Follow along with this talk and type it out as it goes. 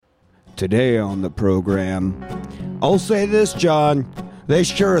Today on the program, I'll say this, John. They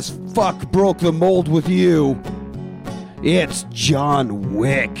sure as fuck broke the mold with you. It's John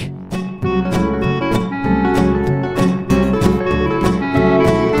Wick.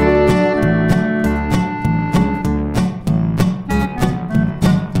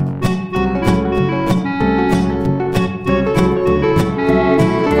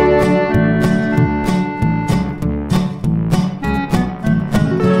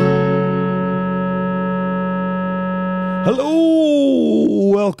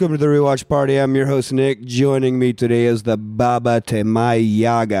 Welcome to the Rewatch Party. I'm your host, Nick. Joining me today is the Baba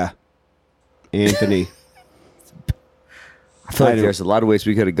Temayaga, Anthony. I feel like there's a lot of ways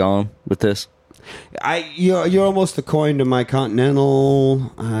we could have gone with this. You're almost the coin to my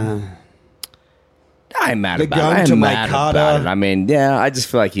continental. I'm mad the about gun it. to I'm my mad kata. about it. I mean, yeah, I just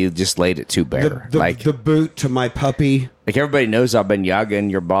feel like you just laid it too bare. The boot to my puppy. Like everybody knows I've been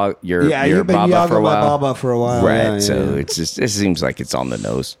yagging your you've been Baba for a yagging my while. Baba for a while. Right, Yeah, so yeah. it's just, it seems like it's on the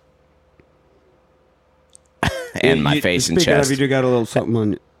nose. And my face and speaking chest. Of, you do got a little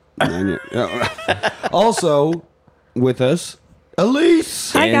something on you. Also, with us,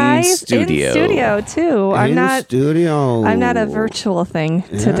 Elise. Hi guys, studio. in studio too. In studio. I'm not a virtual thing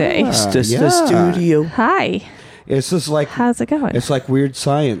today. The studio. Hi, It's just like how's it going? It's like Weird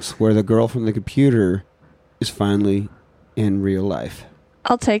Science, where the girl from the computer is finally in real life.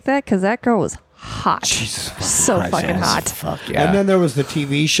 I'll take that because that girl was hot. Jesus fucking So Christ, fucking yes. hot. Fuck yeah. And then there was the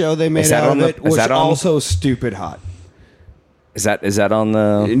TV show they made Is that out on of the- it, is which that on- also stupid hot. Is that on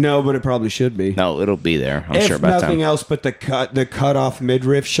the... No, but it probably should be. No, it'll be there. I'm if sure about nothing time. else, but the cut off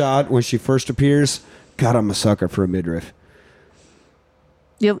midriff shot when she first appears. God, I'm a sucker for a midriff.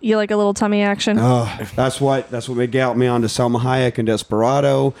 You like a little tummy action? Oh, that's what got me onto Salma Hayek and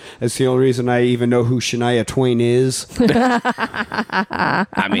Desperado. That's the only reason I even know who Shania Twain is.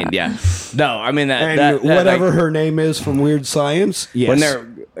 I mean, yeah. No, I mean, And whatever her name is from Weird Science. Yes. When they're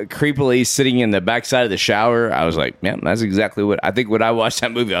creepily sitting in the backside of the shower, I was like, yeah, that's exactly what I think. When I watched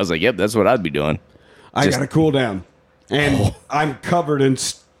that movie, I was like, yep, that's what I'd be doing. I got to cool down. And I'm covered in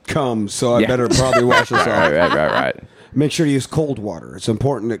cum, so I better probably wash this off. Right. Make sure to use cold water. It's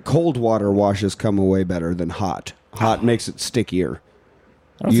important that cold water washes cum away better than hot. Hot makes it stickier.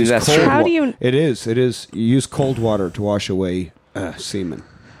 I don't think that's true. How do you? It is. You use cold water to wash away semen.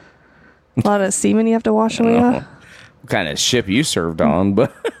 A lot of semen you have to wash away. Huh? What kind of ship you served on,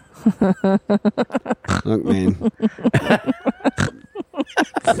 but Look, man.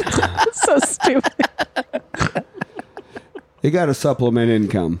 So stupid. You got to supplement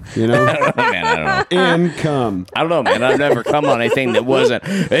income, you know? man, I don't know. Income. I don't know, man. I've never come on anything that wasn't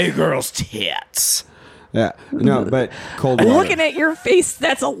a girl's tits. Yeah. No, but cold water. Looking at your face,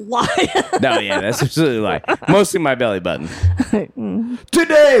 that's a lie. No, yeah, that's absolutely like mostly my belly button.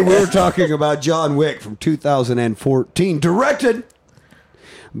 Today, we're talking about John Wick from 2014, directed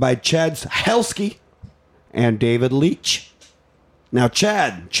by Chad Stahelski and David Leitch. Now,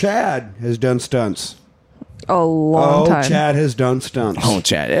 Chad has done stunts. A long time. Chad has done stunts. Oh,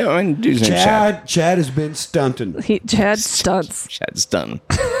 Chad. I mean, dude's name Chad has been stunting. Chad stunts. Chad's done.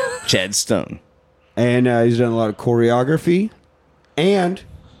 Chad's done. And he's done a lot of choreography and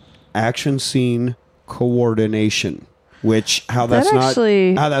action scene coordination. Which how that's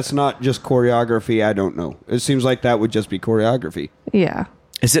not just choreography, I don't know. It seems like that would just be choreography. Yeah.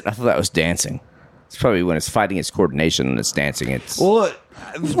 Is it? I thought that was dancing. It's probably when it's fighting, it's coordination, and it's dancing. It's Well,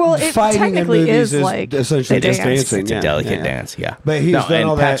 it fighting technically in movies is like essentially a just dance. dancing. it's a delicate dance. Yeah, But he's done and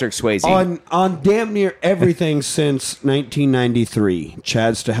all Patrick that Swayze on damn near everything since 1993.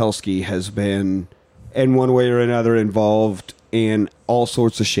 Chad Stahelski has been, in one way or another, involved in all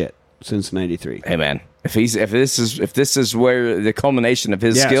sorts of shit since '93. Hey man, if this is where the culmination of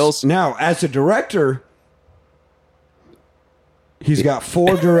his skills. Now, as a director, he's got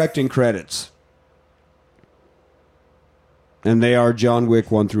 4 directing credits. And they are John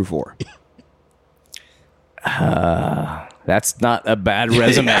Wick 1 through 4. That's not a bad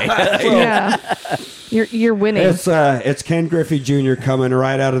resume. Yeah. You're winning. It's Ken Griffey Jr. coming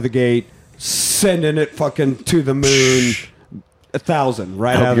right out of the gate, sending it fucking to the moon. 1,000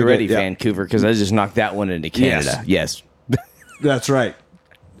 right I hope out of you're the ready, gate. Vancouver, because I just knocked that one into Canada. Yes. That's right.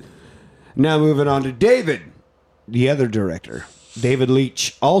 Now moving on to David, the other director. David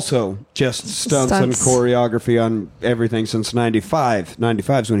Leitch, also just stunts and choreography on everything since 95.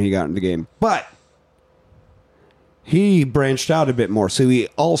 95 is when he got in the game. But he branched out a bit more. So he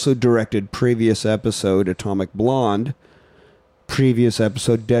also directed previous episode Atomic Blonde, previous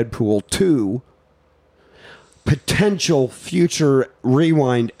episode Deadpool 2, potential future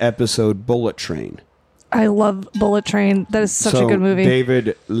Rewind episode Bullet Train. I love Bullet Train. That is such a good movie.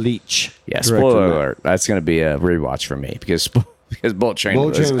 David Leitch. Yeah, directed spoiler that. alert. That's going to be a rewatch for me because Bullet Train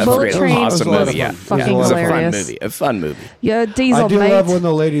Bullet was Train was a Bullet freaking Train awesome was movie. Yeah, fucking it was hilarious. a fun movie. Yeah, Diesel I do Mate. love when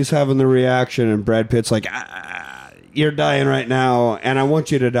the lady's having the reaction and Brad Pitt's like, you're dying right now, and I want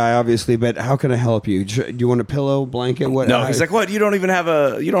you to die, obviously, but how can I help you? Do you want a pillow, blanket? What? No, he's like, what? You don't even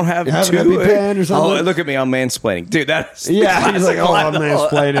have you don't have have two? an EpiPen or something? Oh, look at me, I'm mansplaining, dude. That's Yeah, he's like, oh, I'm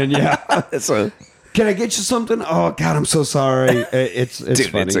mansplaining. Yeah. So, Can I get you something? Oh God, I'm so sorry. It's Dude,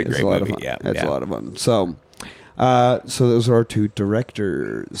 funny. it's a great a lot movie. of fun. Yeah, It's yeah. a lot of fun. So, so those are our two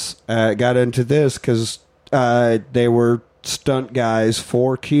directors. Got into this because they were stunt guys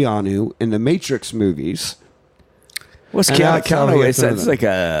for Keanu in the Matrix movies. what's And Keanu? that's how he gets into It's them. like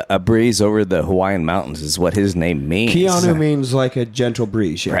a breeze over the Hawaiian mountains is what his name means. Keanu means like a gentle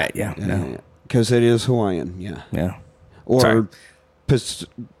breeze. Yeah. Right, yeah, no. Because it is Hawaiian. Yeah. Yeah. Or Sorry.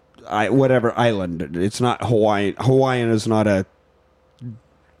 whatever island. It's not Hawaiian. Hawaiian is not a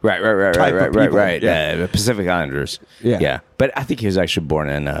Right. type of people. Yeah, the Pacific Islanders. Yeah. Yeah. But I think he was actually born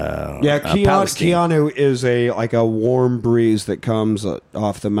in Palestine. Keanu is a warm breeze that comes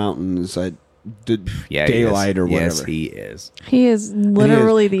off the mountains at daylight or whatever. Yes, he is. He is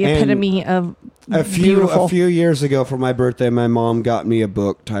literally the And epitome of A beautiful. few years ago for my birthday, my mom got me a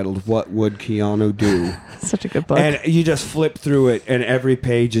book titled "What Would Keanu Do?" Such a good book. And you just flip through it, and every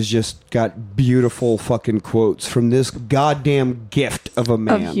page has just got beautiful fucking quotes from this goddamn gift of a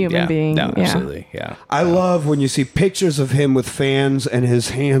man. Of human Yeah. being. No, yeah. absolutely. Yeah. I love when you see pictures of him with fans, and his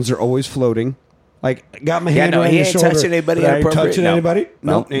hands are always floating. Like, got my hand around he your ain't shoulder. touching anybody but I ain't inappropriate. touching No. anybody?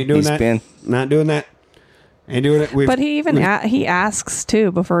 Nope, No, ain't doing he's that. been- Not doing that. Ain't doing it. But he even he asks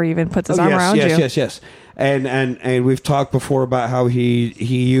too before he even puts his Oh, arm yes, around yes, you. yes. And we've talked before about how he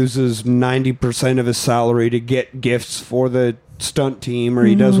uses 90% of his salary to get gifts for the stunt team, or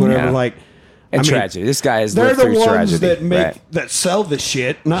he does whatever. Yeah. Like, And tragedy. This guy has they're lived the through ones tragedy. that make Right. that sell the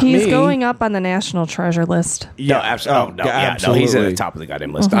shit, not He's me. going up on the national treasure list. No, absolutely. No, yeah, no, he's at the top of the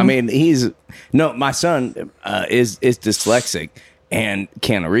goddamn list. I mean, my son is dyslexic, and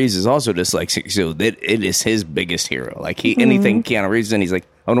Keanu Reeves is also dyslexic, so it is his biggest hero. Like anything Keanu Reeves in, he's like,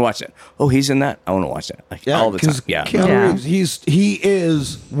 I want to watch that. Oh, he's in that. I want to watch that. Like all the time. 'cause Yeah, Keanu Yeah. Reeves, he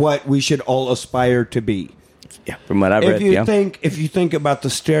is what we should all aspire to be. yeah. From what I've read, If you think about the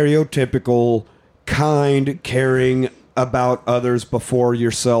stereotypical kind, caring about others before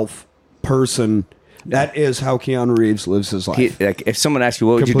yourself person, that is how Keanu Reeves lives his life. Like if someone asks you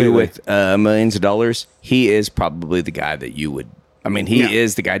what would you do with millions of dollars, he is probably the guy that you would. I mean, he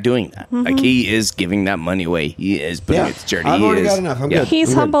is the guy doing that. Like he is giving that money away. He is putting it to charity. I've He already is- got enough. I'm yeah. good. He's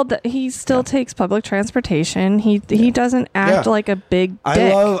I'm good. humbled that he still takes public transportation. He doesn't act Yeah. like a big I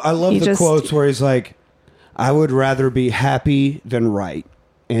dick. love He the just- quotes where he's like, "I would rather be happy than right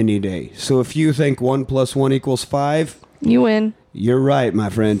any day." So if you think 1 + 1 = 5, You win. you're right, my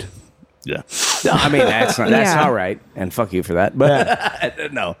friend. Yeah. No, I mean that's not Yeah. not right, and fuck you for that.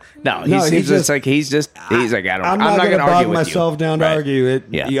 But no. He No, seems he's like he's like I'm not not going to gonna argue bog with myself you. down to Right. argue it.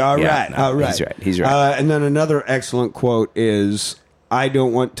 Yeah. You are Yeah, right. no, all right. he's right. He's right. And then another excellent quote is, "I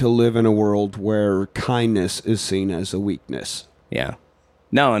don't want to live in a world where kindness is seen as a weakness." Yeah.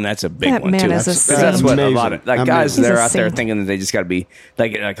 No, and that's a big That one man too. is a That's what a saint. lot of like Amazing. guys He's they're a out there saint. thinking that they just got to be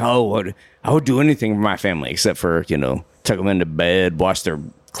like I would do anything for my family except for tuck them into bed, wash their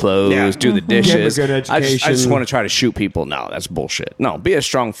clothes, Yeah. do the Give dishes. them a good I just education. want to try to shoot people. No, that's bullshit. No, be a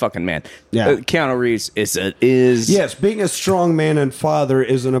strong fucking man. Yeah. Keanu Reeves is Yes, being a strong man and father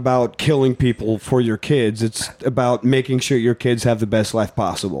isn't about killing people for your kids. It's about making sure your kids have the best life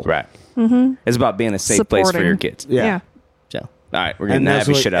possible. right. It's about being a safe place for Supporting. your kids. Yeah. Yeah. So, all right, we're getting And the that's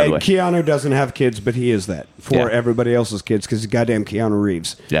happy what, shit out of the way. and Keanu doesn't have kids, but he is that for Yeah. everybody else's kids because he's goddamn Keanu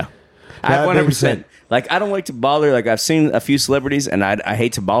Reeves. Yeah. That I being 100%. said- Like, I don't like to bother. Like, I've seen a few celebrities, and I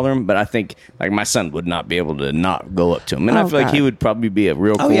hate to bother them, but I think, like, my son would not be able to not go up to him. And I Oh, feel like God. he would probably be a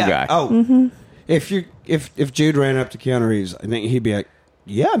real cool guy. Oh, if Jude ran up to Keanu Reeves, I think he'd be like,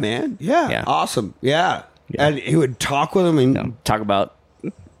 "Yeah, man, Yeah. awesome, yeah. Yeah. And he would talk with him and Talk about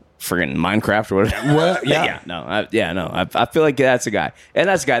friggin' Minecraft or whatever. What? Yeah. I feel like that's a guy. And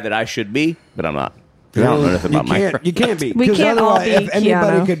that's a guy that I should be, but I'm not. 'Cause I don't know nothing about Minecraft. You can't be. We 'Cause can't all otherwise, be if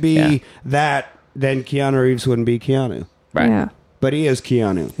anybody Keanu. could be Yeah. that, then Keanu Reeves wouldn't be Keanu. Right. Yeah. But he is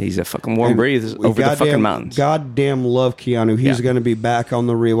Keanu. He's a fucking warm And breeze we over the fucking mountains. Goddamn love Keanu. He's Yeah. going to be back on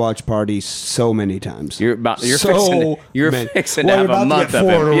the rewatch party so many times. You're So fixing to Well, have you're a about month get of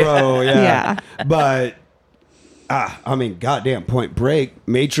 4 him. in a Yeah. row. Yeah. Yeah. But I mean, goddamn, Point Break,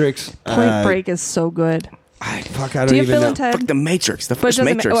 Matrix. Point Break is so good. I don't Do you have even Bill know. and Ted? Fuck the Matrix. The But it first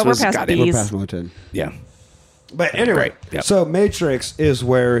doesn't Matrix well, we're was past goddamn. B's. We're past Mountain. Yeah. But anyway, Great. Yep. so Matrix is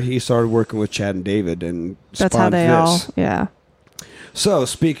where he started working with Chad and David and That's how spawned they this. all. Yeah. So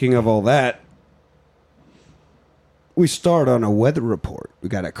speaking of all that, we start on a weather report. We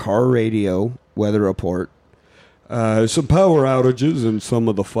got a car radio weather report. Some power outages in some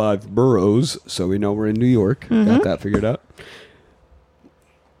of the 5 boroughs, so we know we're in New York. Got that figured out.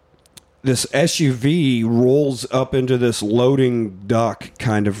 This SUV rolls up into this loading dock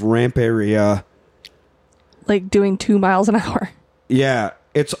kind of ramp area. Like doing 2 miles an hour. Yeah,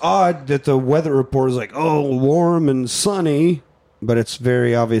 it's odd that the weather report is like, oh, warm and sunny, but it's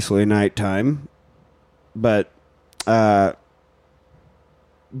very obviously nighttime. But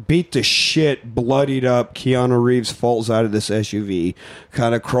beat to shit, bloodied up, Keanu Reeves falls out of this SUV,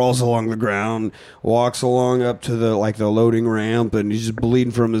 kind of crawls along the ground, walks along up to the loading ramp, and he's just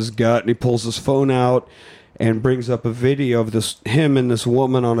bleeding from his gut, and he pulls his phone out and brings up a video of him and this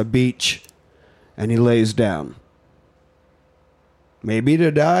woman on a beach, and he lays down. Maybe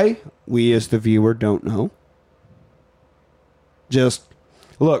to die, we as the viewer don't know. Just,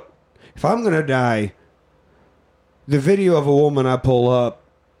 look, if I'm going to die, the video of a woman I pull up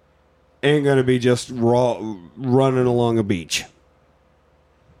ain't going to be just running along a beach.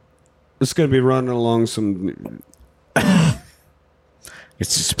 It's going to be running along some...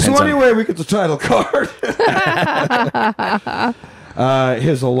 So anyway, we get the title card.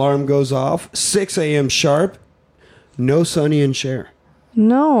 His alarm goes off. 6 a.m. sharp. No Sonny and Cher.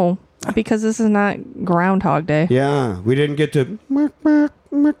 No, because this is not Groundhog Day. Yeah, we didn't get to...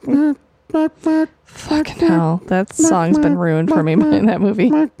 Fucking hell. That song's been ruined for me in that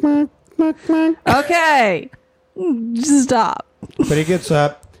movie. Okay. Stop. But he gets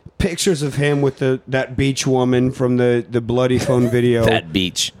up. Pictures of him with that beach woman from the bloody phone video. That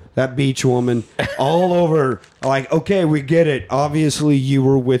beach woman all over. Like, okay, we get it. Obviously, you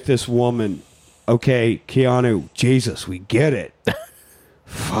were with this woman. Okay, Keanu, Jesus, we get it.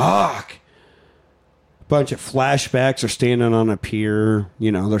 Fuck. Bunch of flashbacks are standing on a pier.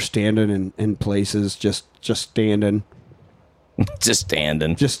 You know, they're standing in places, just standing. Just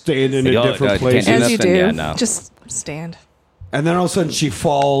standing. Just standing in different places. As you do. Yeah, no. Just stand. And then all of a sudden she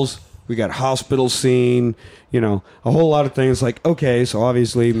falls. We got hospital scene. You know, a whole lot of things like, okay, so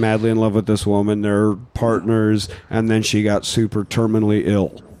obviously madly in love with this woman. They're partners. And then she got super terminally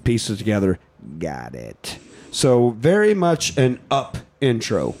ill. Pieces together. Got it. So very much an Up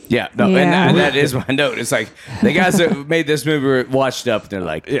intro. Yeah, no, Yeah. And that is my note. It's like the guys that made this movie watched Up. They're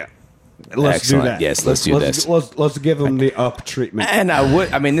like, Yeah. Let's excellent. do that. Yes, let's do this. Let's give them the Up treatment. And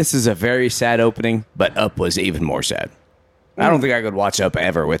I mean, this is a very sad opening, but Up was even more sad. I don't think I could watch Up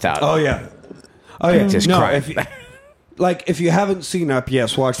ever without. Oh yeah. Just no, cry. if you haven't seen Up,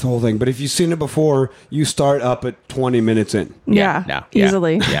 yes, watch the whole thing. But if you've seen it before, you start Up at 20 minutes in. Yeah. no,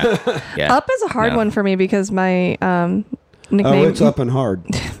 Easily. Yeah. Up is a hard one for me because my nickname. Oh, it's up and hard.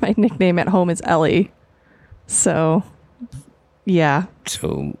 My nickname at home is Ellie. So, yeah.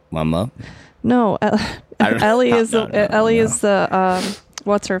 So, Mama. No, Ellie is No. the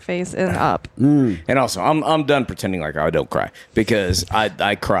what's her face in Up. And also, I'm done pretending like I don't cry because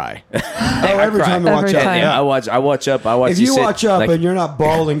I cry. Every time you watch Every Up. time. Yeah, I watch Up. If you watch Up and you're not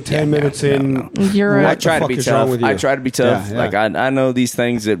bawling 10 minutes in, You're I right. try to be tough. I try to be tough. Yeah. Like I know these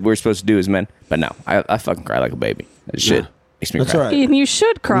things that we're supposed to do as men, but no, I fucking cry like a baby. That shit makes me That's cry. right. And you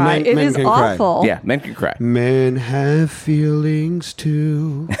should cry. Men It is can cry. awful. Yeah, men can cry. Men have feelings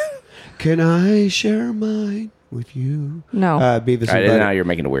too. Can I share mine with you? No. Beavis All right, and now Butthead. you're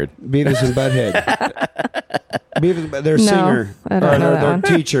making it weird. Beavis and Butthead. their No, singer. I don't know that their one.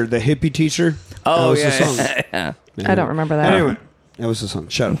 teacher, the hippie teacher. Oh, that was yeah. the song. I don't remember that. Anyway, that was the song.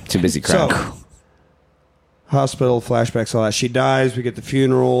 Shut up. Too busy crying. So, hospital, flashbacks, all that. She dies. We get the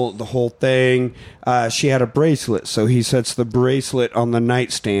funeral, the whole thing. She had a bracelet, so he sets the bracelet on the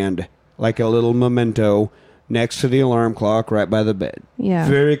nightstand like a little memento next to the alarm clock right by the bed. Yeah.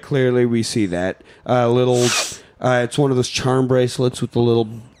 Very clearly we see that. It's one of those charm bracelets with the little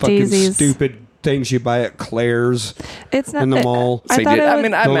fucking Daisies. stupid things you buy at Claire's It's not in the mall. I So thought it I would-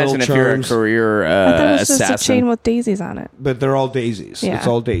 mean, I The imagine if little you're a charms. career I thought it was just a assassin. chain with daisies on it. But they're all daisies. Yeah. It's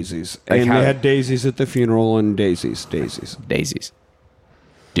all daisies. Like and how- they had daisies at the funeral and daisies. Daisies.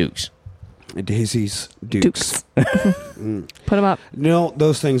 Dukes. Daisies. Dukes. Put them up. No,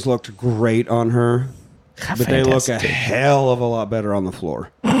 those things looked great on her. But they look a Fantastic. hell of a lot better on the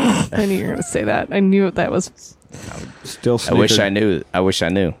floor. I knew you were going to say that. I knew that was. Still I wish snickered. I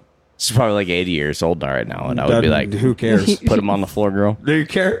knew. She's probably like 80 years old now right now, and I would be like, who cares? put him on the floor, girl. Do you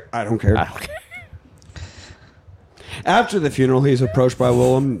care? I don't care. I don't care. After the funeral, he's approached by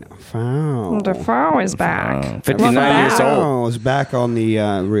Willem Dafoe. Dafoe is back. 59 years old. Dafoe is back on the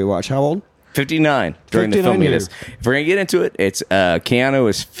rewatch. How old? 59 during the 59 filming of years. this. If we're gonna get into it, it's Keanu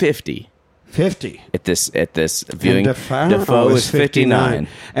is 50 at this viewing. Defoe is 59.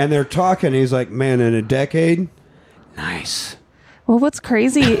 And they're talking. He's like, man, in a decade, nice. Well, what's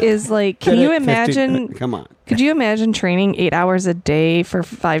crazy is like, can you imagine? Come on. Could you imagine training 8 hours a day for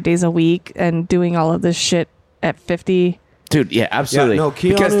 5 days a week and doing all of this shit at 50? Dude, yeah, absolutely. Yeah, no,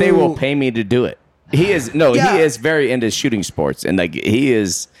 because they will pay me to do it. He is he is very into shooting sports, and like he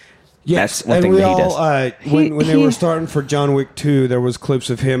is. Yes, that's one and thing we that he all does. when they were starting for John Wick 2, there was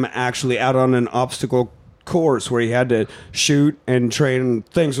clips of him actually out on an obstacle course where he had to shoot and train, and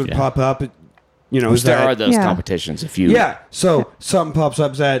things would pop up. You know, there are those competitions. If you so something pops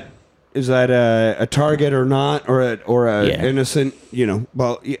up. Is that a target or not, or a innocent? You know,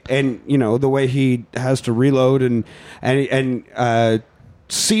 well, and you know the way he has to reload and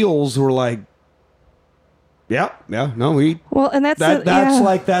SEALs were like. Well, and that's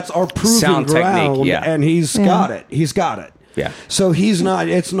that's our proving sound ground, technique, and he's got it. He's got it. Yeah. So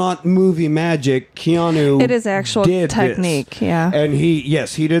it's not movie magic. Keanu, it is actual technique. This. Yeah. And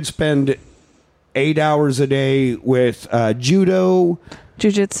he did spend 8 hours a day with jiu-jitsu,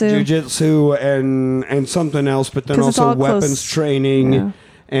 and something else, but then also weapons training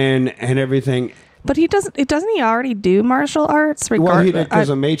and everything. But doesn't he already do martial arts? Well, he did because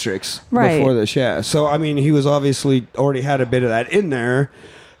of Matrix before this, yeah. So, I mean, he was obviously already had a bit of that in there,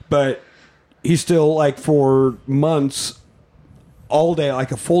 but he still, like, for months, all day,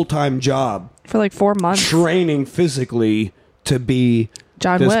 like a full-time job. For like 4 months. Training physically to be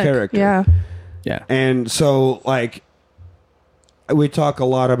John this Wick. character. Yeah. Yeah. And so, like, we talk a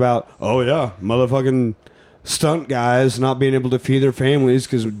lot about, motherfucking stunt guys not being able to feed their families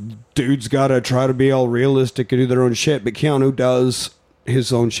because dudes gotta try to be all realistic and do their own shit, but Keanu does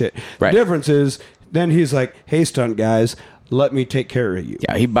his own shit. Right. The difference is then he's like, hey, stunt guys, let me take care of you.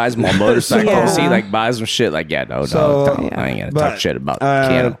 Yeah, he buys them all motorcycles. He like buys them shit. Like, I ain't gonna talk shit about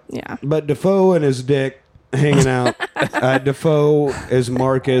Keanu. Yeah. But Defoe and his dick hanging out. Defoe is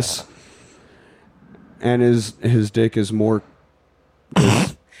Marcus, and his dick is more.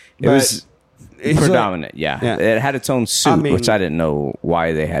 It was predominant, yeah. It had its own suit, which I didn't know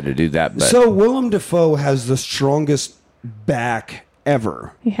why they had to do that. But so Willem Dafoe has the strongest back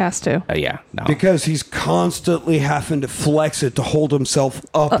ever. He has to. Because he's constantly having to flex it to hold himself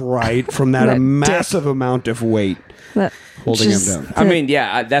upright from that massive amount of weight holding him down. I mean,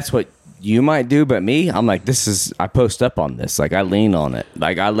 that's what you might do, but me, I'm like, I post up on this. Like, I lean on it.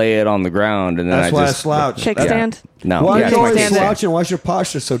 Like, I lay it on the ground, and then that's why I slouch. Kickstand? No. Why are you always slouching? Why's your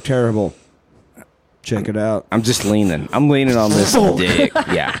posture so terrible? Check it out. I'm just leaning. I'm leaning on this dick.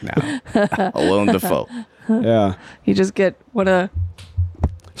 Yeah, no. Willem Dafoe. Yeah. You just get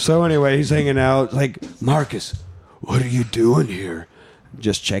So anyway, he's hanging out. Like, Marcus, what are you doing here?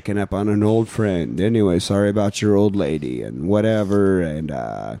 Just checking up on an old friend. Anyway, sorry about your old lady and whatever.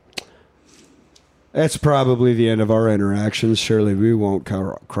 And that's probably the end of our interactions. Surely we won't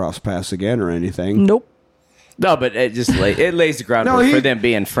cross paths again or anything. Nope. No, but it just lays the groundwork for them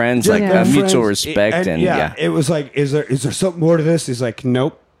being friends, like mutual respect, and it was like, is there something more to this? He's like,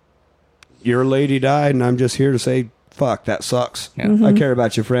 nope. Your lady died, and I'm just here to say, fuck, that sucks. Yeah. I care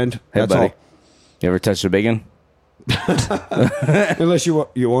about you, friend. Hey, that's buddy. all. You ever touched a big one? Unless you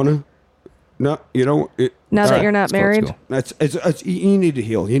want to. No, you don't. Now that you're not married, cool. It's you need to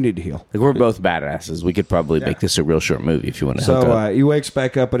heal. You need to heal. Like, we're both badasses. We could probably make this a real short movie if you want to. So he wakes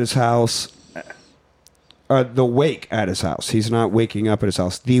back up at his house. The wake at his house. He's not waking up at his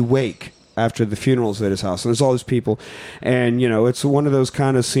house. The wake after the funeral's at his house. And there's all these people. And, you know, it's one of those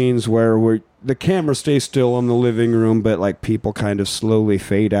kind of scenes where the camera stays still in the living room, but, like, people kind of slowly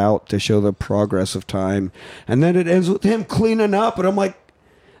fade out to show the progress of time. And then it ends with him cleaning up. And I'm like,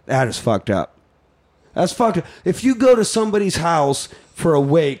 that is fucked up. That's fucked up. If you go to somebody's house for a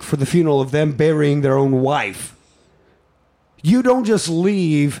wake for the funeral of them burying their own wife, you don't just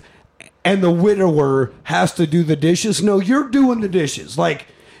leave and the widower has to do the dishes. No, you're doing the dishes. Like,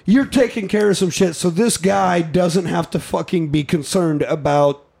 you're taking care of some shit so this guy doesn't have to fucking be concerned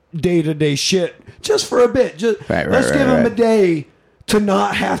about day-to-day shit just for a bit. Let's give him a day to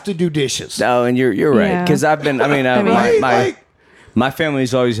not have to do dishes. No, and you're right. Because my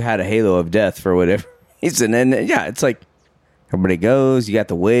family's always had a halo of death for whatever reason. And it's like, everybody goes, you got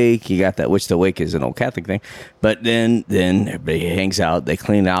the wake, you got that, which the wake is an old Catholic thing. But then everybody hangs out, they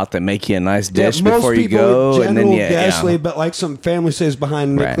clean out, they make you a nice dish before you go. And then, but like some family stays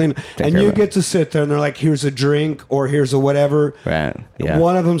behind and they clean. And you get to sit there and they're like, here's a drink or here's a whatever. Right. Yeah.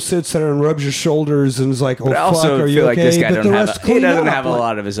 One of them sits there and rubs your shoulders and is like, but fuck, are you like okay? This guy but the rest he doesn't have a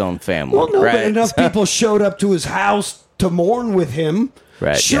lot of his own family. Well, no, right? but enough people showed up to his house to mourn with him.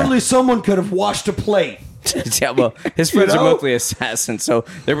 Right, Surely someone could have washed a plate. Yeah, well, his friends You know? are mostly assassins, so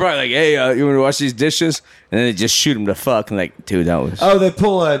they're probably like, "Hey, you want to wash these dishes?" And then they just shoot him to fuck. And like, dude, that was Oh, they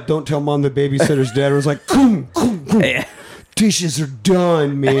pull a "Don't tell mom the babysitter's dead." It was like, boom, boom, boom. yeah. Dishes are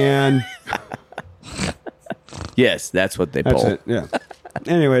done, man. Yes, that's what they That's pull. it. Yeah.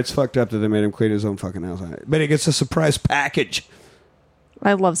 Anyway, it's fucked up that they made him clean his own fucking house. But he gets a surprise package.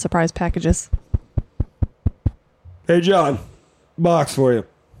 I love surprise packages. Hey, John, box for you.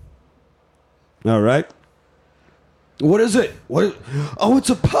 All right. What is it? What? Oh, it's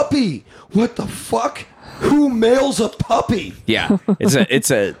a puppy. What the fuck? Who mails a puppy? Yeah, it's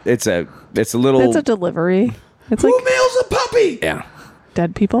a little. It's a delivery. It's Who like mails a puppy? Yeah,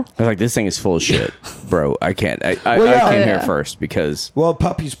 dead people. I was like, this thing is full of shit, bro. I can't. I Well, yeah. came here Yeah. first because Well,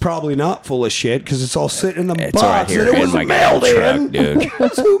 puppy's probably not full of shit because it's all sitting in the it's all right box here and it in was my mailed goddamn in. truck, dude.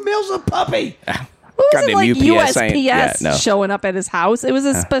 That's who mails a puppy. It wasn't Goddamn like UPS USPS ain't- yeah, no. showing up at his house. It was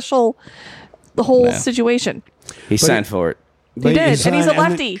a special, the whole No. situation. He signed for it. He But did, and he's signed- a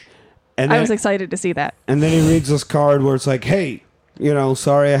lefty. And I then, was excited to see that. and then he reads this card where it's like, "Hey,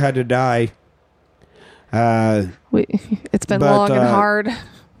 sorry I had to die. It's been But, long and hard.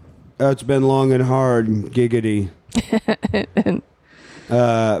 It's been long and hard, giggity."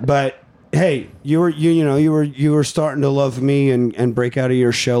 But hey, you were starting to love me and break out of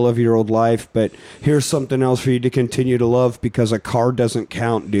your shell of your old life. But here's something else for you to continue to love because a car doesn't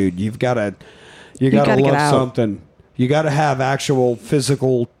count, dude. You gotta gotta get love out. something. You gotta have actual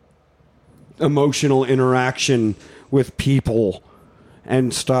physical, emotional interaction with people,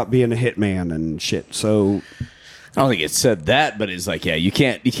 and stop being a hitman and shit. So. I don't think it said that, but it's like, yeah, you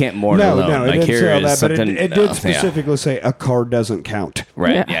can't mourn No, alone. it like didn't here say all is that, but something. it did specifically say a car doesn't count.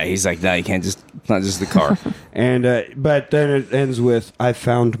 Right? Yeah. Yeah. He's like, no, you can't just. It's not just the car. And but then it ends with, "I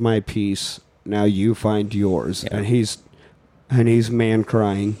found my peace. Now you find yours." Yeah. And he's man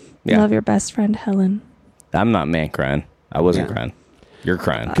crying Yeah. Love your best friend Helen. I'm not man crying. I wasn't Yeah. crying. You're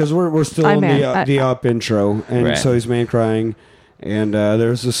crying. because we're still I'm in man. the up intro, and Right. so he's man crying. And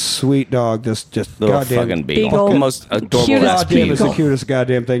there's this sweet dog, this just Little goddamn fucking beagle. Beagle. The most adorable Cutest ass goddamn, it's the beagle. cutest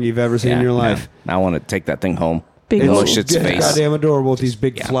goddamn thing you've ever seen in your life. Yeah. I want to take that thing home. Beagle. Mush its It's face. goddamn adorable with these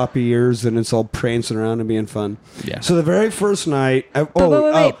big Yeah. floppy ears, and it's all prancing around and being fun. Yeah. So the very first night,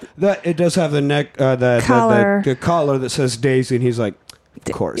 wait. it does have the neck, Collar. the collar that says Daisy, and he's like, "Of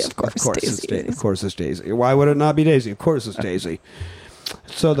Da- course, yeah, of course, it's Daisy. Of course, it's Daisy. Why would it not be Daisy? Of course, it's Daisy."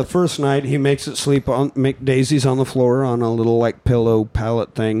 So the first night, he makes it sleep on, make Daisy's on the floor on a little like pillow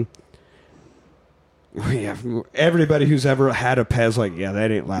pallet thing. Yeah, everybody who's ever had a pet's like, yeah,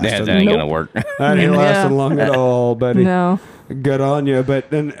 that ain't lasting. Yeah, that ain't Nope. gonna work. That ain't Yeah. lasting long at all, buddy. No. Good on you. But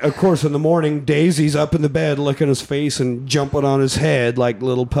then, of course, in the morning, Daisy's up in the bed licking his face and jumping on his head like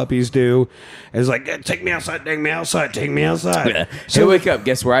little puppies do. And it's like, "Take me outside, take me outside, take me outside." Yeah. So Hey, wake up!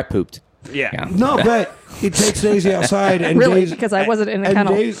 Guess where I pooped? yeah. Yeah. No, but he takes Daisy outside and Really? Daisy, Because I wasn't in the and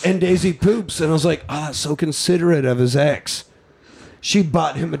kennel. and Daisy poops, and I was like, "Oh, that's so considerate of his ex." She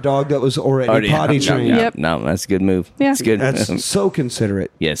bought him a dog that was already potty trained. Yep. No, that's a good move. Yeah. It's good. That's so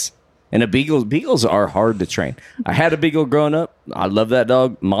considerate. Yes. And beagles are hard to train. I had a beagle growing up. I love that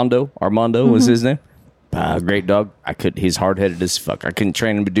dog. Armando was his name. Great dog. He's hard headed as fuck. I couldn't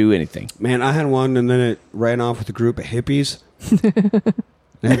train him to do anything. Man, I had one, and then it ran off with a group of hippies.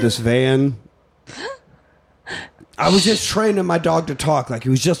 They had this van. I was just training my dog to talk. Like, he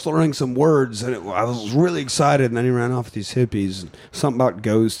was just learning some words, and I was really excited, and then he ran off with these hippies. And something about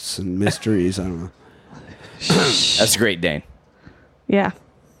ghosts and mysteries. I don't know. That's a Great Dane. Yeah.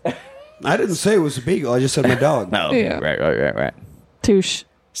 I didn't say it was a beagle. I just said my dog. No, Yeah. right. Touche.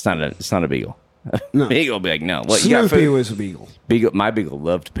 It's not a beagle. No. Beagle will be like, no. What you got? Snoopy Food? was a beagle. My beagle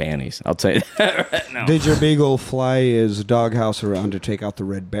loved panties. I'll tell you that right now. Did your beagle fly his doghouse around to take out the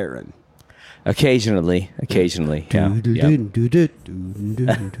Red Baron? Occasionally, yeah.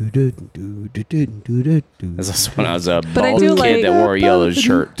 That's also when I was a But I bald do kid like- that wore a yellow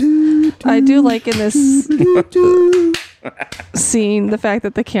shirt. I do like in this scene the fact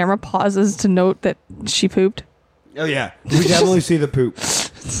that the camera pauses to note that she pooped. Oh yeah, we definitely see the poop.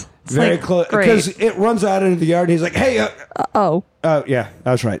 Very like, close great. because it runs out into the yard. And he's like, "Hey, Oh. oh yeah,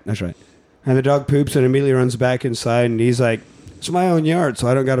 that's right. And the dog poops and immediately runs back inside, and he's like, "It's my own yard, so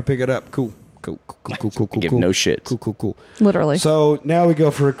I don't got to pick it up." Cool. Give no shit. Cool. Literally. So now we go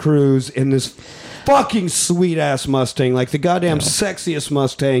for a cruise in this fucking sweet ass Mustang, like the goddamn sexiest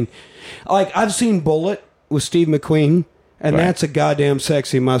Mustang. Like, I've seen Bullet with Steve McQueen, and Right. that's a goddamn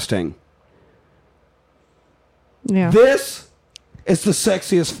sexy Mustang. Yeah. This is the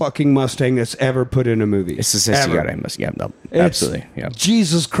sexiest fucking Mustang that's ever put in a movie. It's the sexy Ever. goddamn. Yeah, no, It's- absolutely. Yeah.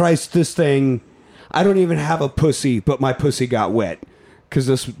 Jesus Christ, this thing. I don't even have a pussy, but my pussy got wet. because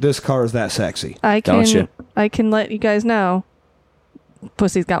this car is that sexy. I Don't you? let you guys know.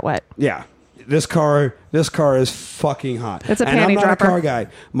 Pussy's got wet. Yeah. This car is fucking hot. It's a and I'm panty not dropper. a car guy.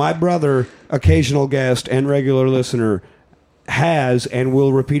 My brother, occasional guest and regular listener, has and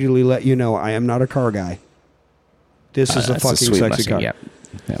will repeatedly let you know I am not a car guy. This is a That's fucking sweet sexy Mustang, car. Yep.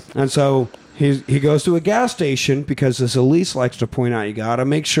 Yep. And so he goes to a gas station because, as Elise likes to point out, you got to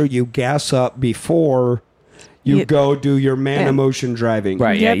make sure you gas up before you go do your man emotion driving.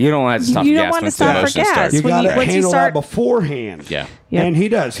 Right, yeah. Yep. You don't have to stop You for don't gas want to when stop the for motion gas. starts. You got to Once you handle start- that beforehand. Yeah. Yep. And he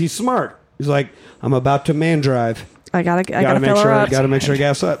does. He's smart. He's like, I'm about to man drive. I gotta Gotta make fill her sure. up. Gotta make sure I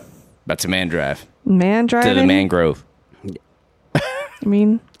gas up. That's a man drive. Man To driving. the mangrove. I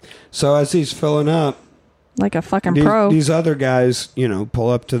mean, So as he's filling up, like a fucking pro. these other guys, pull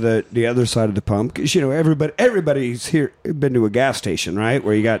up to the other side of the pump because everybody's here been to a gas station, right?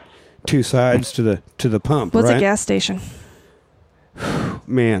 Where you got two sides to the pump. What's right? a gas station?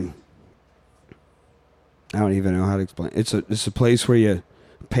 Man, I don't even know how to explain. It's a place where you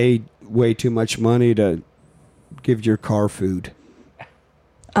pay way too much money to give your car food.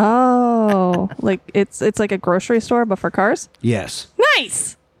 Oh, like it's like a grocery store, but for cars. Yes,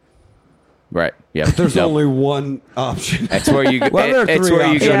 Nice. Right. Yeah. there's Yep. only one option. That's where you. Well, there are it's three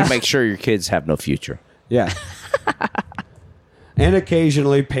where you go options. to make sure your kids have no future. Yeah. And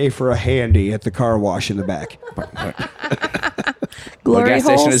occasionally pay for a handy at the car wash in the back. Glory gas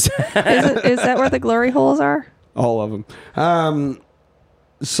station holes. is- Is that where the glory holes are? All of them.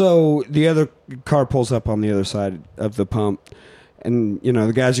 So the other car pulls up on the other side of the pump. And,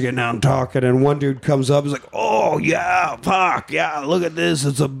 the guys are getting out and talking. And one dude comes up and is like, oh, yeah, fuck, yeah, look at this.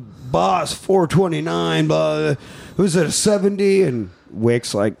 It's a Boss 429. Blah. Who's it, a 70? And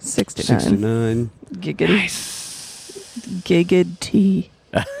Wick's like 69. Giggity. Giggity.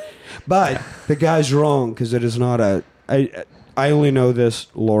 But the guy's wrong because it is not I only know this,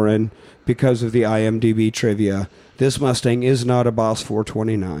 Lauren, because of the IMDb trivia. This Mustang is not a Boss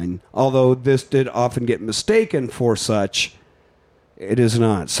 429. Although this did often get mistaken for such, it is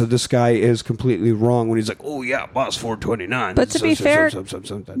not. So this guy is completely wrong when he's like, oh, yeah, Boss 429. But to be fair,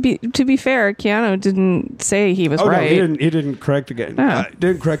 Keanu didn't say he was right. No, he didn't correct again. Oh.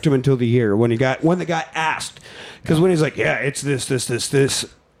 Didn't correct him until the year when the guy asked. Because when he's like, yeah, it's this.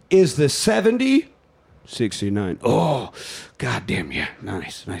 Is this 70? 69. Oh, goddamn, yeah.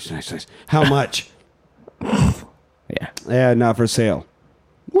 Nice. How much? Yeah, not for sale.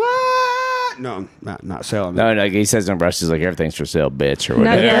 What? No, not selling. No, he says in brush, he's like, everything's for sale, bitch, or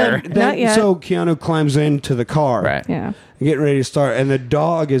Not whatever. yet. Not yet. So Keanu climbs into the car. Right. Yeah. Getting ready to start. And the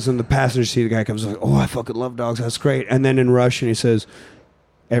dog is in the passenger seat. The guy comes like, oh, I fucking love dogs. That's great. And then in Russian, he says,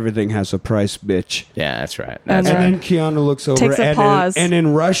 everything has a price, bitch. Yeah, that's right. And That's And right. then Keanu looks over Takes a and pause. and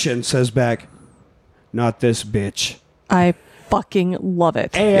in Russian says back, not this bitch. I fucking love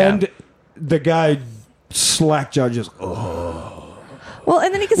it. And the guy slackjawed just, oh. Well,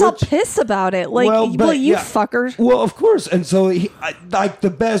 and then he gets all pissed about it. Like, well, you fucker. Well, of course. And so,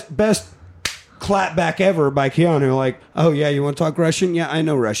 the best clap back ever by Keanu. Like, oh, yeah, you want to talk Russian? Yeah, I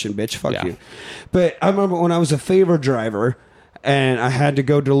know Russian, bitch. Fuck you. But I remember when I was a favor driver and I had to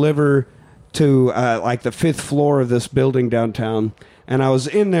go deliver to, the 5th floor of this building downtown. And I was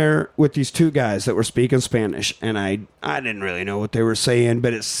in there with these two guys that were speaking Spanish, and I didn't really know what they were saying,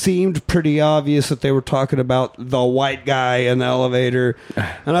 but it seemed pretty obvious that they were talking about the white guy in the elevator,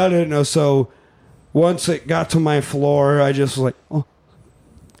 and I didn't know. So once it got to my floor, I just was like, oh,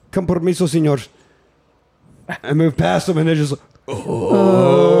 con permiso, señor. I moved past them, and they're just like,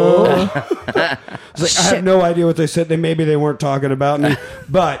 oh. It's like, I have no idea what they said. Maybe they weren't talking about me,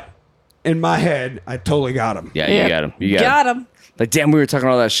 but in my head, I totally got them. Yeah, you got him. You got him. Like, damn, we were talking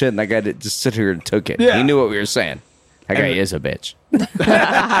all that shit, and that guy just sit here and took it. Yeah. He knew what we were saying. That guy is a bitch.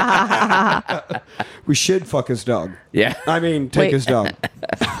 We should fuck his dog. Yeah. I mean, take his dog.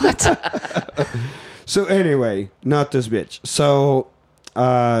 What? So anyway, not this bitch. So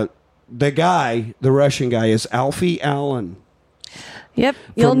the Russian guy is Alfie Allen. Yep.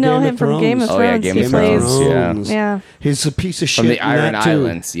 You'll know Game him of from Game of Thrones. Thrones. Oh, yeah, Game He of plays. Thrones. Yeah. He's a piece of shit From the in Iron that, too.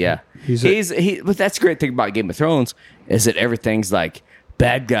 Islands, yeah. But that's the great thing about Game of Thrones is that everything's like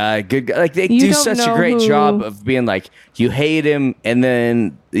bad guy, good guy. Like they You do don't such a know great who- job of being like you hate him, and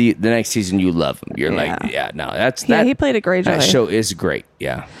then the next season you love him. You're like, He played it great. That show is great.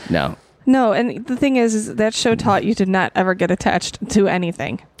 Yeah, No, and the thing is that show taught you to not ever get attached to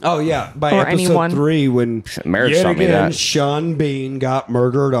anything. Oh yeah, by Or episode anyone. 3 when Marriage yet taught me again that. Sean Bean got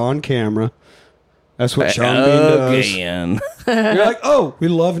murdered on camera. That's what Sean Bean does. again. You're like, oh, we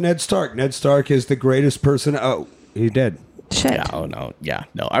love Ned Stark. Ned Stark is the greatest person. Oh, he's dead. Shit. Yeah. Oh no. Yeah.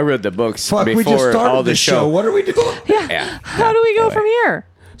 No. I read the books Fuck, before we just started all the show. What are we doing? Yeah. How do we go from here?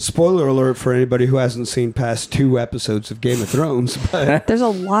 Spoiler alert for anybody who hasn't seen past 2 episodes of Game of Thrones. But There's a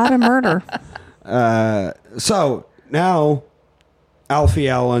lot of murder. so now Alfie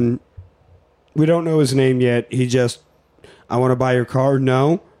Allen, we don't know his name yet. He just, I want to buy your car.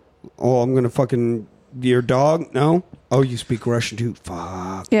 No. Oh, I'm going to fucking, your dog. No. Oh, you speak Russian too.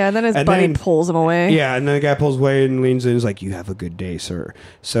 Fuck. Yeah, and then his buddy pulls him away. Yeah, and then the guy pulls away and leans in and is like, you have a good day, sir.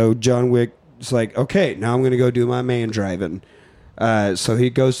 So John Wick is like, okay, now I'm going to go do my man driving. So he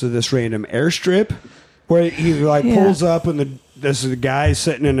goes to this random airstrip where he pulls up and this is a guy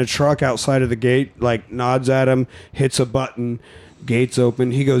sitting in a truck outside of the gate, like nods at him, hits a button, gates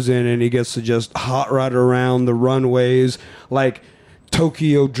open. He goes in and he gets to just hot rod around the runways, like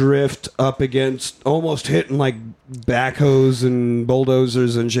Tokyo drift up against, almost hitting like backhoes and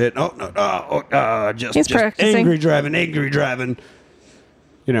bulldozers and shit. Just angry driving.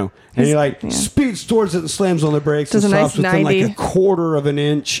 You know, and he speeds towards it and slams on the brakes and stops within like a quarter of an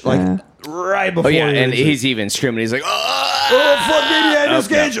inch, right before. Oh yeah, and he's even screaming. He's like, "Oh fuck me, I just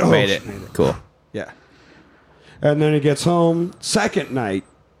gauge." No, made it. Cool. Yeah. And then he gets home. Second night,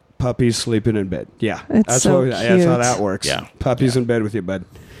 puppy's sleeping in bed. Yeah, that's how that works. Yeah, puppy's in bed with you, bud.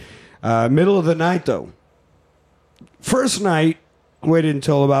 Middle of the night though. First night, waited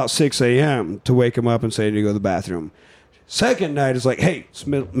until about 6 a.m. to wake him up and say to go to the bathroom. Second night is like, hey, it's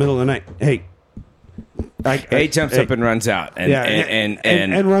middle of the night. Hey. He jumps up and runs out.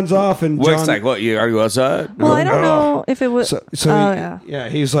 And runs off. And Wick's like, what, are you outside? Well, I don't know if it was...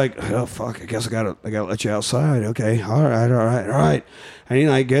 He's like, oh, fuck, I guess I gotta let you outside. Okay, all right. And he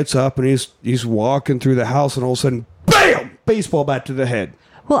like gets up and he's walking through the house and all of a sudden, bam, baseball bat to the head.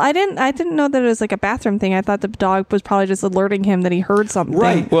 Well, I didn't know that it was like a bathroom thing. I thought the dog was probably just alerting him that he heard something.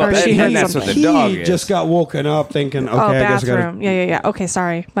 Right. Well, that's what the dog is. He just got woken up thinking, okay, I guess I gotta... Yeah. Okay,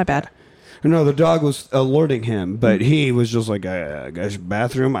 sorry. My bad. No, the dog was alerting him, but he was just like, guys,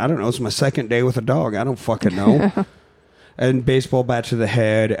 bathroom? I don't know. It's my second day with a dog. I don't fucking know. And baseball bat to the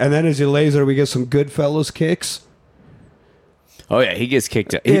head. And then as he lays there, we get some Goodfellas kicks. Oh, yeah, he gets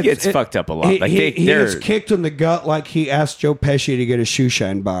kicked up. He gets fucked up a lot. He gets kicked in the gut like he asked Joe Pesci to get a shoe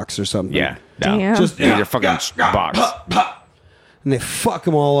shine box or something. Yeah. No. Damn. Just a fucking box. And they fuck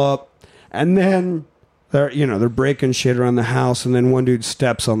them all up. And then they're breaking shit around the house, and then one dude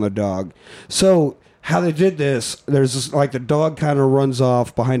steps on the dog. So how they did this, there's this, like the dog kind of runs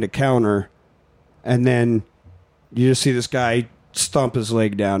off behind a counter, and then you just see this guy stomp his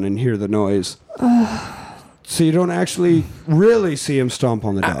leg down and hear the noise. So you don't actually really see him stomp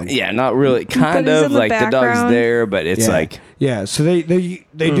on the dog. Yeah, not really. Kind of like the dog's there, but it's like... Yeah, so they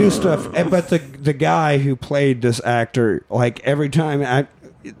do stuff. But the guy who played this actor, like every time...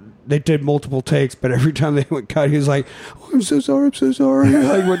 They did multiple takes, but every time they would cut, he was like, oh, I'm so sorry.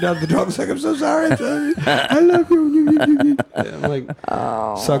 Like went down to the dog, was like, I'm so sorry. I love you. I'm like,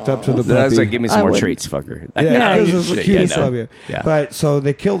 sucked up to the puppy. I was like, give me some more treats, fucker. This is the cutest of you. Yeah. But so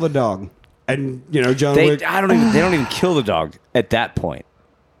they kill the dog. And, John Wick... They don't even kill the dog at that point.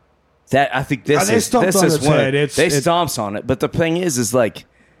 I think this is one. They stomps on it. But the thing is like,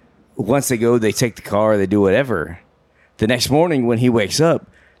 once they go, they take the car, they do whatever. The next morning when he wakes up,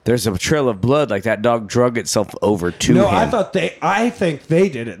 there's a trail of blood, like that dog drug itself over to him. No, I think they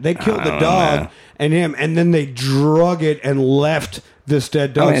did it. They killed the dog and him, and then they drug it and left this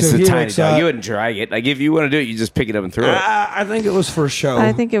dead dog. It's a tiny dog. You wouldn't drag it. Like, if you want to do it, you just pick it up and throw it. I think it was for show.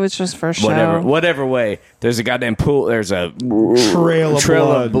 I think it was just for show. Whatever way. There's a goddamn pool. There's a trail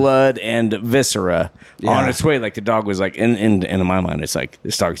of blood and viscera on its way. Like, the dog was like, in my mind, it's like,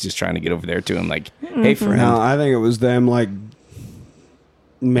 this dog's just trying to get over there to him. Like, hey, friend. No, I think it was them, like,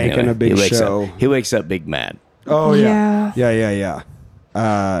 making a big show. He wakes up big mad. Oh, yeah. Yeah.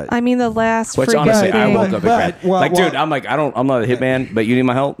 I mean, the last which honestly, I woke up mad. Dude, I'm not a hitman, but you need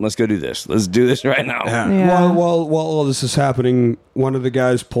my help? Let's go do this. Let's do this right now. Yeah. While all this is happening, one of the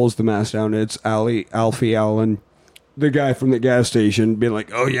guys pulls the mask down. It's Alfie Allen, the guy from the gas station, being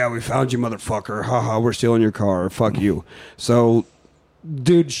like, oh, yeah, we found you, motherfucker. Haha, we're stealing your car. Fuck you. So,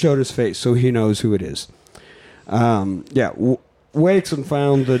 dude showed his face, so he knows who it is. Wakes and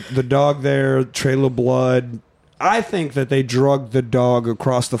found the dog there, trail of blood. I think that they drugged the dog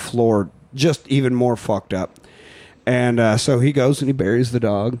across the floor, just even more fucked up. And so he goes and he buries the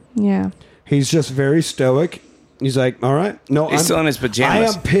dog. Yeah. He's just very stoic. He's like, all right. No, he's still in his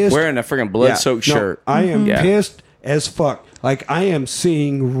pajamas. I am pissed. Wearing a freaking blood-soaked shirt. I am pissed as fuck. Like, I am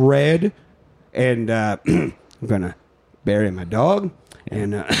seeing red, and I'm going to bury my dog.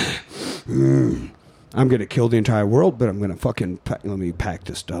 And I'm going to kill the entire world, but I'm going to fucking let me pack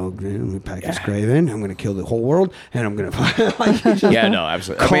this dog in, let me pack this grave in. I'm going to kill the whole world, and I'm going to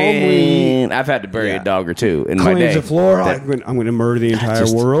absolutely. I mean, I've had to bury a dog or two in my day. Cleanse the floor. I'm going to murder the entire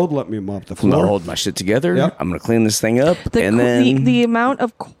world. Let me mop the floor. I'm going to hold my shit together. Yep. I'm going to clean this thing up, and then the amount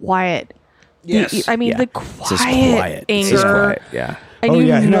of quiet. Yes, the quiet anger. Yeah.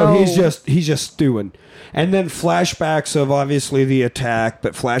 He's just stewing. And then flashbacks of obviously the attack,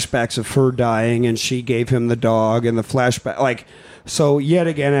 but flashbacks of her dying and she gave him the dog and the flashback. So yet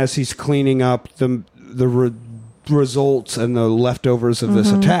again, as he's cleaning up the results and the leftovers of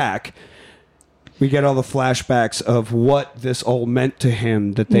this attack, we get all the flashbacks of what this all meant to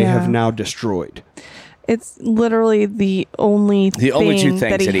him that they have now destroyed. It's literally the only two things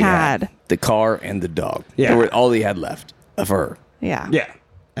that he had. The car and the dog. Yeah. They were all he had left of her. Yeah. Yeah.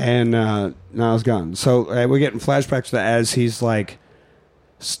 And now it's gone. So we're getting flashbacks to as he's like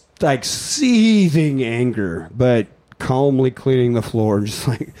seething anger, but calmly cleaning the floor, just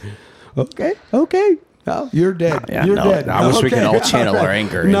like, okay, no, you're dead. You're dead. I wish we could all channel our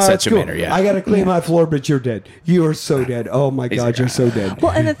anger in such a manner. Yeah, I got to clean my floor, but you're dead. You are so dead. Oh my God, you're so dead.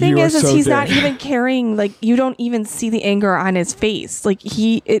 Well, and the thing is he's not even carrying. You don't even see the anger on his face.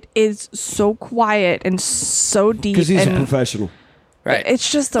 It is so quiet and so deep because he's a professional. Right.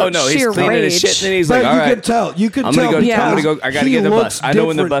 It's just sheer he's cleaning rage. his shit, and he's like, all right. You can tell. I'm gonna go. I gotta get the bus. I know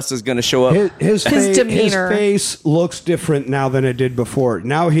when the bus is gonna show up. His demeanor. His face looks different now than it did before.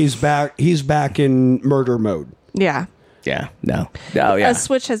 Now he's back in murder mode. Yeah. Yeah. No. Oh yeah. A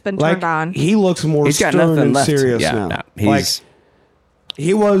switch has been turned on. He looks more stern and serious now. No, he's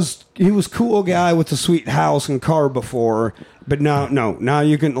he was cool guy with the sweet house and car before, but now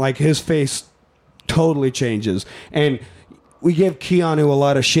you can his face totally changes. And we give Keanu a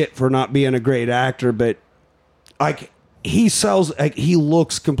lot of shit for not being a great actor, but he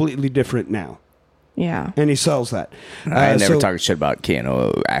looks completely different now. Yeah, and he sells that. I never talk shit about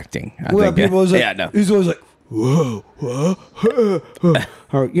Keanu acting. People was he's always like, whoa, or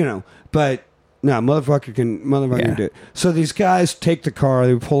but no, motherfucker can do it. So these guys take the car,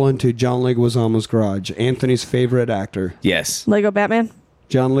 they pull into John Leguizamo's garage, Anthony's favorite actor. Yes, Lego Batman.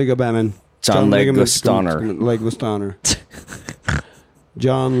 John Lego Batman. John Leguizamo.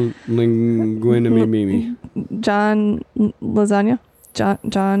 John Linguinamimi. John Lasagna.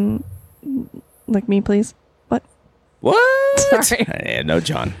 John, like me, please. What? Sorry. Yeah, no,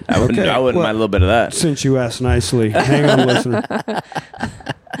 John. I wouldn't mind a little bit of that. Since you asked nicely. Hang on, listener.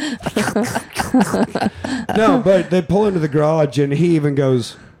 No, but they pull into the garage and he even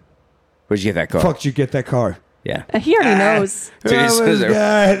goes, where'd you get that car? Fuck, you get that car. Yeah. He already knows.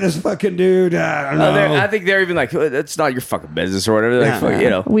 This fucking dude. I don't know. I think they're even like, it's not your fucking business or whatever. They're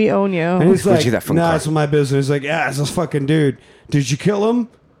like, we own you. And he's like, nah, it's my business. He's like, it's this fucking dude. Did you kill him?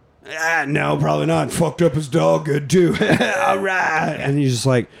 No, probably not. Fucked up his dog good too. All right. And he's just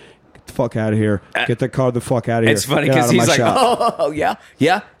like, get the fuck out of here. Get that car the fuck out of here. It's funny because he's like, oh,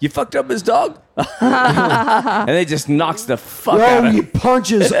 yeah, you fucked up his dog? And they just knocks the fuck out of him. He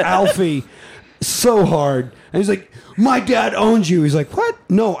punches Alfie so hard. And he's like, my dad owns you. He's like, what?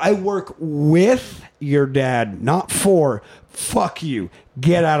 No, I work with your dad, not for. Fuck you.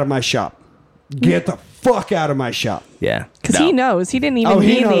 Get out of my shop. Get the fuck out of my shop. Yeah. Because he knows. He didn't even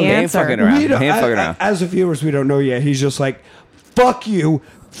need the answer. He ain't fucking around. As the viewers, we don't know yet. He's just like, fuck you.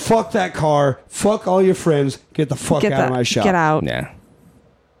 Fuck that car. Fuck all your friends. Get the fuck out of my shop. Get out. Yeah.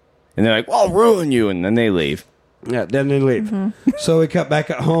 And they're like, well, I'll ruin you. And then they leave. Yeah, then they leave. Mm-hmm. So we cut back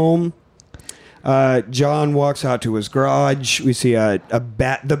at home. John walks out to his garage. We see a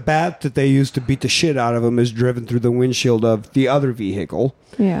bat. The bat that they used to beat the shit out of him is driven through the windshield of the other vehicle.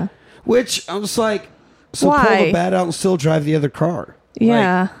 Yeah. Which I was like, so why? Pull the bat out and still drive the other car.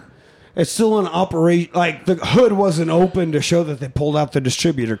 Yeah. It's still an operation. Like the hood wasn't open to show that they pulled out the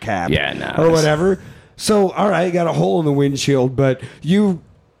distributor cap. Yeah, no. Or whatever. So, all right, you got a hole in the windshield, but you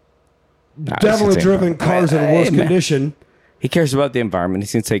definitely driven cars in worse condition. He cares about the environment.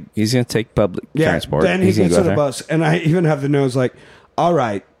 He's gonna take public transport. Then he gets on a bus, and I even have the nose like, all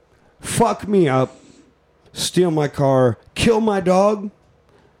right, fuck me up, steal my car, kill my dog.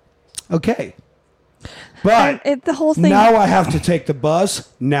 Okay, but the whole thing. Now I have to take the bus.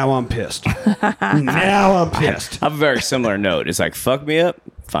 Now I'm pissed. Now I'm pissed. I have a very similar note. It's like, fuck me up,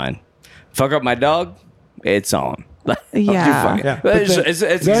 fine. Fuck up my dog, it's on. Yeah. It's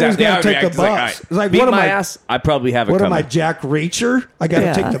exactly how I react. It's like, beat my ass, I probably have it coming. What am I, Jack Reacher? I got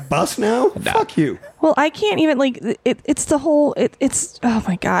to take the bus now? No. Fuck you. Well, I can't even, it's the whole, it's, oh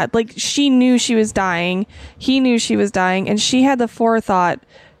my God. Like, she knew she was dying. He knew she was dying. And she had the forethought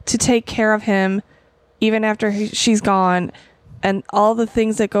to take care of him even after she's gone. and all the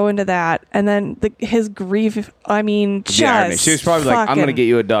things that go into that, and then his grief. I mean, just she was probably like, "I'm going to get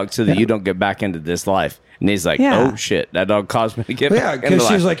you a dog so that you don't get back into this life." And he's like, "Oh shit, that dog caused me to get back into life." Yeah, because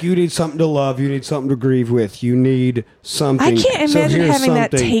she's like, "You need something to love. You need something to grieve with. You need something." I can't imagine having that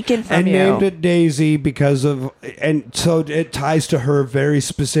taken from you. And named it Daisy because of, and so it ties to her very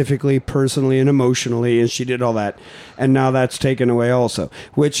specifically, personally, and emotionally, and she did all that, and now that's taken away also,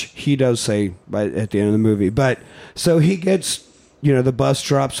 which he does say at the end of the movie. But so he gets, the bus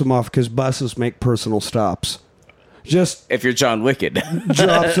drops him off because buses make personal stops. Just if you're John Wicked,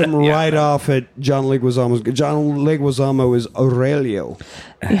 drops him right off at John Leguizamo's. John Leguizamo is Aurelio.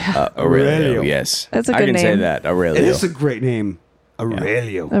 Yeah. Aurelio, yes, that's a good name. I can say that. Aurelio. It is a great name,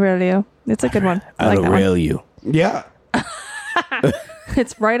 Aurelio. Yeah. Aurelio, it's a good one. I like Aurelio. Yeah,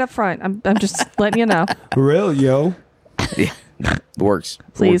 it's right up front. I'm just letting you know. Aurelio. Yeah, works.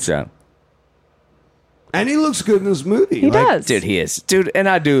 Please. Works out. And he looks good in this movie. He does, dude. He is, dude. And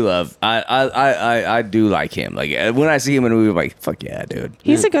I do love. I do like him. Like when I see him in a movie, I'm like, fuck yeah, dude.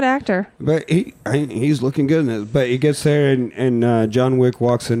 He's a good actor. But he's looking good in it. But he gets there, and John Wick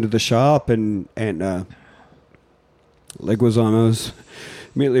walks into the shop, and Leguizamo's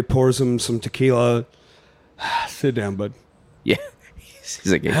immediately pours him some tequila. Sit down, bud. Yeah,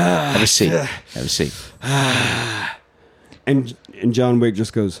 he's like, have a seat. Have a seat. And John Wick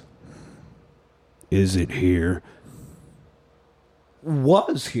just goes, "Is it here?"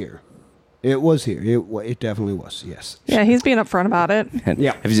 Was here. It was here. It definitely was. Yes. Yeah, he's being upfront about it. And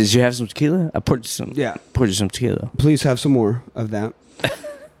yeah. Did you have some tequila? I poured you some. Yeah. Poured you some tequila. Please have some more of that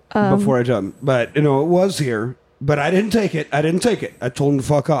before I tell him. But it was here. But I didn't take it. I told him to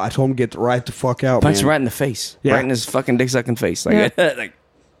fuck out. I told him to get right the fuck out. Punch him right in the face. Yeah. Right in his fucking dick sucking face. Like, like.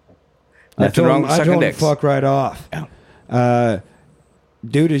 I Nothing wrong with sucking him dicks. To fuck right off. Yeah.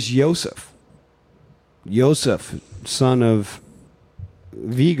 Dude is Yosef. Yosef, son of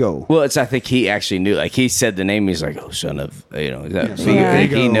Vigo. Well, I think he actually knew. Like he said the name. He's like, "Oh, son of Vigo." Yeah.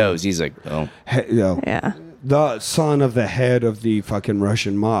 He knows. He's like, "Oh, yeah." The son of the head of the fucking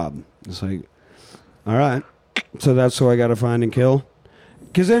Russian mob. It's like, all right. So that's who I got to find and kill.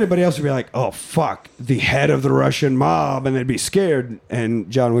 Because anybody else would be like, "Oh fuck, the head of the Russian mob," and they'd be scared. And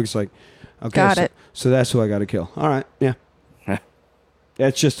John Wick's like, "Okay, got it. So that's who I got to kill." All right, yeah.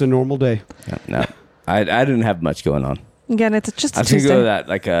 That's just a normal day. No. I didn't have much going on. Again, it's just I was going to go to that,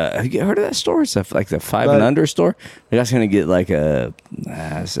 like, have you heard of that store? Stuff like the 5 and Under store? I was going to get, like, I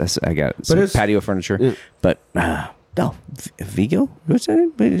got some patio furniture. Yeah. But, no, Vigo? What's that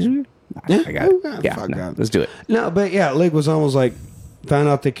name? Yeah. I got it. Yeah, no, let's do it. No, but yeah, Lig was almost like, found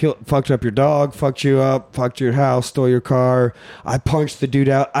out they fucked up your dog, fucked you up, fucked your house, stole your car. I punched the dude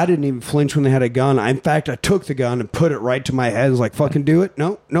out. I didn't even flinch when they had a gun. In fact, I took the gun and put it right to my head. I was like, fucking do it.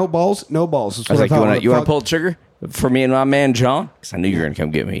 No balls. That's I was like, you want to pull the trigger for me and my man, John? Because I knew you were going to come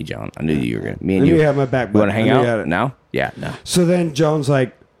get me, John. I knew you were going to. Me and you have my back. You want to hang out now? Yeah, no. So then John's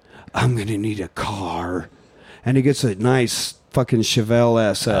like, I'm going to need a car. And he gets a nice fucking Chevelle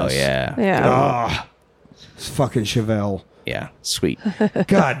SS. Oh, yeah. Yeah. It's fucking Chevelle. Yeah, sweet.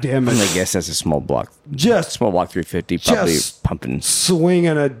 God damn it. I guess that's a small block. Small block 350, probably pumping.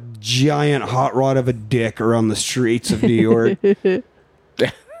 Swinging a giant hot rod of a dick around the streets of New York.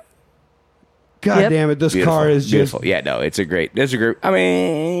 God damn it, this car is beautiful. Just... Yeah, no, it's a great. I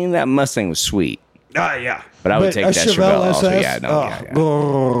mean, that Mustang was sweet. Yeah. But I would take that Chevelle SS? also. Yeah,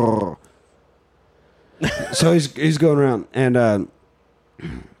 no, yeah. So he's going around, and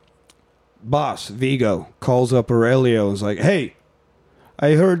boss, Vigo, calls up Aurelio and is like, "Hey,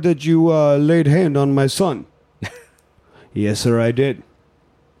 I heard that you laid hand on my son." "Yes, sir, I did."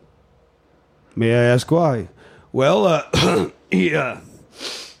 "May I ask why?" "Well, he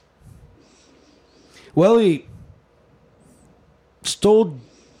stole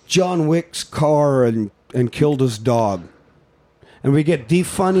John Wick's car and killed his dog." And we get the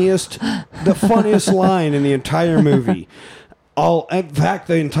funniest line in the entire movie. In fact,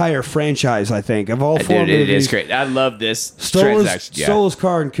 the entire franchise, I think, of all four movies. It is great. I love this. Stole his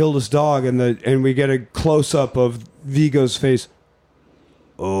car and killed his dog, and we get a close up of Vigo's face.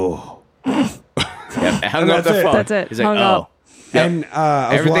 Oh, hung up the phone. That's it. He's like, oh. Yep. And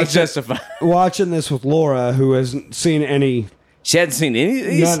everything's justified. Watching this with Laura, who hasn't seen any. She hadn't seen any of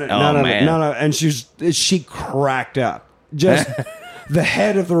these. None of it. And she cracked up. Just the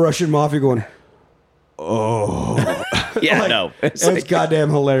head of the Russian mafia going, "Oh." Yeah, no. It's goddamn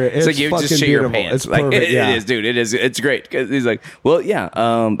hilarious. It's like you just shit your pants. It's perfect. It is, dude. It is. It's great. Because he's like, well, yeah,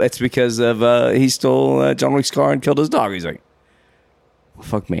 it's because of he stole John Wick's car and killed his dog. He's like, well,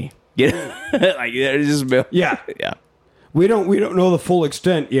 fuck me. Like, it's just yeah. Yeah. We don't know the full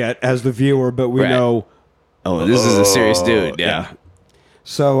extent yet as the viewer, but we know Oh, this is a serious dude. Yeah.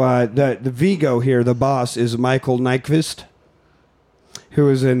 So the Vigo here, the boss, is Michael Nyqvist, who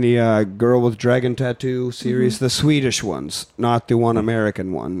was in the Girl with Dragon Tattoo series, the Swedish ones, not the one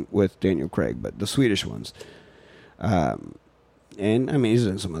American one with Daniel Craig, but the Swedish ones. And I mean, he's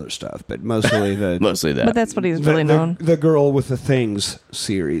in some other stuff, but mostly mostly that. But that's what he's really known. The Girl with the Things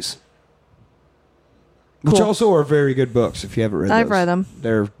series, which also are very good books. If you haven't read, I've read them.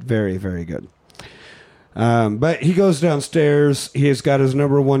 They're very, very good. But he goes downstairs. He has got his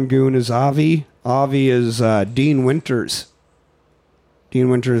number one goon is Avi. Avi is Dean Winters. Dean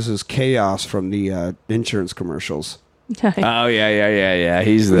Winters is Chaos from the insurance commercials. Oh yeah.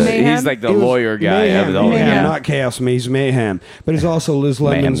 He's like the lawyer guy. Mayhem, not Chaos. He's Mayhem, but he's also Liz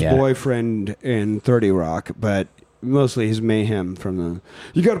Lemon's boyfriend in 30 Rock. But mostly he's Mayhem from the.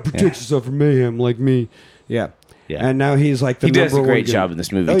 You got to protect yourself from Mayhem, like me. Yeah. And now he's like the. He does a great job in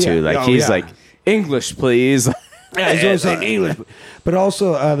this movie too. Like he's like English, please. Yeah, he's always saying English. But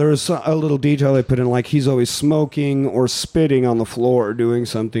also, there was a little detail they put in, like he's always smoking or spitting on the floor, doing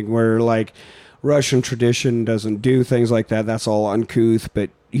something where like. Russian tradition doesn't do things like that. That's all uncouth,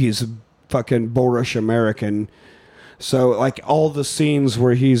 but he's fucking Boorish American. So, like, all the scenes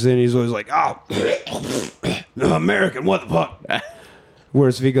where he's in, he's always like, oh, American, what the fuck?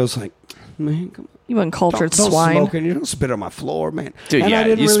 Whereas Vigo's like, man, come on. You uncultured don't swine. Smoke and you don't spit on my floor, man. Dude,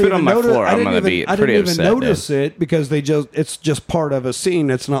 and you spit on my floor, I'm going to be pretty upset. I didn't even notice it because it's just part of a scene.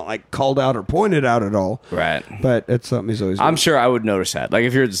 It's not like called out or pointed out at all. Right. But it's something he's always I'm sure I would notice that. Like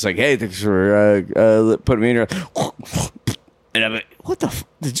if you're just like, hey, thanks for putting me in here. And I'm like, what the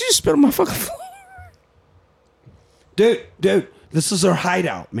did you just spit on my fucking floor? Dude, this is our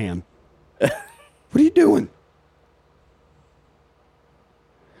hideout, man. What are you doing?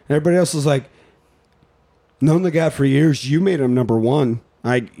 And everybody else is like, known the guy for years. You made him number one.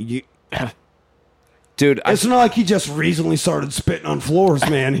 Dude, it's not like he just recently started spitting on floors,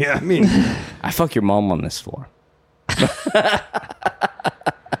 man. Yeah, I mean, I fuck your mom on this floor.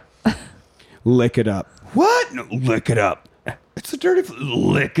 Lick it up. What? No, lick it up. It's a dirty.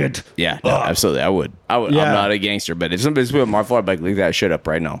 Lick it. Yeah, no, absolutely. I would. Yeah. I'm not a gangster, but if somebody's spitting on my floor, I'd be like, lick that shit up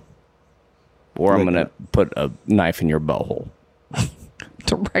right now, or I'm gonna put a knife in your butthole.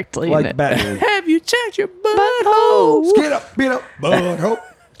 Directly like in it. Batman. Have you checked your butthole? Skid up, beat up, butthole.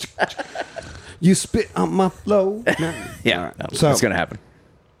 You spit on my floor. Yeah, right. No, So it's gonna happen.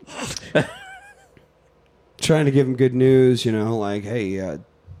 Trying to give him good news, like, hey,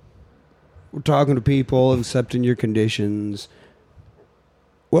 we're talking to people, accepting your conditions.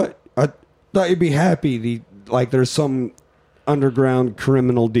 What? I thought you'd be happy. There's some underground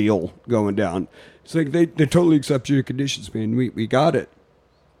criminal deal going down. It's like they totally accept your conditions, man. We got it.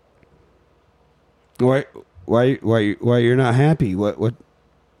 Why you're not happy? What?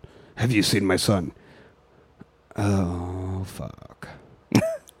 Have you seen my son? Oh fuck.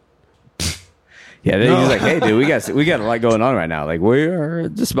 Yeah, he's like, hey, dude, we got a lot going on right now. Like, we're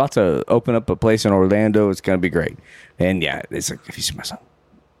just about to open up a place in Orlando. It's gonna be great. And yeah, it's like, have you seen my son?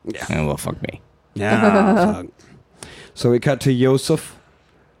 Yeah. And well, fuck me. Yeah. Fuck. So we cut to Yosef.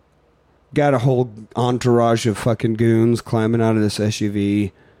 Got a whole entourage of fucking goons climbing out of this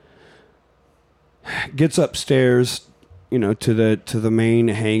SUV. Gets upstairs, to the main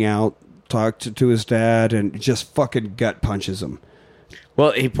hangout, talks to his dad, and just fucking gut punches him.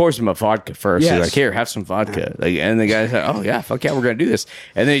 Well, he pours him a vodka first. Yes. He's like, here, have some vodka. And the guy's like, oh, yeah, fuck yeah, we're going to do this.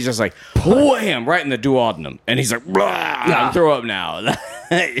 And then he's just like, wham, right in the duodenum. And he's like, I'm throw up now.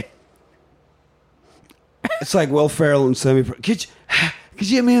 It's like Will Ferrell and Could you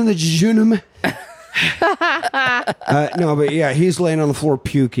get me in the jejunum? No, but yeah, he's laying on the floor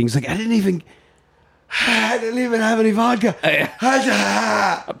puking. He's like, I didn't even have any vodka.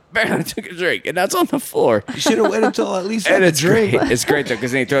 I barely took a drink, and that's on the floor. You should have waited until at least had a drink. Great. It's great, though,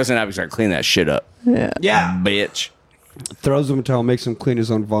 because then he throws it out. He's like, clean that shit up. Yeah. Bitch. Throws him a towel, makes him clean his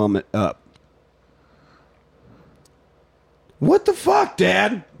own vomit up. What the fuck,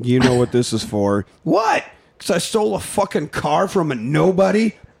 Dad? You know what this is for. What? Because I stole a fucking car from a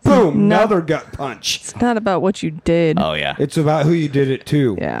nobody? Boom, another gut punch. It's not about what you did. Oh, yeah. It's about who you did it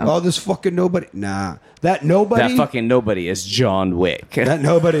to. Yeah. Oh, this fucking nobody. Nah. That nobody. That fucking nobody is John Wick. That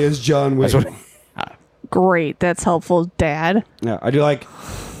nobody is John Wick. Great. That's helpful, Dad. Yeah, I do like.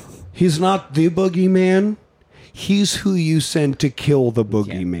 He's not the boogeyman. He's who you send to kill the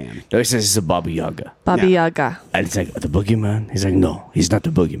boogeyman. No, he says it's a Baba Yaga. Baba Yaga. And it's like, the boogeyman? He's like, no, he's not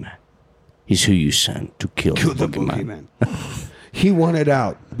the boogeyman. He's who you send to kill the boogeyman. He wanted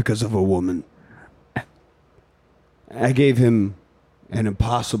out because of a woman. I gave him an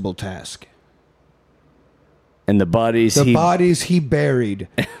impossible task. And the bodies he buried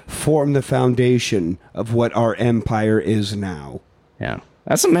form the foundation of what our empire is now. Yeah.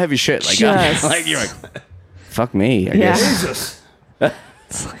 That's some heavy shit. Like, Just- like you're like, fuck me, I Yeah. guess. Jesus.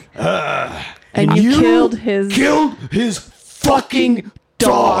 And you killed his fucking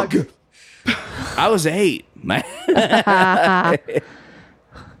dog. I was 8, man.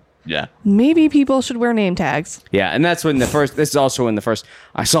 Yeah. Maybe people should wear name tags. Yeah, and that's when this is also when the first,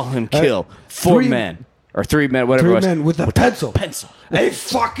 I saw him kill 3 men, whatever it was. 3 men with a pencil. A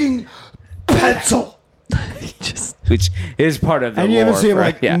fucking pencil. Which is part of the And you lore. ever see him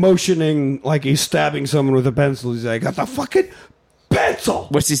right? like motioning like he's stabbing someone with a pencil? He's like, got the fucking pencil.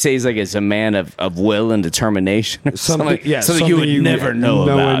 What's he say? He's like, it's a man of will and determination. Or something Something you would never know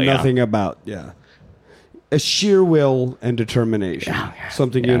about. Nothing about. Yeah. A sheer will and determination.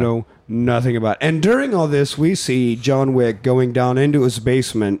 Something you know nothing about. And during all this, we see John Wick going down into his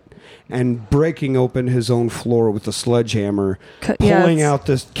basement and breaking open his own floor with a sledgehammer, pulling out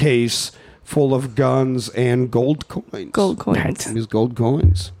this case full of guns and gold coins. Gold coins. His gold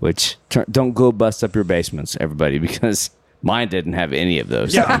coins. Which, don't go bust up your basements, everybody, because mine didn't have any of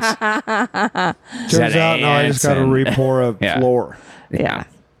those things. Turns out, no, I just got to re-pour a floor. Yeah.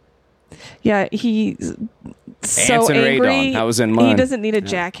 Yeah, he's so Ants and angry. radon. That was in mine. He doesn't need a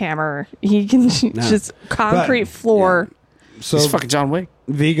jackhammer. He can just concrete floor. So It's fucking John Wick.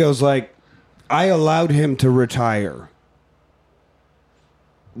 Vigo's like, I allowed him to retire.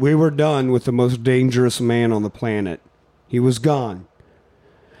 We were done with the most dangerous man on the planet. He was gone.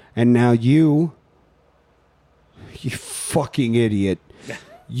 And now you fucking idiot,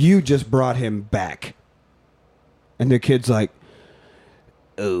 you just brought him back. And the kid's like,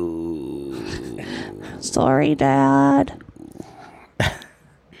 oh. Sorry, Dad.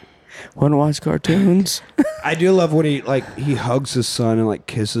 Want to watch cartoons? I do love when he hugs his son and like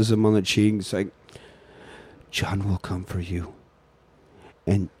kisses him on the cheek. It's like, John will come for you.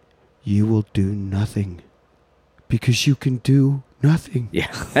 And you will do nothing. Because you can do nothing.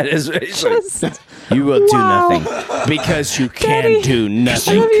 Yeah, that is. You will do nothing because you can do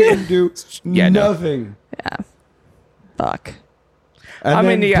nothing. You can do nothing. Yeah. Fuck. And I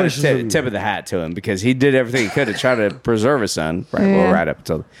mean, then you got pushes to him. tip of the hat to him because he did everything he could to try to preserve his son. Right, right up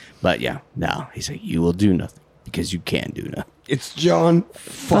until. But yeah, no, he's like, you will do nothing because you can do nothing. It's John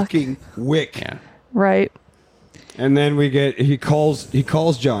fucking Wick. Yeah. Right. And then he calls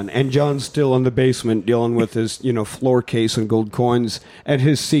John, and John's still in the basement dealing with his, floor case and gold coins, and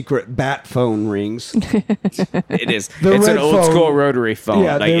his secret bat phone rings. It is. The It's an red old phone. school rotary phone.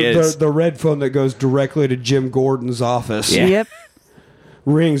 Yeah, like the red phone that goes directly to Jim Gordon's office. Yeah. Yep.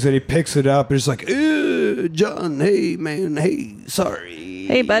 Rings, and he picks it up, and he's like, John, hey, man, hey, sorry.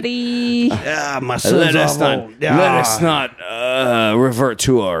 Hey, buddy. My son's let us not revert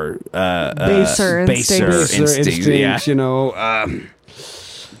to our Baser instincts. Yeah.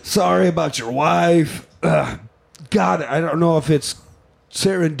 Sorry about your wife. God, I don't know if it's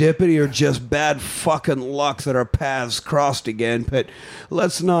serendipity or just bad fucking luck that our paths crossed again, but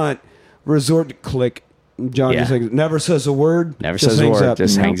let's not resort to click. John just never says a word. Never says a word.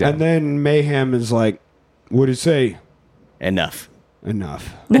 Just hangs up. And then Mayhem is like, what'd he say? Enough.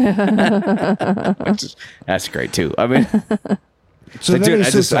 That's great too. I mean, so like, then dude,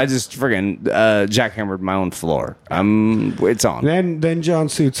 he I just friggin' jackhammered my own floor. It's on. Then John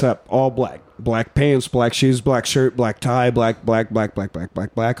suits up all black pants, black shoes, black shirt, black tie, black on black, full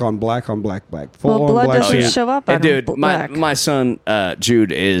on blood black doesn't suit. show up. And dude, my son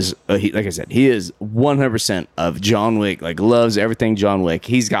Jude is like I said, he is 100% of John Wick. Like loves everything John Wick.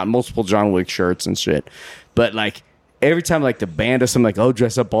 He's got multiple John Wick shirts and shit. But like every time like the band does something like, oh,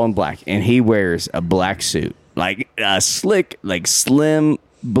 dress up all in black, and he wears a black suit, like a slick, like slim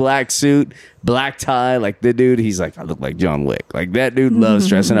black suit, black tie, like the dude, he's like, I look like John Wick. Like that dude loves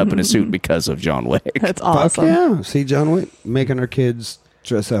dressing up in a suit because of John Wick. That's Fuck awesome. yeah. See John Wick making our kids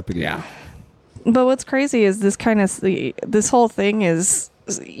dress up again. Yeah. But what's crazy is this whole thing is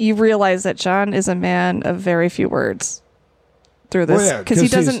you realize that John is a man of very few words through this because he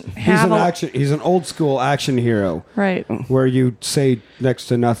doesn't have he's an old school action hero, right, where you say next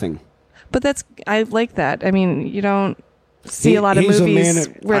to nothing. But I like that. I mean, you don't see a lot of movies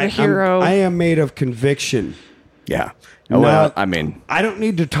where the hero. I am made of conviction. Yeah. Well, I mean, I don't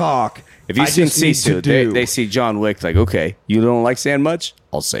need to talk. if you've seen Sisu, they see John Wick like, okay, you don't like saying much?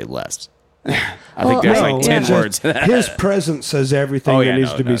 I'll say less. I think there's like 10 words. His presence says everything that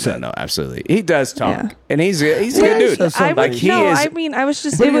needs to be said. No, absolutely. He does talk, and he's a good dude. I was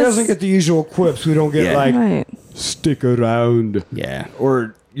just. But It he was, doesn't get the usual quips. We don't get right. stick around. Yeah.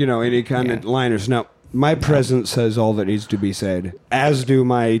 Or any kind of liners. No, my presence says all that needs to be said, as do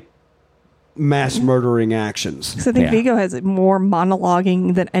my mass murdering actions. Because I think Viggo has more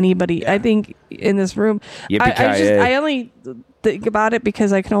monologuing than anybody. I think in this room. I only think about it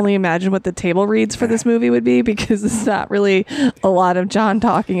because I can only imagine what the table reads for this movie would be, because it's not really a lot of John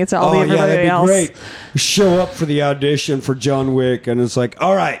talking. It's all everybody else. Great. Show up for the audition for John Wick, and it's like,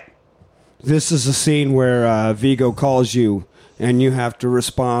 all right, this is a scene where Viggo calls you, and you have to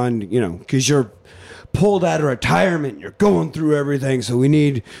respond, because you're pulled out of retirement, you're going through everything, so we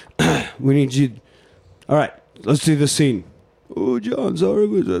need you. All right, let's do the scene. Oh, John,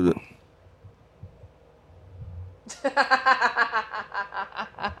 sorry.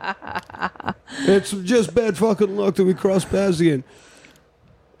 It's just bad fucking luck that we crossed paths again.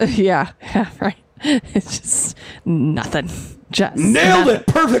 Yeah, right. It's just nothing. Just nailed it.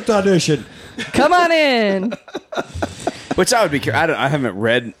 Perfect audition. Come on in. Which I would be. I haven't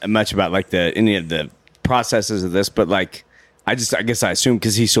read much about like any of the processes of this, but like I guess I assume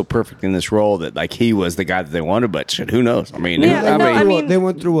because he's so perfect in this role that like he was the guy that they wanted. But shit, who knows? I mean, they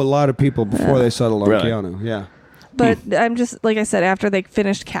went through a lot of people before they settled on Keanu. Yeah. But I'm just, like I said, after they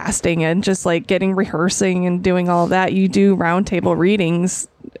finished casting and just like rehearsing and doing all of that, you do roundtable readings,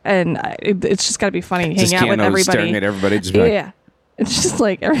 and it's just got to be funny hanging out with everybody. Staring at everybody, just it's just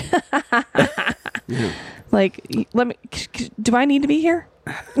like, like, let me. Do I need to be here?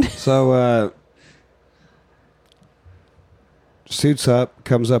 So, suits up,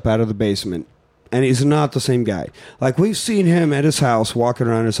 comes up out of the basement. And he's not the same guy. Like, we've seen him at his house, walking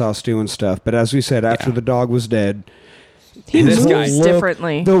around his house doing stuff. But as we said, after the dog was dead, he moves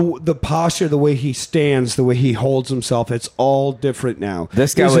differently. The posture, the way he stands, the way he holds himself, it's all different now.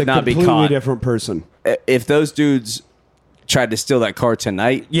 This guy would not be caught. He's a completely different person. If those dudes tried to steal that car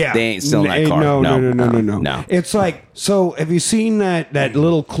tonight, they ain't stealing that car. No. It's like, so have you seen that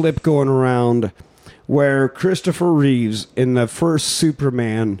little clip going around where Christopher Reeves in the first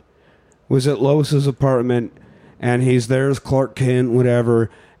Superman was at Lois's apartment, and he's there as Clark Kent, whatever,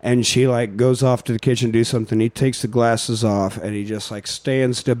 and she like goes off to the kitchen to do something. He takes the glasses off, and he just like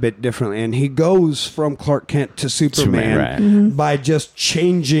stands a bit differently, and he goes from Clark Kent to Superman by just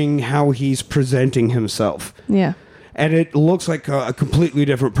changing how he's presenting himself. Yeah. And it looks like a completely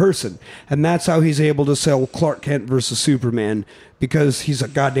different person. And that's how he's able to sell Clark Kent versus Superman, because he's a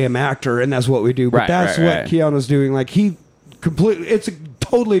goddamn actor, and that's what we do. But that's what Keanu's doing. Like, it's a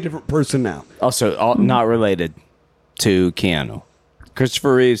totally different person now. Also, not related to Keanu.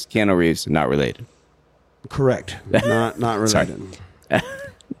 Christopher Reeves, Keanu Reeves, not related. Correct. Not related.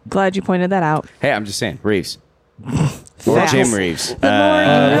 Glad you pointed that out. Hey, I'm just saying, Reeves. Or Jim Reeves.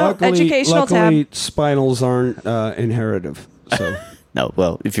 Educational luckily, tab. spinals aren't inheritive. So no,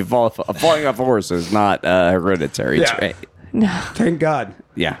 well, if you falling off a horse is not a hereditary trait. No. Thank God.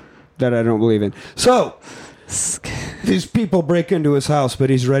 Yeah. That I don't believe in. So these people break into his house, but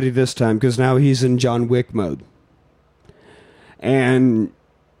he's ready this time because now he's in John Wick mode. And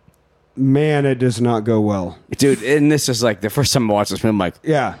man, it does not go well. Dude, and this is like the first time I watched this film, I'm like,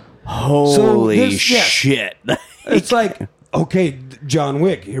 yeah. Holy shit. It's like, okay, John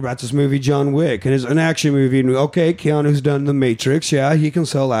Wick. You hear about this movie, John Wick, and it's an action movie. And okay, Keanu's done The Matrix. Yeah, he can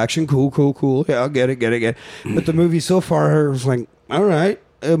sell action. Cool. Yeah, I'll get it. But the movie so far was like, all right,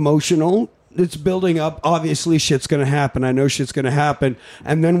 emotional. It's building up. Obviously, shit's going to happen. I know shit's going to happen.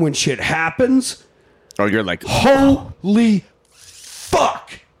 And then when shit happens, you're like, holy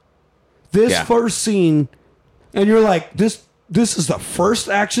fuck. This first scene, and you're like, this is the first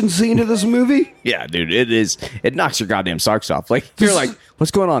action scene of this movie? Yeah, dude, it is. It knocks your goddamn socks off. Like, you're like,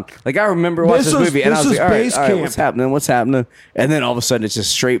 what's going on? Like, I remember watching this movie, and I was like, all right, what's happening? And then all of a sudden, it's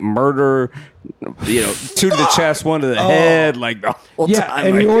just straight murder, two to the chest, one to the head, like, the whole time.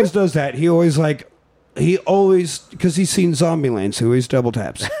 And he always does that. He always, because he's seen Zombieland, so he always double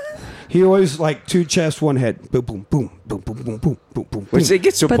taps. He always, two chest, one head. Boom, boom, boom, boom, boom, boom, boom, boom, boom. Which it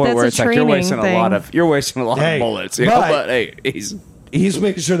gets to a point where it's like you're wasting a lot of bullets. But hey, he's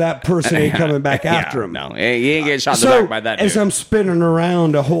making sure that person ain't coming back after him. No, he ain't getting shot in the back by that dude. As I'm spinning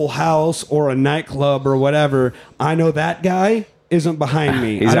around a whole house or a nightclub or whatever, I know that guy isn't behind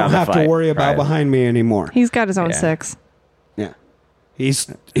me. I don't have to worry about behind me anymore. He's got his own six.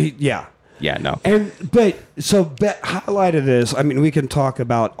 Yeah. Yeah, no. Highlight of this, I mean, we can talk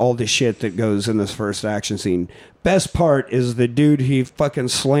about all the shit that goes in this first action scene. Best part is the dude, he fucking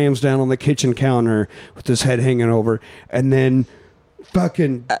slams down on the kitchen counter with his head hanging over, and then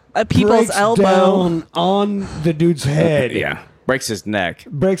fucking a people's elbow down on the dude's head. Yeah. Breaks his neck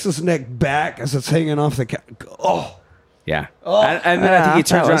back as it's hanging off the counter. Oh. Yeah. And then I think he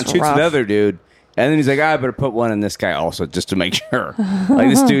turns around and shoots the other dude. And then he's like, I better put one in this guy also just to make sure. Like,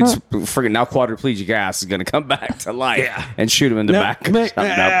 this dude's freaking now quadriplegic ass is going to come back to life and shoot him in the back. Shoot him in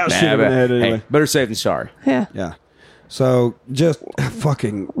the head anyway. Hey, better safe than sorry. Yeah. Yeah. So just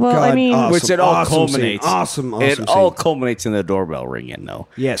fucking awesome, which it all culminates. Awesome all culminates in the doorbell ringing, though.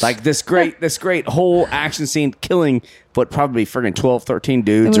 Yes. Like this great whole action scene killing probably freaking 12, 13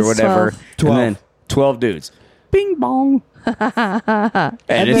 dudes or whatever. 12. And then 12 dudes. Bing bong.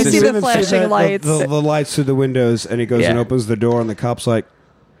 And you see the flashing lights. The lights through the windows, and he goes and opens the door, and the cop's like,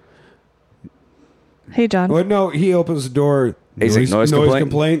 hey, John. Well, no, he opens the door. He's like, noise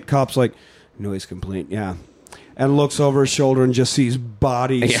complaint. Cop's like, noise complaint, yeah. And looks over his shoulder and just sees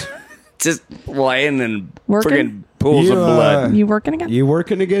bodies. Yeah. Just laying in Working? friggin' pools of blood. You working again? You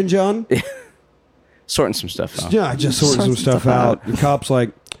working again, John? Sorting some stuff out. Yeah, just sorting some stuff out. The cop's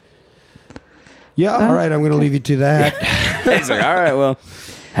like, yeah, all right, I'm going to leave you to that. He's like, all right, well,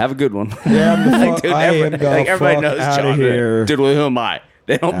 have a good one. Yeah, everybody knows out of John. here. Dude, well, who am I?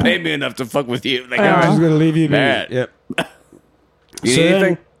 They don't pay me enough to fuck with you. Like, I'm just going to leave you be. Bad. Yep. You need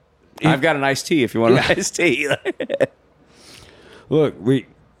anything? I've got an iced tea if you want an iced tea. Look, we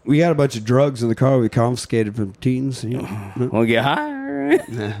got a bunch of drugs in the car we confiscated from teens. You want to get high?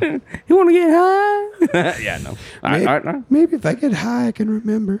 You want to get high? Yeah, no. Maybe if I get high, I can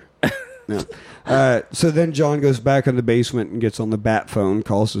remember. No. So then John goes back in the basement and gets on the bat phone,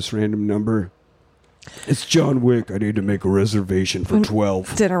 calls this random number. It's John Wick. I need to make a reservation for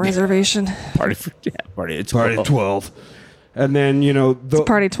 12. Dinner reservation. Party 12. And then, it's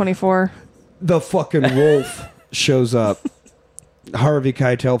party 24. The fucking wolf shows up. Harvey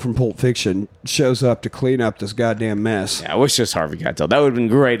Keitel from Pulp Fiction shows up to clean up this goddamn mess. Yeah, I wish it was Harvey Keitel. That would have been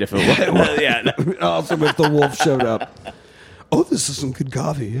great if it was. Yeah, awesome if the wolf showed up. Oh, this is some good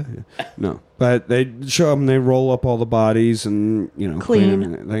coffee. Yeah. No, but they show him. They roll up all the bodies and clean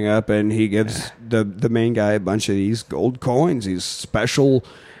everything up. And he gives the main guy a bunch of these gold coins. These special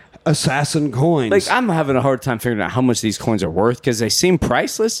assassin coins. Like, I'm having a hard time figuring out how much these coins are worth because they seem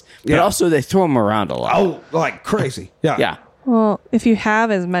priceless, but also they throw them around a lot. Oh, like crazy. Yeah. Well, if you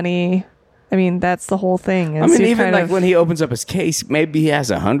have as many, I mean, that's the whole thing. I mean, even like when he opens up his case, maybe he has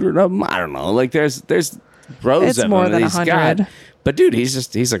 100 of them. I don't know. Like, there's rows it's of more them than that he's 100. got. But dude,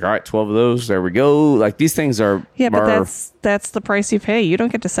 he's like, all right, 12 of those. There we go. Like, these things are. Yeah, but that's the price you pay. You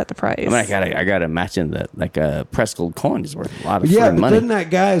don't get to set the price. I mean, I gotta imagine that like a pressed gold coin is worth a lot of but money. Then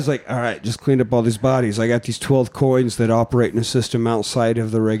that guy is like, all right, just cleaned up all these bodies. I got these 12 coins that operate in a system outside of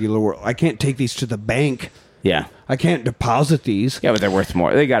the regular world. I can't take these to the bank. Yeah. I can't deposit these. Yeah, but they're worth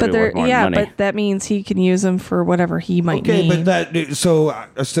more. They got to be worth more money. Yeah, but that means he can use them for whatever he might need. But so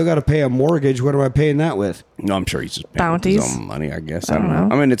I still got to pay a mortgage. What am I paying that with? No, I'm sure he's just paying bounties. His own money, I guess. I don't know.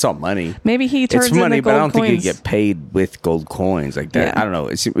 I mean, it's all money. Maybe he turns it's money, into gold but I don't coins. think you get paid with gold coins like that. Yeah. I don't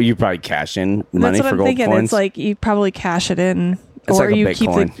know. You probably cash in money for gold coins. It's like you probably cash it in. It's or like you a keep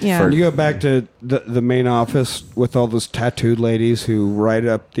Bitcoin. You go back to the main office with all those tattooed ladies who write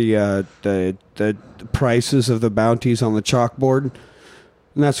up the prices of the bounties on the chalkboard,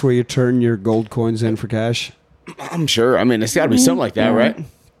 and that's where you turn your gold coins in for cash. I'm sure. I mean, it's got to be something like that, right?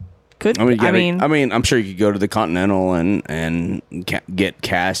 Could I mean, I'm sure you could go to the Continental and get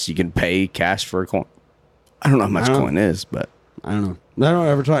cash. You can pay cash for a coin. I don't know how much coin is, but I don't know. I don't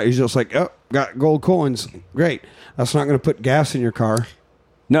ever try. He's just like, oh, got gold coins. Great. That's not going to put gas in your car.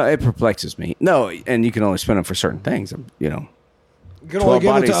 No, it perplexes me. No, and you can only spend them for certain things. You know, you can only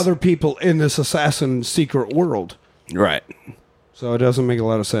give it to other people in this assassin secret world, right? So it doesn't make a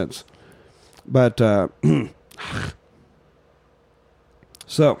lot of sense. But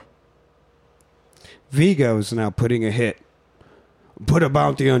so Vigo is now putting a hit. Put a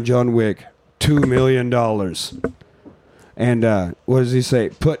bounty on John Wick, $2 million. And what does he say?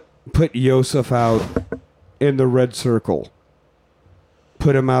 Put Yosef out in the red circle.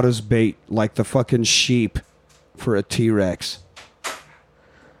 Put him out as bait, like the fucking sheep for a T-Rex.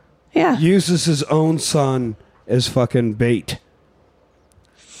 Yeah. Uses his own son as fucking bait.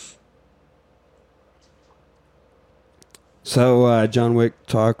 So John Wick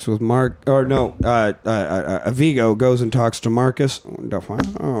talks with Mark, or no, Vigo goes and talks to Marcus.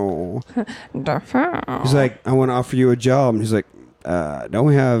 Defoe. He's like, I want to offer you a job. And he's like, don't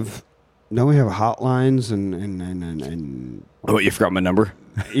we have hotlines and Oh, you forgot my number?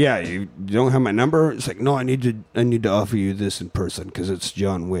 Yeah, you don't have my number? It's like, no, I need to offer you this in person because it's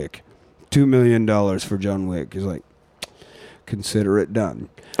John Wick. $2 million for John Wick. He's like, consider it done.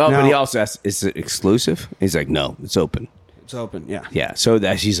 Oh, now, but he also asks, is it exclusive? He's like, no, it's open. It's open, yeah. Yeah, so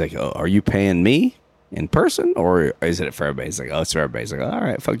that she's like, oh, are you paying me in person or is it for everybody? He's like, oh, it's for everybody. He's like, all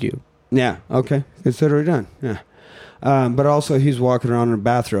right, fuck you. Yeah, okay. Consider it done, yeah. But also he's walking around in a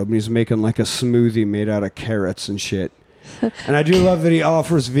bathrobe and he's making like a smoothie made out of carrots and shit. And I do love that he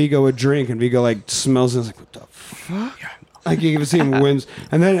offers Vigo a drink and Vigo like smells and is like, what the fuck? Like you can see him wins.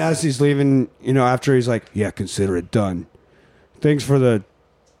 And then as he's leaving, after he's like, yeah, consider it done. Thanks for the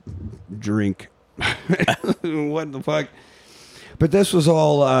drink. What the fuck? But this was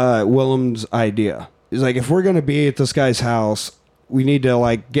all Willem's idea. He's like, if we're going to be at this guy's house, we need to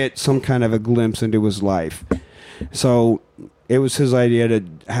like get some kind of a glimpse into his life. So it was his idea to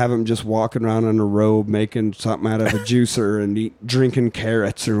have him just walking around in a robe, making something out of a juicer and drinking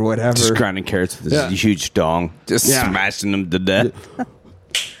carrots or whatever. Just grinding carrots with this huge dong. Just smashing them to death.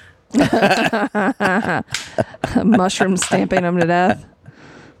 Mushroom stamping them to death.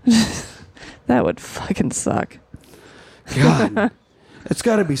 That would fucking suck. God, it's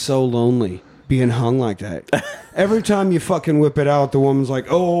got to be so lonely being hung like that. Every time you fucking whip it out, the woman's like,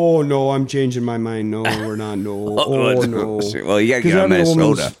 "Oh no, I'm changing my mind. No, we're not. No, no." Well, you gotta get on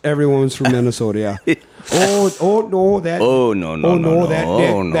Minnesota. Every woman's from Minnesota, yeah. Oh no, that. Oh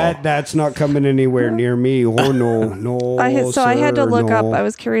no, that's not coming anywhere near me. Oh no. I had to look up. I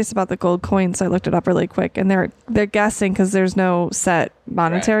was curious about the gold coins, so I looked it up really quick, and they're guessing because there's no set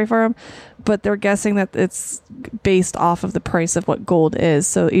monetary for them. But they're guessing that it's based off of the price of what gold is.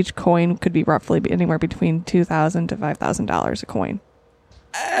 So each coin could be roughly anywhere between $2,000 to $5,000 a coin.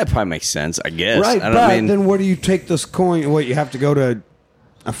 That probably makes sense, I guess. Right, then what do you take this coin? What, you have to go to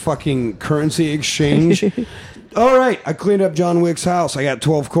a fucking currency exchange? All right, I cleaned up John Wick's house. I got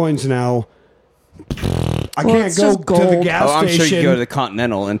 12 coins now. I can't go to the gas station. I'm sure you can go to the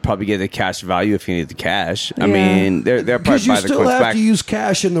Continental and probably get the cash value if you need the cash. I mean, they're probably buy the coins back. Because you still have to use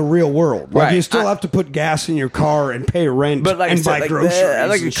cash in the real world. Like, you still have to put gas in your car and pay rent and buy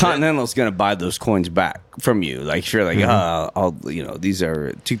groceries. The Continental's going to buy those coins back from you. Like, if you're like, these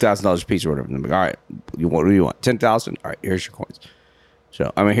are $2,000 a piece or whatever. And I'm like, all right, what do you want? $10,000? All right, here's your coins.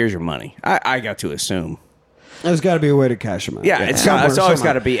 So, I mean, here's your money. I got to assume. There's got to be a way to cash them out. Yeah, it's always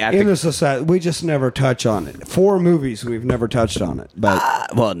got to be in the society. We just never touch on it. 4 movies, we've never touched on it.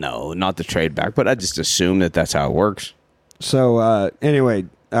 But well, no, not the trade back. But I just assume that's how it works. So anyway,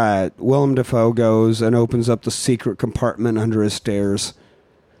 Willem Dafoe goes and opens up the secret compartment under his stairs,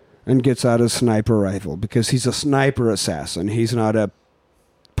 and gets out his sniper rifle because he's a sniper assassin. He's not a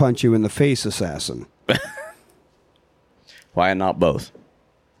punch you in the face assassin. Why not both?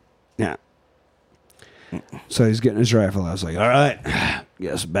 Yeah. So he's getting his rifle. I was like, all right,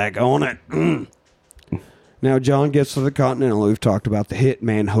 guess back on it. Now John gets to the Continental. We've talked about the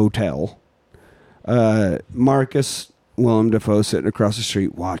Hitman Hotel. Marcus, Willem Dafoe sitting across the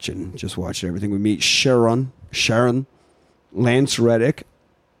street just watching everything. We meet Sharon, Lance Reddick.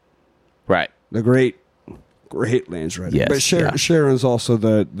 Right. The great Lance Reddick. Yes, but Sharon's also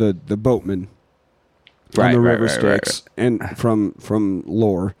the boatman on the River Styx. And from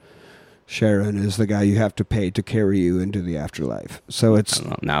lore. Sharon is the guy you have to pay to carry you into the afterlife. So it's...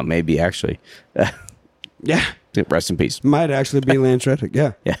 Now, maybe actually. Yeah. Rest in peace. Might actually be Lance Reddick,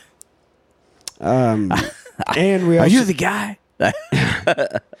 yeah. Yeah. And we also... Are you the guy?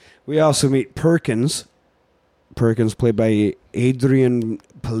 We also meet Perkins. Perkins played by Adrian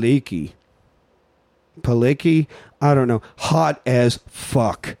Palicki. Palicki? I don't know. Hot as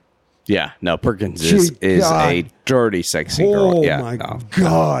fuck. Yeah, no, Perkins is a dirty, sexy girl. Oh, yeah, my God.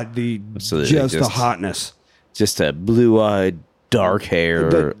 The hotness. Just a blue-eyed, dark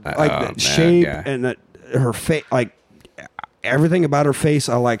hair. Shape and her face. Like, everything about her face,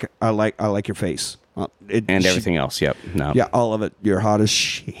 I like your face. Everything else, yep. No. Yeah, all of it. You're hot as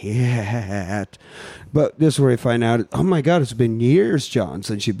shit. But this is where we find out, oh, my God, it's been years, John,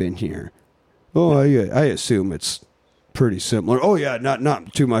 since you've been here. Oh, I assume it's... pretty similar. Oh yeah,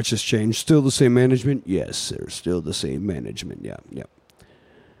 not too much has changed. Still the same management? Yes, sir. Still the same management. Yeah.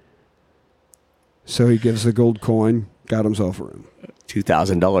 So he gives the gold coin, got himself a room.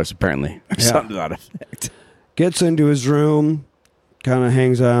 $2,000 apparently. Something to that effect. Gets into his room, kind of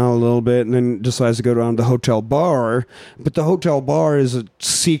hangs out a little bit, and then decides to go down to the hotel bar. But the hotel bar is a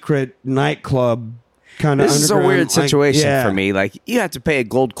secret nightclub. This is a weird situation for me. Like, you have to pay a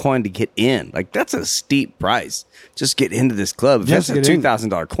gold coin to get in. Like, that's a steep price. Just get into this club. If that's a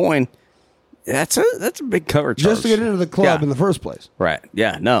 $2,000 coin, that's a big cover charge. Just to get into the club in the first place. Right.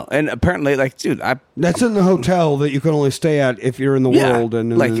 Yeah. No. And apparently, like, dude, that's in the hotel that you can only stay at if you're in the world.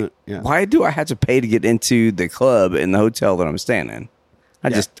 And why do I have to pay to get into the club in the hotel that I'm staying in? I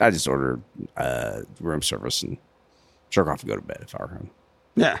just order room service and jerk off and go to bed if I were home.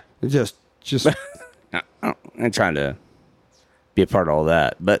 Yeah. Just. I'm trying to be a part of all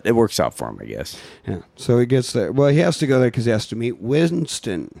that, but it works out for him, I guess. Yeah. So he gets there. Well, he has to go there because he has to meet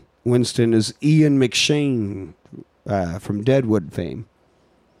Winston. Winston is Ian McShane from Deadwood fame.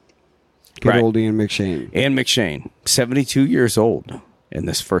 Good old Ian McShane. Ian McShane, 72 years old in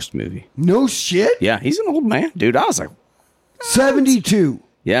this first movie. No shit? Yeah, he's an old man. Dude, I was like... 72?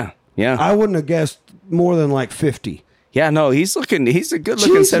 Yeah. I wouldn't have guessed more than like 50. Yeah, no, he's a good-looking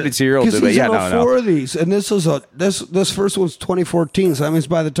 72-year-old dude. He's in four of these, and this first one's 2014, so that means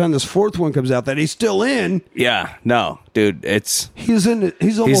by the time this fourth one comes out, that he's still in. Yeah, no, dude, he's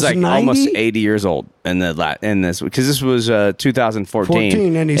almost like 90? almost 80 years old in this, because this was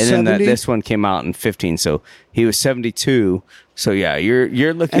 2014, and he's and 70? then this one came out in 15, so he was 72. So yeah,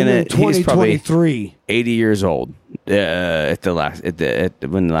 you're looking at he's probably 80 years old when the last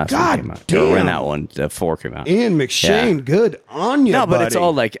one came out. Damn. Or when that one, the 4 came out. Ian McShane, good on you, No, but buddy. it's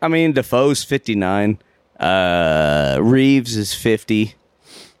all like, I mean, Defoe's 59, Reeves is 50,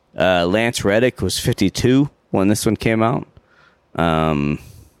 Lance Reddick was 52 when this one came out. Legolas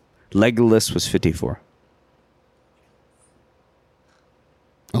was 54.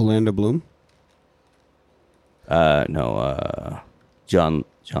 Orlando Bloom? No, John,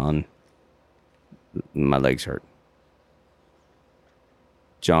 my legs hurt.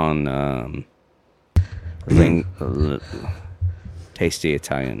 John, tasty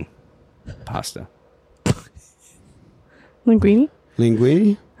Italian pasta. Linguini?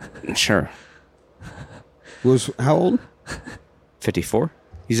 Sure. Was how old? 54.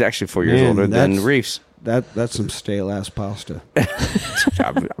 He's actually 4 years older than Reeves. That's some stale ass pasta.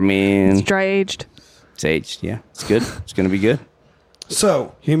 I mean, it's dry aged. It's aged. Yeah, it's good. It's gonna be good.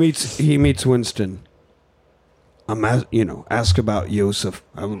 So he meets Winston. Ask about Yosef.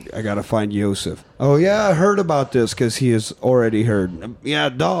 I gotta find Yosef. Oh yeah, I heard about this because he has already heard. Yeah,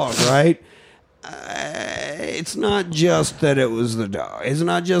 dog, right? It's not just that it was the dog. It's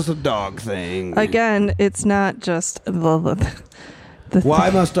not just a dog thing. Again, it's not just the Why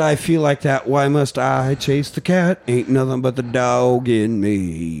must I feel like that? Why must I chase the cat? Ain't nothing but the dog in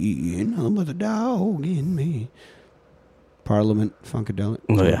me. Ain't nothing but the dog in me. Parliament Funkadelic.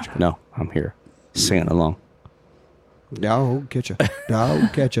 Oh yeah, no, I'm here singing along. Dog catcha,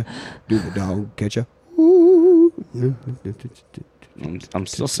 dog catcha, do the dog catcha. Ooh. I'm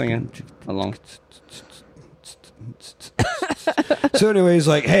still singing along. So anyway, he's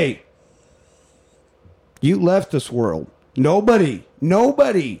like, hey, you left this world. Nobody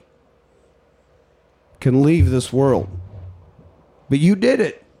can leave this world. But you did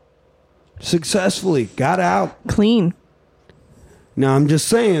it. Successfully. Got out. Clean. Now, I'm just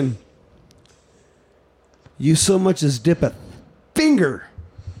saying, you so much as dip a finger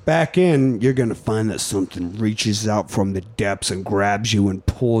back in, you're going to find that something reaches out from the depths and grabs you and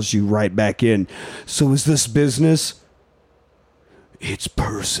pulls you right back in. So is this business? It's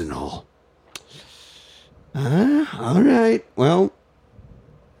personal. All right. Well,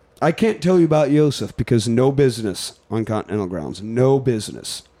 I can't tell you about Yosef because no business on Continental Grounds. No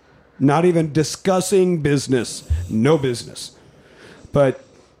business. Not even discussing business. No business. But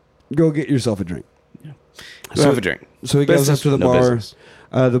go get yourself a drink. Yeah. So have a drink. So he goes up to the bar.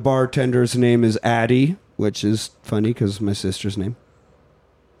 The bartender's name is Addie, which is funny because my sister's name.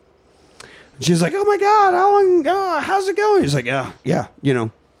 She's like, "Oh my God, how's it going?" He's like, "Yeah,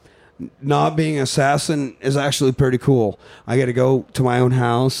 not being an assassin is actually pretty cool. I got to go to my own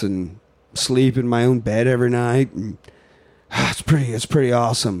house and sleep in my own bed every night, and it's pretty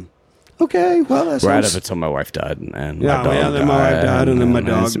awesome." Okay, well, that's right up until my wife died, and my dog died. Then my wife died, and then my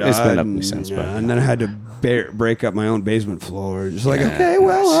dog died. It's been up to me since, and then I had to break up my own basement floor. Just like, okay,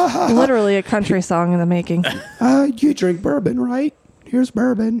 well, literally a country song in the making. You drink bourbon, right? Here's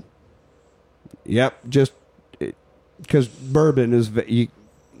bourbon. Yep, just because bourbon is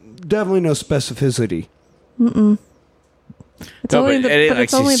definitely no specificity. It's only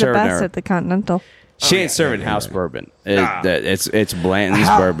the best at the Continental. She ain't serving house bourbon. It's Blanton's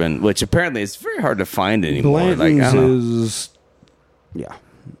bourbon, which apparently is very hard to find anymore. Blanton's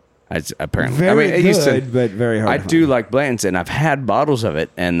It's apparently very good, but very hard. I do like Blanton's, and I've had bottles of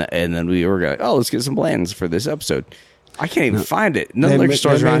it, and then we were like, "Oh, let's get some Blanton's for this episode." I can't even find it. None of the liquor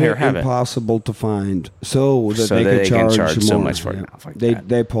stores around here have it. Impossible to find, so that they can charge more. So much for it.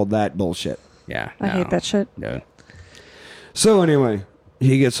 They pulled that bullshit. Yeah, I hate that shit. No. So anyway,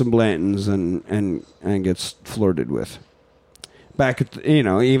 he gets some Blantons and gets flirted with. Back at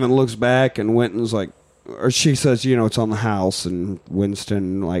even looks back, and Winton's like, or she says, it's on the house, and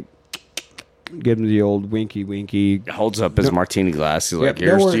Winston give him the old winky. Holds up his martini glass. He's like,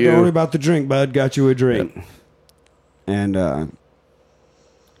 "Here's to you." Don't worry about the drink, bud. Got you a drink. Yep. And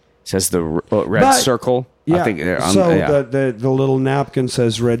says the red circle. Yeah. I think the little napkin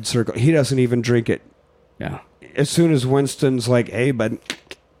says red circle. He doesn't even drink it. Yeah. As soon as Winston's like, "Hey, bud,"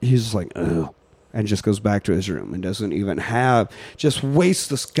 he's like, "Oh, and just goes back to his room and doesn't even just wastes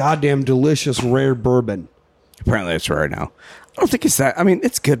this goddamn delicious rare bourbon. Apparently it's rare now. I don't think it's that. I mean,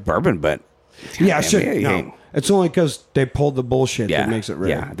 it's good bourbon, but yeah, no. It's only because they pulled the bullshit that makes it rare.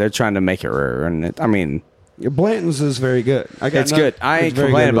 Yeah, they're trying to make it rare, and I mean, Blanton's is very good. It's good. I ain't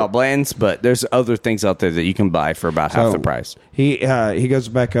complaining about Blanton's, but there's other things out there that you can buy for about half the price. He goes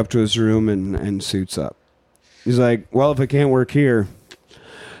back up to his room and suits up. He's like, well, if I can't work here,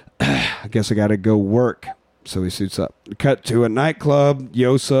 I guess I got to go work. So he suits up. Cut to a nightclub.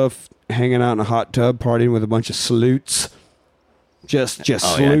 Yosef hanging out in a hot tub, partying with a bunch of sleuts. Just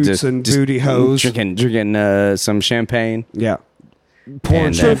sleuts and booty hoes. Drinking some champagne. Yeah.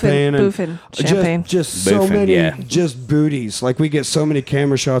 Pouring champagne boofing champagne. Just so many just booties. Like we get so many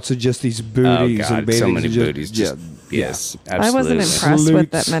camera shots of just these booties and bathing. So many booties. Yes, absolutely. I wasn't impressed with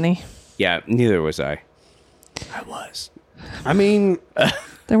that many. Yeah, neither was I. I was. I mean,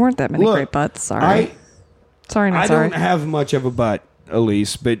 there weren't that many great butts. Sorry. I don't have much of a butt,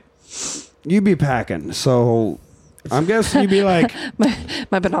 Elise, but you be packing. So I'm guessing you'd be like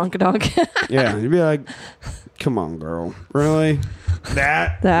my badonkadonk. Yeah, you'd be like, come on, girl, really?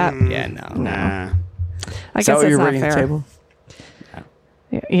 That? Yeah, no. I guess that's not fair. Table?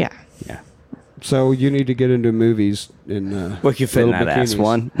 No. Yeah. So you need to get into movies in what you fit in that ass?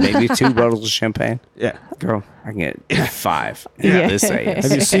 One, maybe 2 bottles of champagne. Yeah, girl, I can get 5. Yeah. This ass.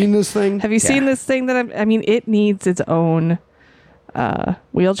 Have you seen this thing? Have you seen this thing that I mean, it needs its own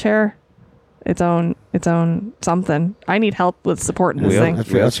wheelchair, its own something. I need help with supporting this thing.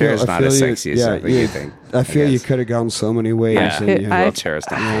 Wheelchair is not as sexy as you think. I feel you could have gone so many ways. Yeah, wheelchair is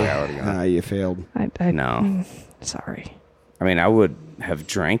not the reality. You failed. No, sorry. I mean, I would have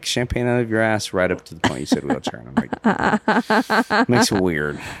drank champagne out of your ass right up to the point you said wheelchair. And I'm like, makes it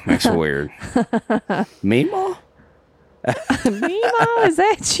weird. Meemaw? Meemaw, is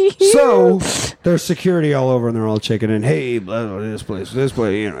that you? So there's security all over, and they're all checking in. Hey, blah, blah, this place.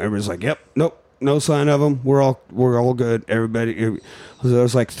 You know, everybody's like, yep, nope, no sign of them. We're all good. Everybody.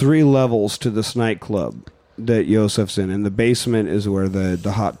 There's like 3 levels to this nightclub that Yosef's in, and the basement is where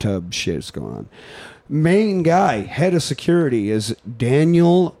the hot tub shit is going on. Main guy, head of security, is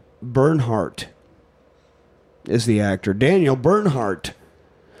Daniel Bernhardt. Is the actor. Daniel Bernhardt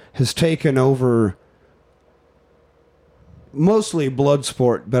has taken over mostly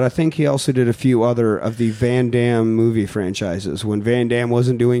Bloodsport, but I think he also did a few other of the Van Damme movie franchises. When Van Damme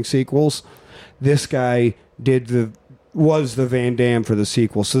wasn't doing sequels, this guy was the Van Damme for the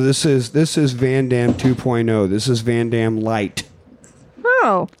sequel. So this is Van Damme 2.0. This is Van Damme Light.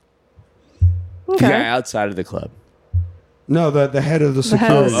 Oh. Okay. The guy outside of the club. No, the head of the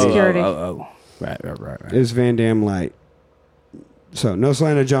security. Oh. Right. Is Van Damme Light. So no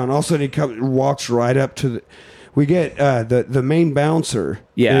sign of John. All of a sudden he walks right up to the... We get the main bouncer.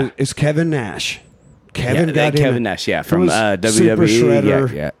 Yeah. Is Kevin Nash. Kevin Nash. Yeah, from WWE. Super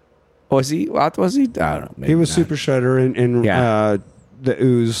Shredder. Yeah. Was he? I don't know. He was Super Shredder in the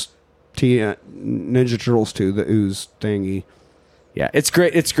Ooze Ninja Turtles 2, the Ooze thingy. Yeah, it's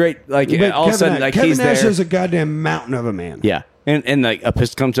great. Like but all of a sudden, like Kevin he's Nash there. is a goddamn mountain of a man. Yeah, and like a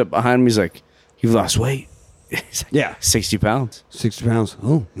pistol comes up behind him. He's like, "You've lost weight." He's like, yeah, 60 pounds. 60 pounds.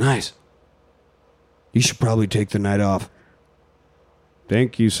 Oh, nice. You should probably take the night off.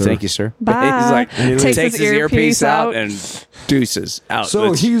 Thank you, sir. Thank you, sir. Bye. He's like, takes his earpiece out and deuces out.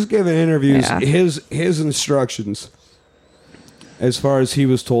 So he's giving interviews. Yeah. His instructions, as far as he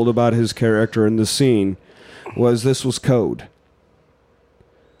was told about his character in the scene, was this was code.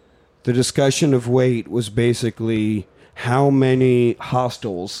 The discussion of weight was basically how many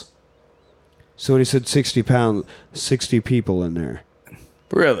hostiles. So when he said 60 pounds, 60 people in there.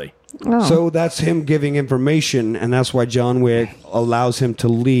 Really? Oh. So that's him giving information, and that's why John Wick allows him to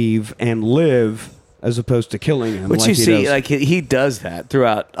leave and live as opposed to killing him. But you see, like he does that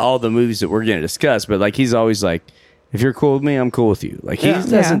throughout all the movies that we're going to discuss. But like he's always like, if you're cool with me, I'm cool with you. Like he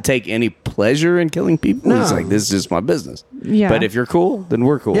doesn't take any pleasure in killing people. No. He's like, this is just my business. Yeah. But if you're cool, then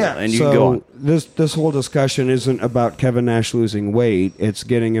we're cool. Yeah. And you can go on. This whole discussion isn't about Kevin Nash losing weight. It's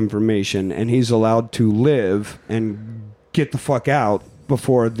getting information, and he's allowed to live and get the fuck out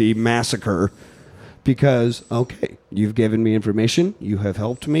before the massacre, because okay, you've given me information, you have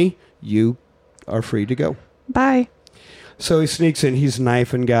helped me, you are free to go. Bye. So he sneaks in, he's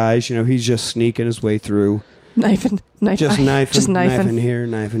knifing guys, he's just sneaking his way through. Knifing here.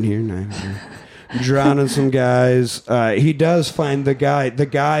 Drowning some guys. He does find the guy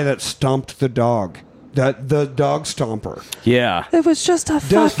that stomped the dog. The dog stomper. Yeah. It was just a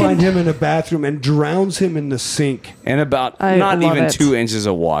Does find him in a bathroom and drowns him in the sink. And about not even 2 inches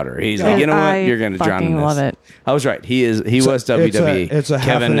of water. He's like, you know what? You're going to drown in this. I love it. I was right. He was WWE. It's a Kevin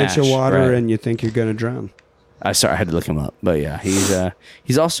half an inch Nash, of water, right. and you think you're going to drown. Sorry, I had to look him up. But yeah,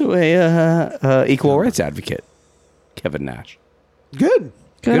 he's also a equal rights advocate. Kevin Nash. Good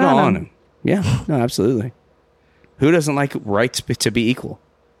on him. Yeah, no, absolutely. Who doesn't like rights to be equal?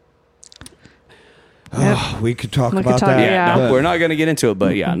 We could talk about that. Yeah, no, we're not going to get into it,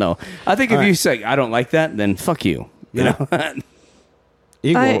 but yeah, no. I think if you say, I don't like that, then fuck you. You know?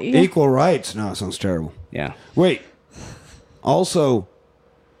 Equal rights. No, it sounds terrible. Yeah. Wait. Also,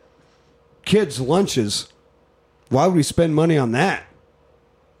 kids' lunches. Why would we spend money on that?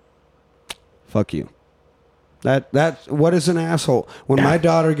 Fuck you. That what is an asshole? When my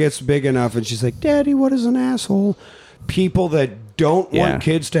daughter gets big enough and she's like, Daddy, what is an asshole? People that don't want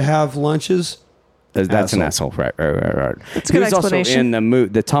kids to have lunches. That's an asshole, right. That's a good explanation. Also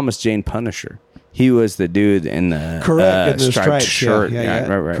in the Thomas Jane Punisher. He was the dude in the striped shirt. Yeah.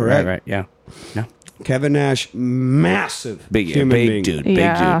 Right. Yeah. Kevin Nash, massive big being. Dude, big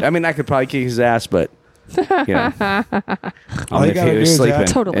dude. I mean, I could probably kick his ass, but all you gotta do is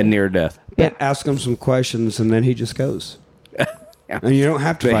sleeping and near death. Yeah. Ask him some questions, and then he just goes. And you don't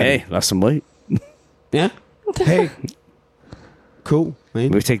have to. But hey, lost some weight. Yeah. Hey. Cool,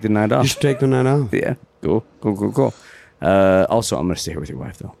 man. We take the night off. You should take the night off. Yeah. Cool. Also, I'm going to stay here with your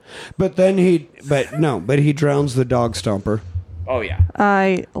wife, though. But then he drowns the dog stomper. Oh, yeah.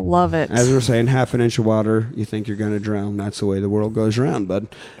 I love it. As we're saying, half an inch of water, you think you're going to drown. That's the way the world goes around, bud.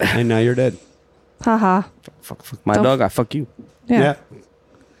 And now you're dead. Haha. Fuck my dog, I fuck you. Yeah.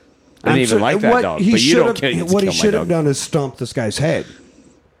 I didn't even like that dog, but you don't kill What he should have done is stomp this guy's head.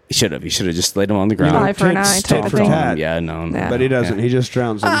 He should have just laid him on the ground. Eye for an eye type of thing. Yeah, no. But he doesn't. He just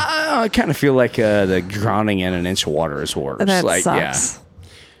drowns him. I kind of feel like the drowning in an inch of water is worse. That sucks.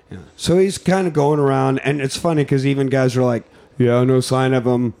 Yeah. So he's kind of going around, and it's funny because even guys are like, yeah, no sign of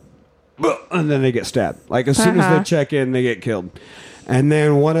him. And then they get stabbed. Like, as soon as they check in, they get killed. And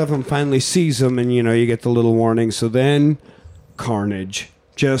then one of them finally sees him, and, you get the little warning. So then, carnage.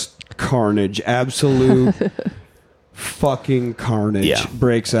 Just carnage. Absolute fucking carnage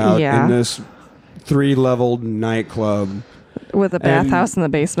breaks out in this 3-leveled nightclub. With a bathhouse in the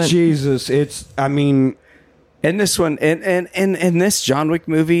basement. Jesus, in this one, in this John Wick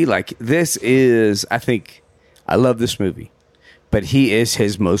movie, like, this is, I think, I love this movie. But he is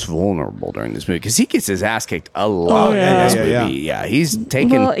his most vulnerable during this movie because he gets his ass kicked a lot in this movie. Yeah, he's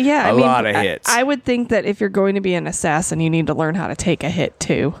taken a lot of hits. I would think that if you're going to be an assassin, you need to learn how to take a hit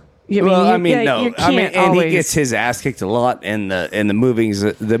too. He gets his ass kicked a lot in the movies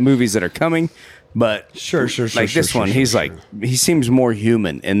that are coming. But this one, he seems more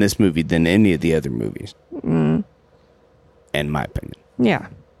human in this movie than any of the other movies, in my opinion. Yeah,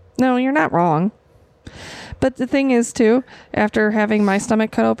 no, you're not wrong. But the thing is, too, after having my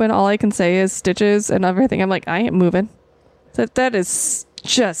stomach cut open, all I can say is stitches and everything. I'm like, I ain't moving. That is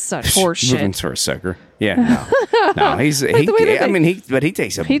just such horseshit. Moving for a sucker. Yeah, no, he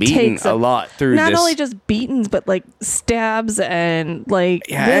takes a beating a lot through not this. Not only just beatings, but like stabs and like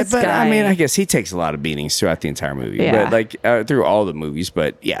this guy. I mean, I guess he takes a lot of beatings throughout the entire movie, but like through all the movies.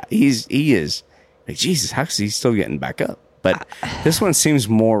 But yeah, he is like, Jesus, how is he still getting back up? But this one seems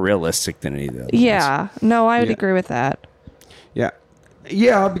more realistic than any of the other ones. No, I would agree with that.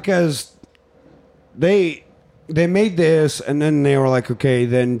 Yeah, because they made this, and then they were like, okay,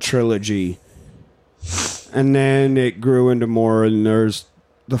 then trilogy. And then it grew into more, and there's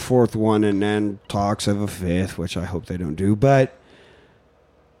the fourth one, and then talks of a fifth, which I hope they don't do. But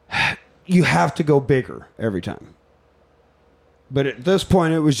you have to go bigger every time. But at this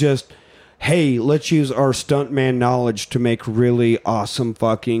point, it was just, hey, let's use our stuntman knowledge to make really awesome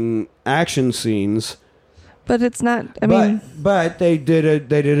fucking action scenes. But it's not. But they did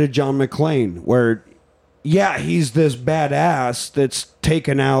a John McClane where, he's this badass that's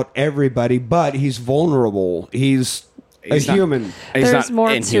taken out everybody, but he's vulnerable. He's a human. There's more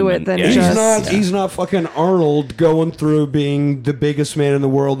to it than just. He's not fucking Arnold going through being the biggest man in the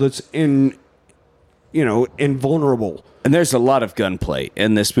world that's invulnerable. And there's a lot of gunplay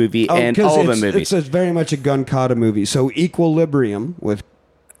in this movie and all the movies. It's very much a gun kata movie. So Equilibrium with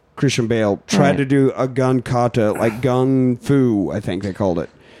Christian Bale tried to do a gun kata, like gun fu, I think they called it,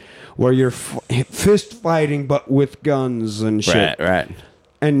 where you're fist fighting but with guns and shit. Right.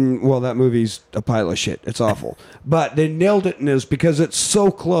 And, well, that movie's a pile of shit. It's awful. But they nailed it in this because it's so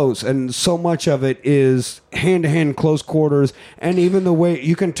close, and so much of it is hand-to-hand close quarters. And even the way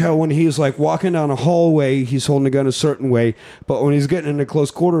you can tell when he's like walking down a hallway, he's holding a gun a certain way. But when he's getting into close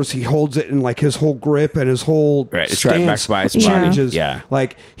quarters, he holds it in like his whole grip and his whole stance changes. Yeah.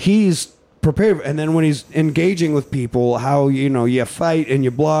 Like he's prepared. And then when he's engaging with people, how you fight and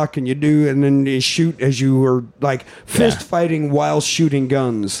you block and you do, and then you shoot as you were like fist fighting while shooting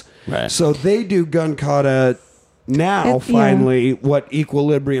guns. Right. So they do gun kata now. Finally, what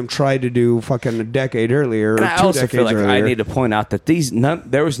Equilibrium tried to do fucking a decade earlier. And I also feel like I need to point out that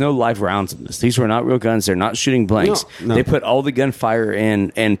there was no live rounds in this. These were not real guns. They're not shooting blanks. No. They put all the gunfire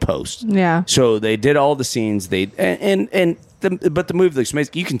in post. Yeah. So they did all the scenes. But the movie looks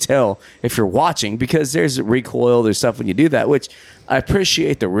amazing. You can tell if you're watching because there's recoil, there's stuff when you do that, which I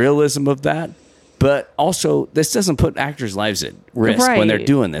appreciate the realism of that. But also, this doesn't put actors' lives at risk when they're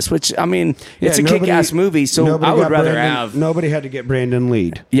doing this, which, I mean, it's a kick-ass movie, so I would rather have... Nobody had to get Brandon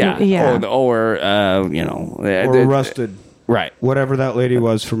Lead. Yeah. Or Rusted. Right. Whatever that lady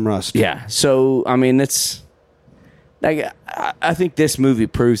was from Rust. Yeah. So, I mean, it's... Like, I think this movie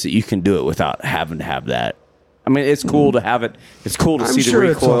proves that you can do it without having to have that. I mean, it's cool to have it. It's cool to see the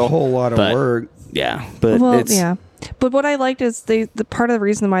recoil. It's a whole lot of work. Yeah, but But what I liked is the part of the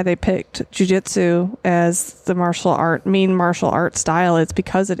reason why they picked jiu-jitsu as the martial art style is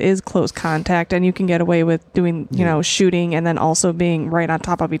because it is close contact and you can get away with doing, shooting and then also being right on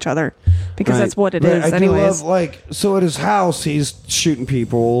top of each other because that's what it is anyways. So at his house, he's shooting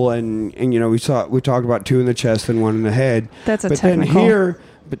people and we talked about 2 in the chest and 1 in the head. That's technical.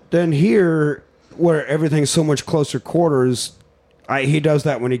 But then here, where everything's so much closer quarters, he does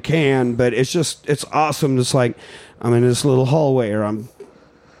that when he can, but it's awesome. Just like I'm in this little hallway or I'm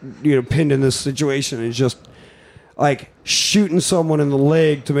pinned in this situation and it's just like shooting someone in the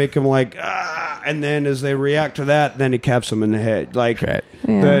leg to make him like and then as they react to that, then he caps them in the head. Like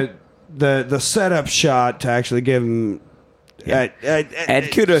the setup shot to actually give him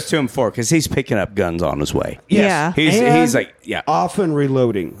and kudos to him because he's picking up guns on his way. Yes. Yeah, he's like often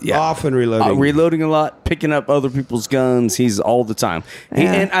reloading. Yeah, often reloading. Reloading a lot, picking up other people's guns. He's all the time.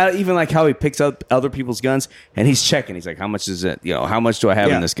 And I even like how he picks up other people's guns and he's checking. He's like, how much is it? How much do I have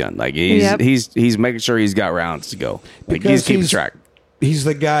in this gun? Like he's making sure he's got rounds to go. Like he's keeping track. He's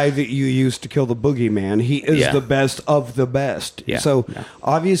the guy that you used to kill the boogeyman. He is the best of the best. Yeah. So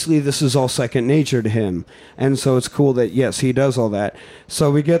obviously this is all second nature to him. And so it's cool that, yes, he does all that.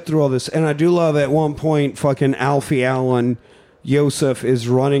 So we get through all this. And I do love at one point fucking Alfie Allen, Yosef, is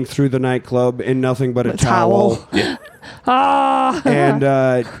running through the nightclub in nothing but a towel. Yeah. And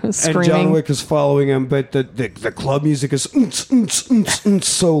John Wick is following him. But the club music is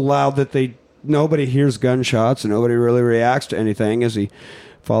so loud that nobody hears gunshots and nobody really reacts to anything as he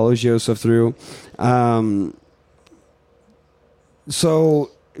follows Yosef through.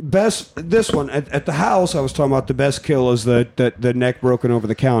 So this one at the house, I was talking about the best kill is the neck broken over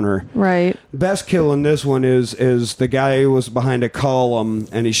the counter. Right. Best kill in this one is the guy who was behind a column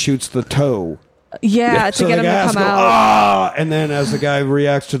and he shoots the toe. Yeah, to get him to come out. And then as the guy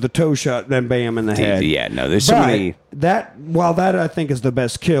reacts to the toe shot, then bam in the head. Yeah, no, there's so many. While that I think is the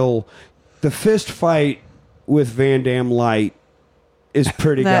best kill, the fist fight with Van Damme Light is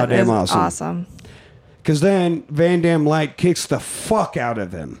pretty goddamn awesome. Because then Van Damme Light kicks the fuck out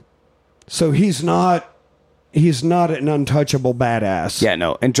of him. So he's not an untouchable badass. Yeah,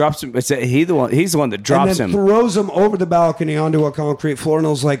 no, and drops him. He's the one that drops him. Throws him over the balcony onto a concrete floor, and I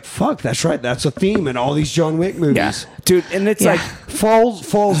was like, "Fuck, that's right. That's a theme in all these John Wick movies." Yeah. Dude, and it's like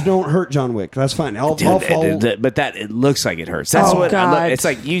falls don't hurt John Wick. That's fine. I'll fall. But it looks like it hurts. That's what it's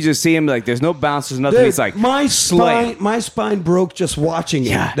like. You just see him like there's no bounce, there's nothing. He's like my spine broke just watching it.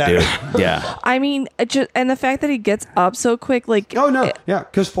 Yeah. I mean, and the fact that he gets up so quick, like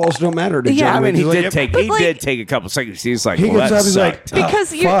because falls don't matter to John Wick. I mean, he did take a couple seconds. He's like, he gets up, he's like,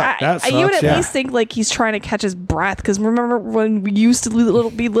 because you would at least think like he's trying to catch his breath. Because remember when we used to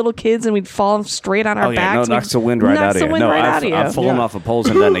be little kids and we'd fall straight on our backs? Knocks the wind right out of you. I've fallen off of poles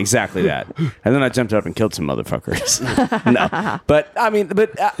and done exactly that. And then I jumped up and killed some motherfuckers. No, but I mean,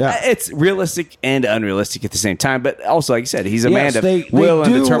 it's realistic and unrealistic at the same time. But also, like you said, he's a man of will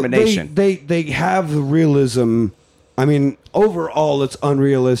and determination. They have the realism. I mean, overall, it's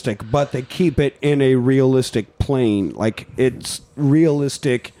unrealistic, but they keep it in a realistic plane. Like, it's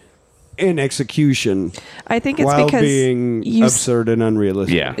realistic in execution. I think it's while because being absurd and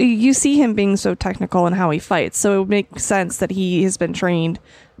unrealistic. Yeah. You see him being so technical in how he fights, so it would make sense that he has been trained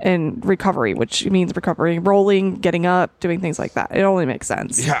in recovery, which means recovering, rolling, getting up, doing things like that. It only makes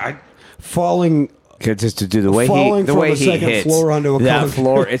sense. Yeah, falling Just to do the way falling the from way a he second hits floor onto a that concrete.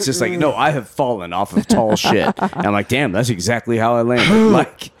 floor, it's just like, no, I have fallen off of tall shit. And I'm like, damn, that's exactly how I landed.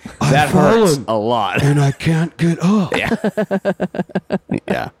 Like that hurts a lot, and I can't get up. Yeah,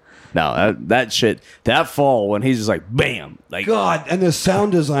 yeah. No, that shit, that fall when he's just like, bam, like God, and the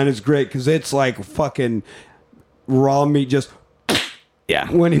sound design is great because it's like fucking raw meat. Just yeah,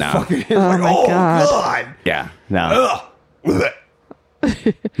 when he fucking hits, my God, yeah, no. Ugh.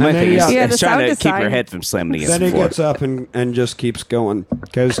 My thing is, the it's trying sound to keep your design- head from slamming against Then the he floor. gets up and just keeps going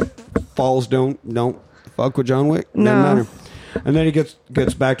because falls don't fuck with John Wick. Doesn't No. matter. And then he gets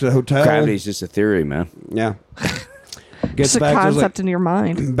back to the hotel. Gravity's just a theory, man. Yeah. Gets It's a back concept in your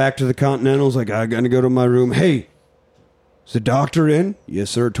mind. back to the Continentals. Like, I gotta go to my room. Hey, is the doctor in? Yes,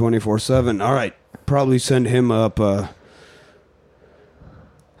 sir. 24/7. All right. Probably send him up. I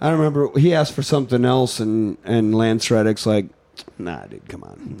don't remember. He asked for something else, and Lance Reddick's like, nah, dude, come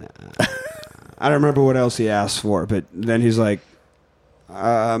on. Nah. I don't remember what else he asked for, but then he's like,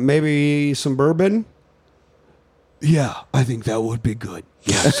 maybe some bourbon? Yeah, I think that would be good.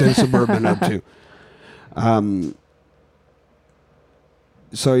 Yeah, send some bourbon up too.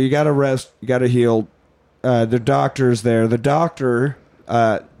 So you got to rest, you got to heal. The doctor's there. The doctor,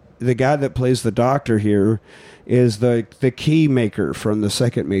 the guy that plays the doctor here, is the key maker from the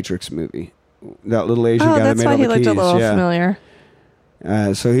second Matrix movie. That little Asian guy that that's made why all he the looked keys. a little Yeah. familiar.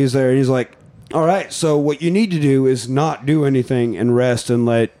 So he's there, and he's like, all right, so what you need to do is not do anything and rest and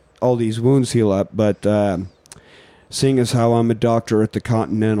let all these wounds heal up. But seeing as how I'm a doctor at the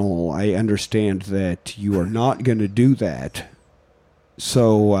Continental, I understand that you are not going to do that.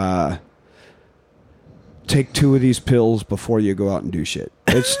 So take 2 of these pills before you go out and do shit.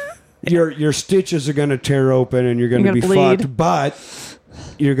 It's your stitches are going to tear open and you're going to be bleed. fucked, but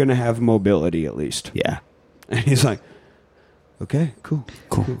you're going to have mobility at least. Yeah. And he's like, okay, cool.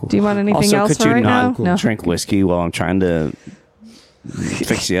 Do you want anything Also, else could for you right not now? No. drink whiskey while I'm trying to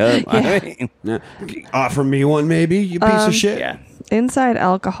fix you up? I mean, Yeah. Offer me one, maybe, you piece of shit. yeah. Inside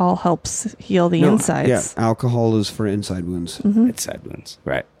alcohol helps heal the No, insides. Yeah, alcohol is for inside wounds. It's side wounds.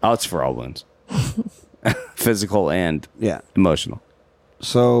 Right. Oh, it's for all wounds. Physical and Yeah. emotional.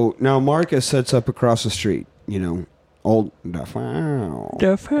 So now Marcus sets up across the street. Old I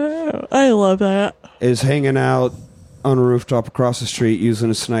love that. is hanging out on a rooftop across the street using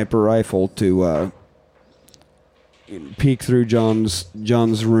a sniper rifle to peek through John's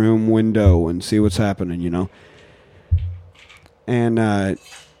room window and see what's happening. And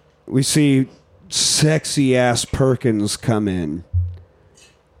we see sexy ass Perkins come in.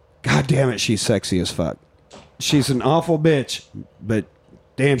 God damn it, she's sexy as fuck. She's an awful bitch, but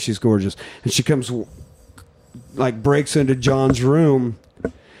damn, she's gorgeous. And she comes, breaks into John's room.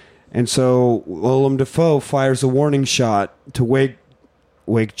 And so Willem Dafoe fires a warning shot to wake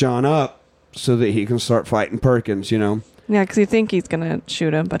John up so that he can start fighting Perkins, Yeah, because you think he's going to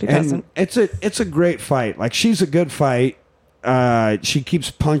shoot him, but he doesn't. It's a great fight. Like, she's a good fight. She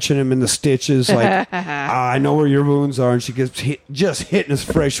keeps punching him in the stitches. Like, I know where your wounds are. And she gets just hitting his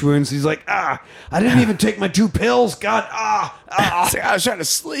fresh wounds. He's like, I didn't even take my 2 pills. God, I was trying to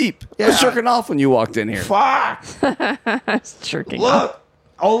sleep. I Yeah. was jerking off when you walked in here. fuck. I was jerking off. Look,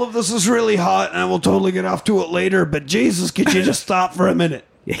 all of this is really hot, and I will totally get off to it later. But Jesus, could you just stop for a minute?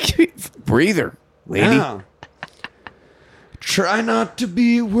 Yeah, give me a breather, lady. Yeah. Try not to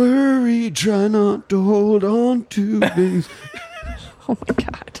be worried. Try not to hold on to things. Oh my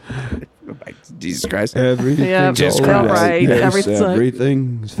God. Jesus Christ. Everything's Yeah, just all right. Yes, I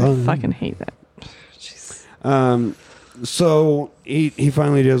everything's fine. fucking hate that. Jeez. So he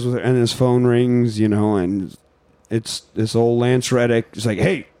finally deals with it, and his phone rings, and it's this old Lance Reddick. It's like,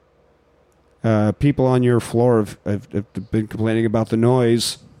 hey, people on your floor have been complaining about the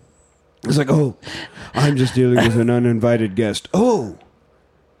noise. It's like, oh, I'm just dealing with an uninvited guest. Oh,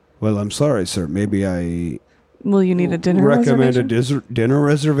 well, I'm sorry, sir. Maybe I Will you need a dinner recommend reservation? a dinner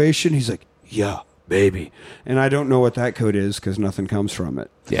reservation. He's like, yeah, maybe. And I don't know what that code is because nothing comes from it.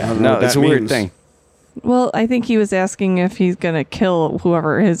 I Yeah, don't know no, what it's that a weird means. thing. Well, I think he was asking if he's going to kill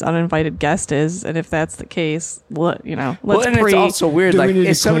whoever his uninvited guest is, and if that's the case, let's And pre. it's also weird. Do we Like, need if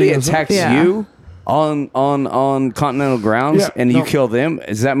to somebody clean those up? attacks Yeah. you on Continental grounds Yeah, and you no. kill them,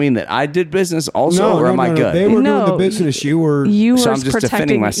 does that mean that I did business also, or am I good? They were doing No, the business. You were. You So were I'm just protecting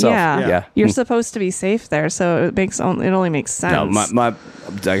defending myself. Yeah, Yeah. you're supposed to be safe there, so it only makes sense. No, my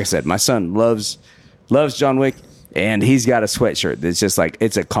like I said, my son loves John Wick, and he's got a sweatshirt that's just like,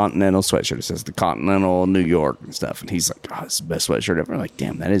 it's a Continental sweatshirt. It says the Continental New York and stuff, and he's like, oh, this is the best sweatshirt ever. I'm like,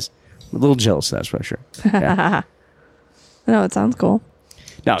 damn, I'm a little jealous of that sweatshirt. Yeah. No, it sounds cool.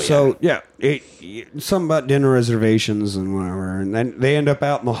 No, so something about dinner reservations and whatever, and then they end up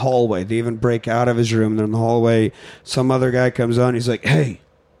out in the hallway. They even break out of his room. They're in the hallway. Some other guy comes on. He's like, "Hey,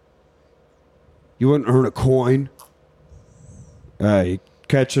 you want to earn a coin? You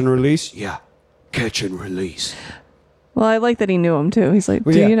catch and release? Yeah, catch and release." Well, I like that he knew him too. He's like,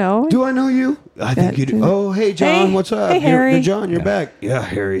 "Do you know? Do I know you? I think you do. Oh, hey, John, what's up? Hey, Harry. John, you're back. Yeah,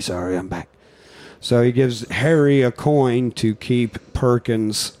 Harry. Sorry, I'm back." So he gives Harry a coin to keep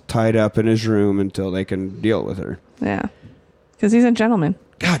Perkins tied up in his room until they can deal with her. Yeah, because he's a gentleman.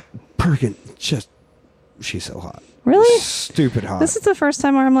 God, Perkins, she's so hot. Really? Stupid hot. This is the first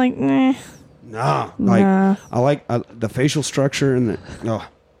time where I'm like, nah. Nah. I like the facial structure and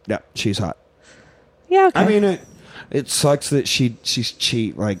she's hot. Yeah, okay. I mean, it sucks that she's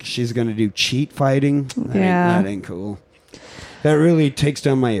cheat. Like, she's going to do cheat fighting. That ain't cool. That really takes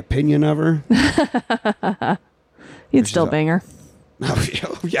down my opinion of her. You'd still bang her. Oh,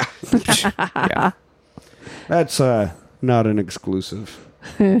 yeah. Yeah. That's not an exclusive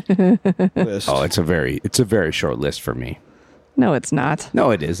list. Oh, it's a very short list for me. No, it's not.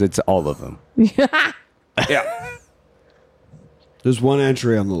 No, it is. It's all of them. Yeah. There's one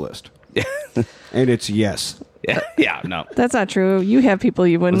entry on the list. And it's yes. Yeah, no. That's not true. You have people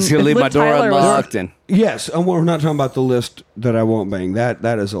you wouldn't. I'm just gonna leave my door unlocked. And yes, and we're not talking about the list that I won't bang. That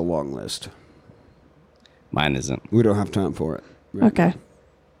is a long list. Mine isn't. We don't have time for it. Right okay. Now.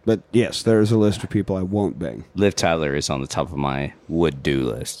 But yes, there is a list of people I won't bang. Liv Tyler is on the top of my would-do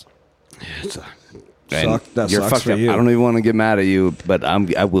list. That you're sucks for up. you. I don't even want to get mad at you, but I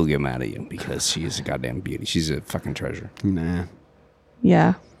will get mad at you because she is a goddamn beauty. She's a fucking treasure. Nah.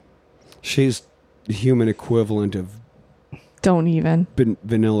 Yeah. She's the human equivalent of don't even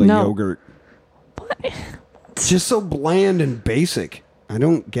vanilla yogurt. What? Just so bland and basic. I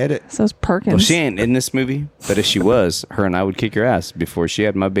don't get it. So's Perkins. Well, she ain't in this movie, but if she was, her and I would kick your ass before she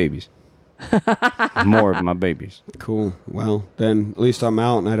had my babies. More of my babies. Cool. Well, then at least I'm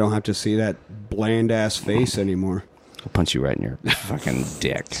out and I don't have to see that bland ass face anymore. I'll punch you right in your fucking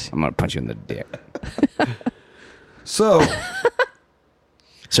dick. I'm gonna punch you in the dick. So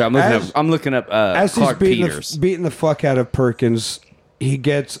I'm looking up as Clark he's Peters. beating the fuck out of Perkins, he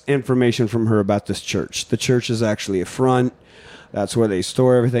gets information from her about this church. The church is actually a front. That's where they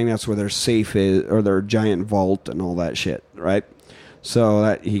store everything. That's where their safe is, or their giant vault and all that shit, right? So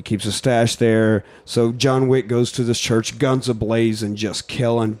that he keeps a stash there. So John Wick goes to this church, guns ablaze, and just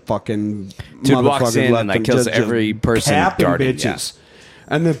killing fucking Dude motherfuckers. walks in and like kills every person guarding. Bitches.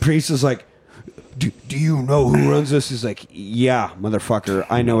 Yeah. And the priest is like, Do you know who runs this? He's like, yeah, motherfucker.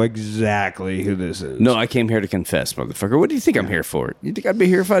 I know exactly who this is. No, I came here to confess, motherfucker. What do you think I'm here for? You think I'd be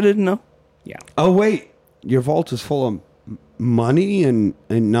here if I didn't know? Yeah. Oh, wait. Your vault is full of money and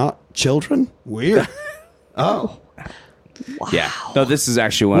not children? Weird. Oh. Wow. Yeah. No, this is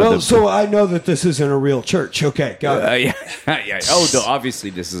actually one of the... Well, so I know that this isn't a real church. Okay, got it. Yeah. Oh, no, obviously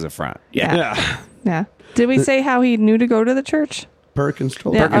this is a front. Yeah. Did we say how he knew to go to the church? Perkins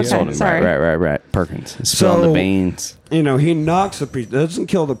told him. Perkins told him. Sorry. Right. Perkins. Spilling the beans. You know, he knocks the priest. Doesn't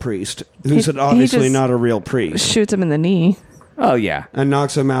kill the priest, who's obviously not a real priest. Shoots him in the knee. Oh, yeah. And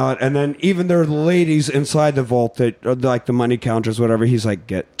knocks him out. And then even there are ladies inside the vault that are like the money counters, whatever. He's like,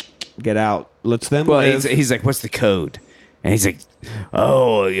 get out. Let's them live. He's like, what's the code? And he's like,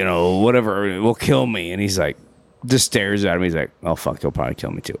 oh, whatever, will kill me. And he's like, just stares at him. He's like, oh, fuck, he'll probably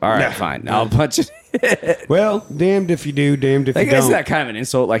kill me too. All right, fine. I'll punch it. Well, damned if you do, damned if you don't. Isn't that kind of an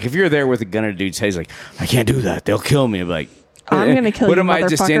insult? Like, if you're there with a gun and a dude's head, he's like, I can't do that. They'll kill me. I'm like, I'm going to kill you, what am I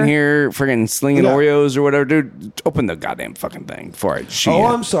just in here friggin' slinging Oreos or whatever? Dude, open the goddamn fucking thing before I shoot you.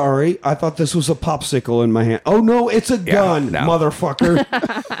 I'm sorry. I thought this was a popsicle in my hand. Oh, no, it's a gun, motherfucker.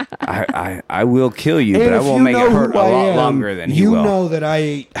 I will kill you, but I won't make it hurt a lot longer than you will. You know that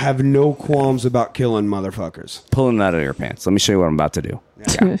I have no qualms about killing motherfuckers. Pulling it out of your pants. Let me show you what I'm about to do.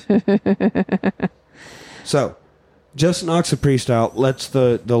 Yeah. So, just knocks the priest out, lets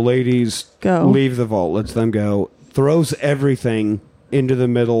the ladies leave the vault, lets them go, throws everything into the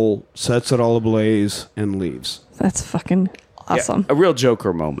middle, sets it all ablaze, and leaves. That's fucking awesome. Yeah, a real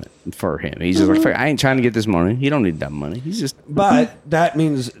Joker moment for him. He's just like, I ain't trying to get this money. He don't need that money. He's just... But that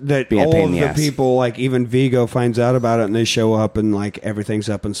means that all of the people, like even Vigo finds out about it, and they show up, and like everything's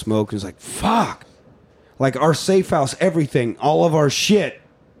up in smoke. It's like, fuck. Like our safe house, everything, all of our shit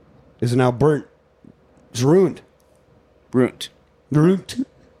is now burnt. It's ruined. Ruined.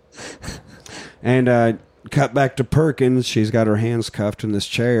 And cut back to Perkins. She's got her hands cuffed in this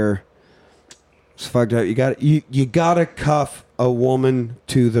chair. It's fucked up. You gotta cuff a woman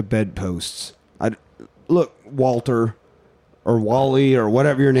to the bedposts. Look, Walter or Wally or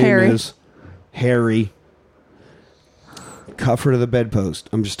whatever your name is, Harry. Cuff her to the bedpost.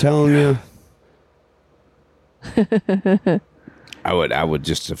 I'm just telling you. I would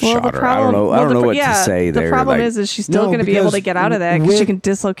just have shot her. I don't know what to say there. The problem is she's still going to be able to get out of that because she can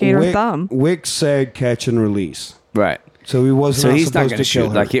dislocate her thumb. Wick said catch and release. Right. So he wasn't he's not supposed to shoot. kill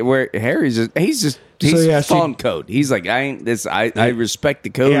her. Like where Harry's he's following code. He's like, I ain't this. I respect the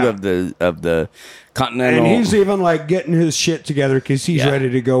code of the Continental. And he's even like getting his shit together because he's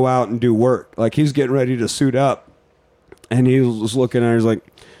ready to go out and do work. Like he's getting ready to suit up. And he was looking at her. He's like,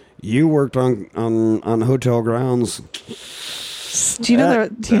 "You worked on hotel grounds." Do you know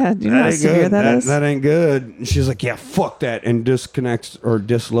how severe that is? That ain't good. And she's like, yeah, fuck that, and disconnects or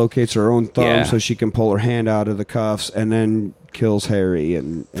dislocates her own thumb so she can pull her hand out of the cuffs, and then kills Harry.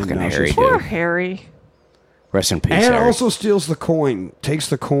 And Harry, poor Harry. Rest in peace. And Harry. also steals the coin. Takes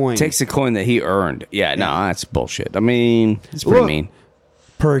the coin that he earned. Yeah, no, that's bullshit. I mean, it's pretty mean.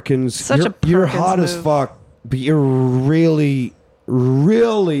 Perkins, Perkins you're hot move. as fuck, but you're really,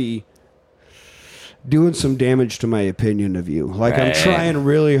 really doing some damage to my opinion of you. Like, I'm trying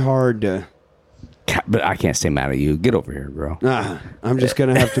really hard to... But I can't stay mad at you. Get over here, bro. I'm just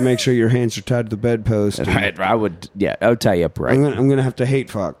going to have to make sure your hands are tied to the bedpost. Right, I would tie you up right. I'm going to have to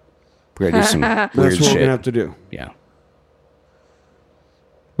hate fuck. We're going to do some weird That's what shit. we're going to have to do. Yeah.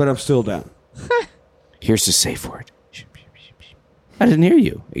 But I'm still down. Here's the safe word. I didn't hear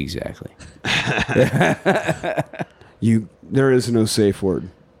you. Exactly. There is no safe word.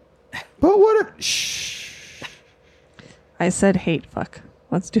 But what if... Shh. I said hate fuck.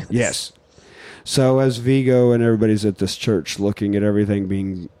 Let's do this. Yes. So as Vigo and everybody's at this church looking at everything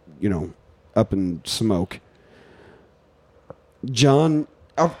being, up in smoke, John,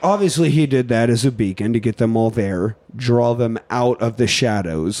 obviously he did that as a beacon to get them all there, draw them out of the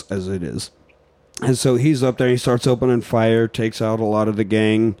shadows, as it is. And so he's up there, he starts opening fire, takes out a lot of the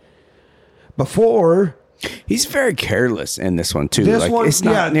gang. Before... He's very careless in this one too. This like one, it's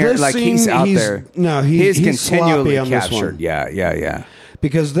not near like scene, he's out there. No, he's sloppy continually on this captured. one. Yeah.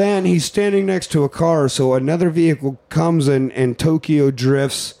 Because then he's standing next to a car, so another vehicle comes in and Tokyo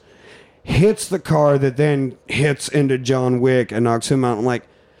drifts, hits the car that then hits into John Wick and knocks him out. I'm like,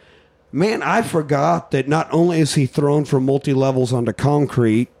 man, I forgot that not only is he thrown from multi-levels onto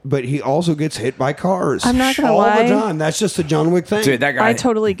concrete, but he also gets hit by cars. I'm not gonna lie. All the time. That's just a John Wick thing. Dude, that guy. I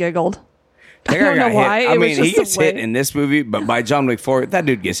totally giggled. That I guy don't know got why. hit. I mean, he gets hit way. in this movie, but by John Wick 4, that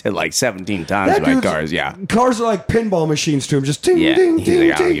dude gets hit like 17 times by cars. Yeah. Cars are like pinball machines to him. Just ding, ding, He's ding,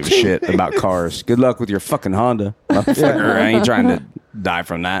 like, I don't give a shit about cars. Good luck with your fucking Honda. Motherfucker, I ain't trying to die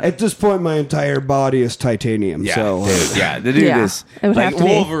from that. At this point, my entire body is titanium. Yeah, so, dude, the dude is it would like have to be.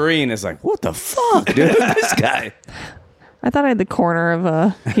 Wolverine is like, what the fuck, dude? This guy. I thought I had the corner of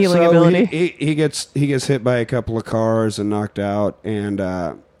a healing so ability. He gets hit by a couple of cars and knocked out,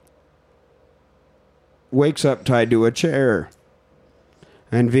 and wakes up tied to a chair.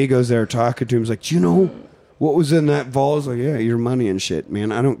 And Vigo's there talking to him. He's like, do you know what was in that vault? He's like, yeah, your money and shit,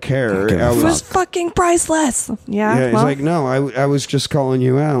 man. I don't care. It was fucking priceless. Yeah. He's like, no, I was just calling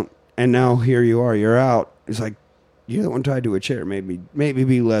you out, and now here you are. You're out. He's like, you're the one tied to a chair. Maybe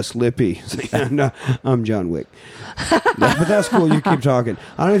be less lippy. He's like, yeah, no, I'm John Wick. But that's cool. You keep talking.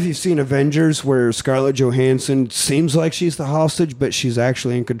 I don't know if you've seen Avengers, where Scarlett Johansson seems like she's the hostage, but she's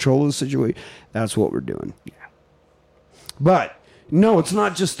actually in control of the situation. That's what we're doing. Yeah. But no, it's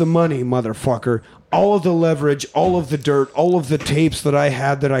not just the money, motherfucker. All of the leverage, all of the dirt, all of the tapes that I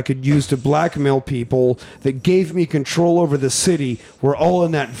had that I could use to blackmail people that gave me control over the city were all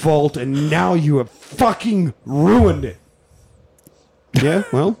in that vault, and now you have fucking ruined it. Yeah,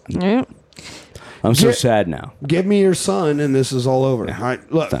 well. Yeah. I'm so sad now. Give me your son, and this is all over. All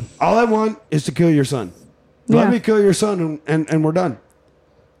right, look, all I want is to kill your son. Let me kill your son, and we're done.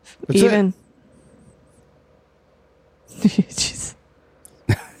 That's Even. it. Jeez.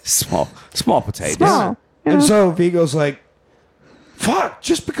 Small potatoes. Small. Yeah. And so Vigo's like, fuck,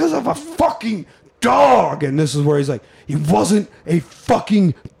 just because of a fucking dog. And this is where he's like, he wasn't a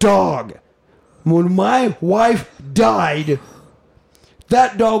fucking dog. When my wife died,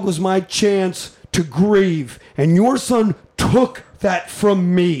 that dog was my chance to grieve. And your son took that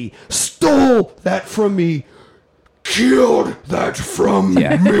from me, stole that from me, killed that from me.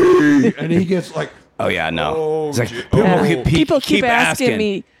 And he gets like, oh, yeah, no. It's like, people keep asking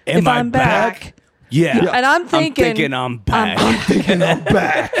me if I'm back. Yeah. And I'm thinking I'm back. I'm thinking I'm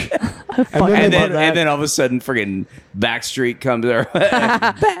back. And then all of a sudden, friggin' Backstreet comes there.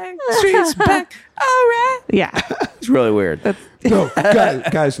 Backstreet's back. All right. Yeah. It's really weird. No,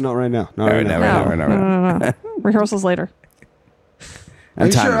 guys, not right now. Not right now. No. Rehearsals later. Are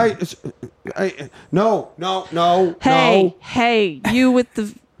you sure? No. Hey, you with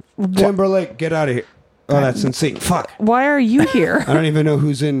the... Timberlake, get out of here. Oh, that's NSYNC. Fuck. Why are you here? I don't even know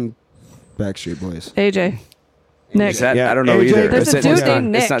who's in Backstreet Boys. AJ. Nick. I don't know AJ, either. There's a dude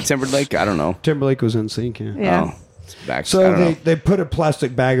named Nick. It's not Timberlake? I don't know. Timberlake was NSYNC, yeah. Yeah. Oh, it's back. So they put a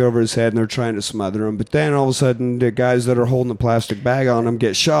plastic bag over his head and they're trying to smother him. But then all of a sudden, the guys that are holding the plastic bag on him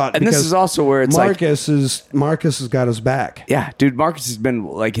get shot. And this is also where it's Marcus has got his back. Yeah, dude, Marcus has been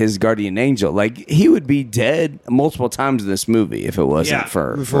like his guardian angel. Like, he would be dead multiple times in this movie if it wasn't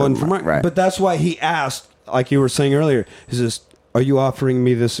for Marcus. right. But that's why he asked, like you were saying earlier, are you offering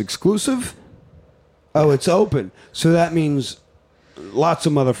me this exclusive? Oh, it's open. So that means lots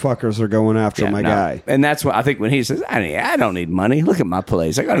of motherfuckers are going after my guy. And that's what I think when he says, I don't need money. Look at my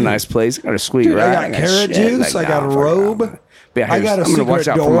place. I got a nice place. I got a sweet Dude, ride. I got carrot juice. I got a robe. I got a secret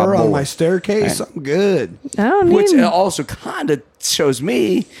door on my staircase. Right. I'm good. Which also kind of shows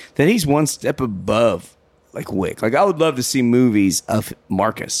me that he's one step above like Wick. Like, I would love to see movies of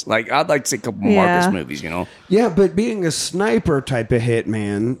Marcus. Like, I'd like to see a couple Marcus movies, you know? Yeah, but being a sniper type of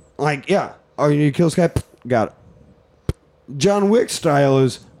hitman, like, yeah. Oh, you need to kill this guy? Got it. John Wick style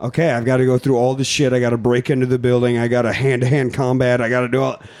is, okay, I've got to go through all this shit. I got to break into the building. I got to hand-to-hand combat. I got to do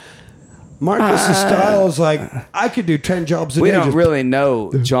all... Marcus's style is like, I could do 10 jobs a day. We don't really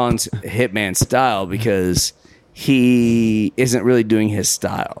know John's hitman style because he isn't really doing his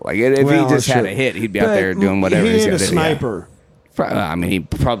style. Like, if he just had a hit, he'd be out there doing whatever he's got to do. He ain't a sniper. I mean, he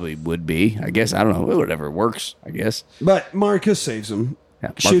probably would be. I guess. I don't know. Whatever works, I guess. But Marcus saves him.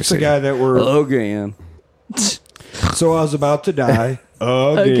 Yeah, shoots the guy that we're... Again. So I was about to die.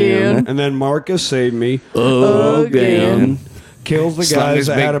 Again. And then Marcus saved me. Again. Kills the guys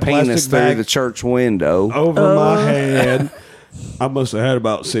that had a plastic bag through the church window. Over my head. I must have had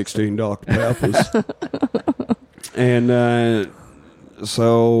about 16 Dr. Peppers. And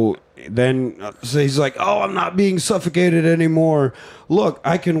so then he's like, oh, I'm not being suffocated anymore. Look,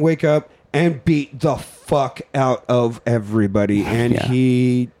 I can wake up and beat the fuck out of everybody. And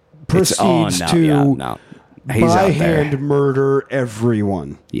he proceeds to by hand murder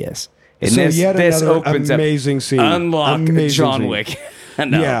everyone. Yes. And so this opens amazing scene. Unlock John Wick.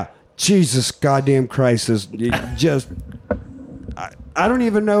 Yeah. Jesus goddamn Christ is just... I don't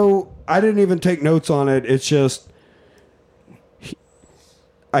even know. I didn't even take notes on it. It's just...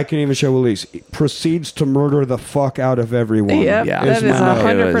 I can even show Elise. He proceeds to murder the fuck out of everyone. Yep, that is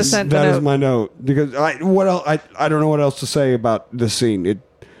 100% That is my note. Because I don't know what else to say about this scene.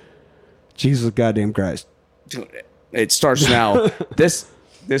 Jesus goddamn Christ. It starts now. This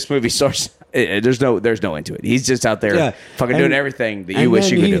movie starts. There's no end to it. He's just out there fucking doing everything that you wish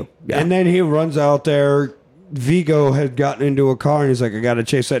you could do. Yeah. And then he runs out there. Vigo had gotten into a car and he's like, I got to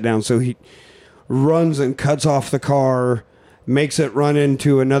chase that down. So he runs and cuts off the car, makes it run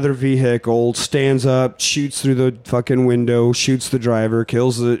into another vehicle, stands up, shoots through the fucking window, shoots the driver,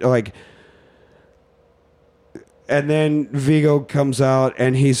 kills the and then Vigo comes out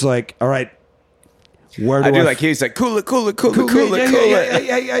and he's like, all right, where do I he's like, cool it. Cool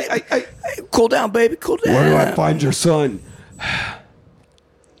down, baby, cool down. Where do I find your son?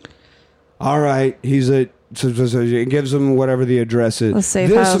 All right, so he gives him whatever the address is. A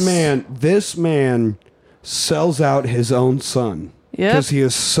safe house. This man sells out his own son because he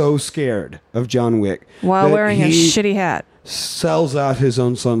is so scared of John Wick while wearing a shitty hat. Sells out his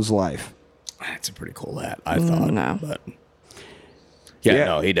own son's life. That's a pretty cool hat, I thought. No. But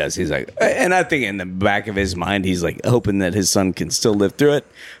no, he does. He's like, and I think in the back of his mind, he's like hoping that his son can still live through it.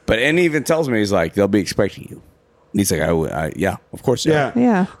 And he even tells me, he's like, they'll be expecting you. And he's like, yeah, of course.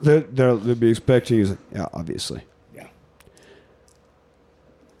 Yeah. They'll be expecting you. He's like, yeah, obviously. Yeah.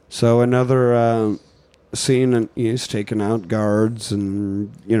 So another scene, and he's taking out guards,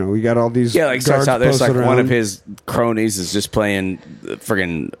 and we got all these. Yeah, like starts out there's like one of his cronies is just playing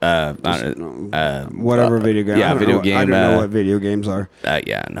friggin' whatever video game. Yeah, video game. I don't know what video games are.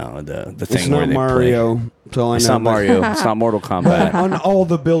 The thing it's where not Mario. It's not Mario. It's not Mortal Kombat. On all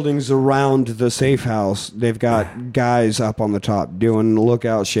the buildings around the safe house, they've got guys up on the top doing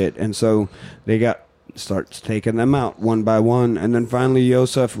lookout shit, and so they starts taking them out one by one, and then finally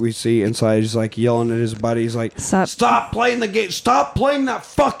Yosef we see inside. He's like yelling at his buddy. He's like, "Stop playing the game! Stop playing that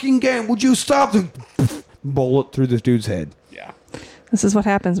fucking game! Would you stop?" Bullet through this dude's head. Yeah, this is what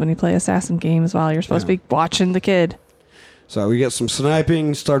happens when you play assassin games while you're supposed to be watching the kid. So we get some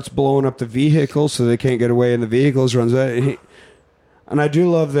sniping. Starts blowing up the vehicles so they can't get away in the vehicles. Runs out. And I do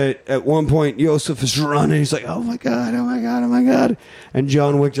love that at one point Yosef is running. He's like, "Oh my god! Oh my god! Oh my god!" And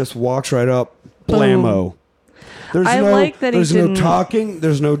John Wick just walks right up. Blammo. There's no talking.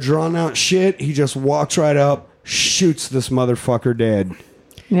 There's no drawn out shit. He just walks right up, shoots this motherfucker dead.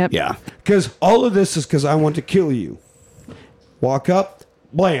 Yep. Yeah. Because all of this is because I want to kill you. Walk up,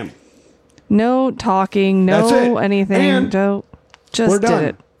 blam. No talking, no anything. And Don't, just we're done. did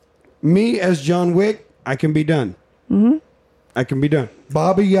it. Me as John Wick, I can be done. Mm-hmm. I can be done.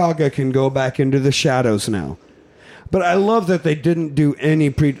 Baba Yaga can go back into the shadows now. But I love that they didn't do any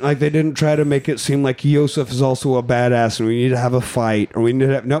they didn't try to make it seem like Yosef is also a badass and we need to have a fight or we need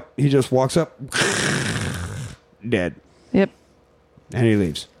to have, nope, he just walks up, dead. Yep. And he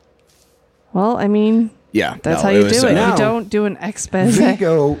leaves. Well, I mean, yeah, that's how you do it. Now, you don't do an expose.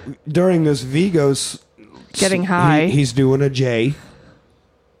 Vigo, during this, Vigo's getting high. He's doing a J.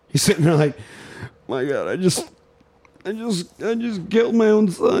 He's sitting there like, my God, I just killed my own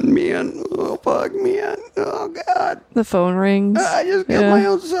son, man. Oh, fuck, man. Oh, God. The phone rings. I just killed my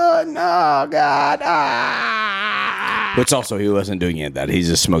own son. Oh, God. Ah. Which also, he wasn't doing any of that. He's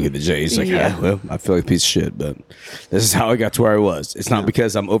just smoking the J. He's like, well, I feel like a piece of shit, but this is how I got to where I was. It's not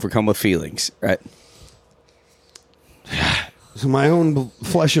because I'm overcome with feelings, right? It's my own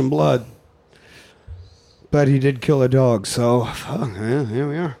flesh and blood. But he did kill a dog, so here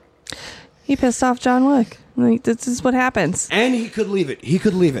we are. He pissed off John Wick. Like, this is what happens. And he could leave it. He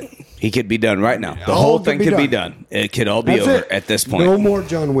could leave it. He could be done right now. The whole thing could be done. It could all be over at this point. No more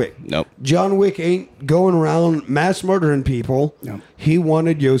John Wick. Nope. John Wick ain't going around mass murdering people. Nope. He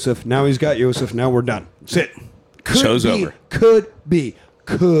wanted Yosef. Now he's got Yosef. Now we're done. That's it. Show's over. Could be.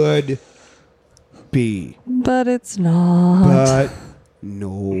 But it's not. But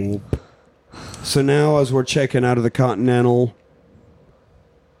nope. So now as we're checking out of the Continental,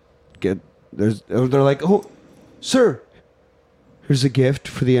 they're like, oh, sir, here's a gift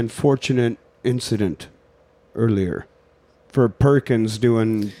for the unfortunate incident earlier for Perkins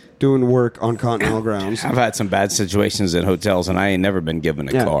doing work on Continental grounds. I've had some bad situations in hotels, and I ain't never been given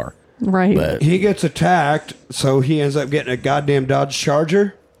a car. Right. But he gets attacked, so he ends up getting a goddamn Dodge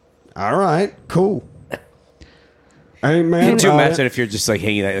Charger. All right, cool. I ain't mad. Can you imagine if you're just like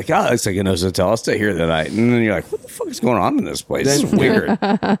hanging out, like, oh, it looks like a nice hotel. I'll stay here tonight. And then you're like, what the fuck is going on in this place? This is weird.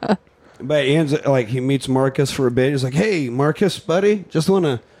 But he ends up, like, he meets Marcus for a bit. He's like, hey, Marcus, buddy, just want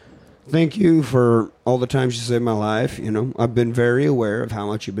to thank you for all the times you saved my life. You know, I've been very aware of how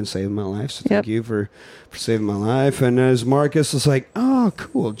much you've been saving my life. So thank you for saving my life. And as Marcus is like, oh,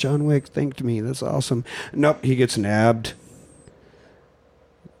 cool, John Wick thanked me. That's awesome. Nope, he gets nabbed.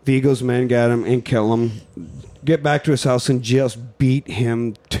 Vigo's men get him and kill him. Get back to his house and just beat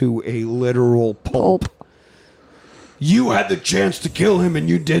him to a literal pulp. You had the chance to kill him and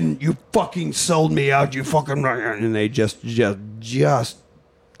you didn't. You fucking sold me out. You fucking... And they just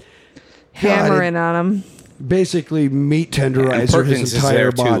hammering on him. Basically meat tenderizer his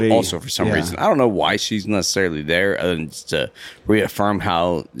entire body. Also, for some reason, I don't know why she's necessarily there, other than just to reaffirm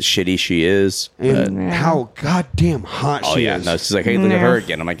how shitty she is and how goddamn hot she is. No, she's like, hey, look at her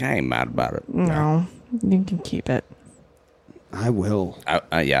again. I'm like, I ain't mad about it. No, you can keep it. I will.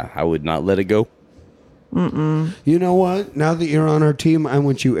 I would not let it go. Mm-mm. You know what? Now that you're on our team, I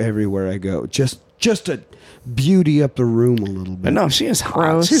want you everywhere I go. Just to beauty up the room a little bit. But no, she is hot.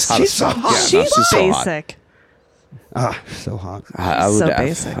 Gross. She's hot. She's so hot. She's basic. So hot. I would, so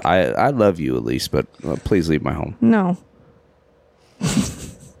basic. I love you, Elise, but please leave my home. No.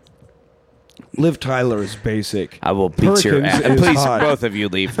 Liv Tyler is basic. I will beat your ass. Please, both of you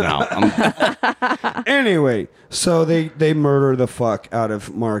leave now. Anyway, so they murder the fuck out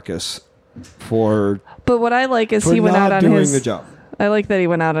of Marcus for. But what I like is he went out on his. The job. I like that he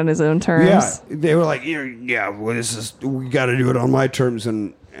went out on his own terms. Yeah, they were like, well, this is, we got to do it on my terms,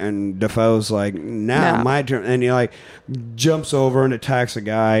 and Defoe's like, nah, my term, and he like jumps over and attacks a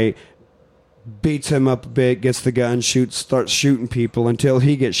guy, beats him up a bit, gets the gun, starts shooting people until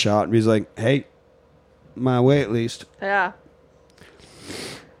he gets shot, and he's like, hey, my way at least. Yeah.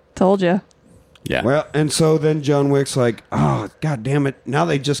 Told you. Yeah. Well, and so then John Wick's like, oh, God damn it, now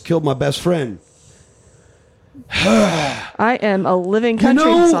they just killed my best friend. I am a living country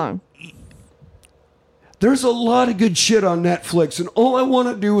song. There's a lot of good shit on Netflix, and all I want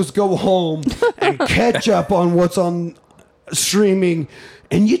to do is go home and catch up on what's on streaming,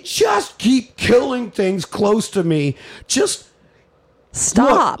 and you just keep killing things close to me. Just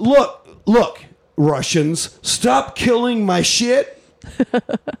stop. Look, Russians, stop killing my shit,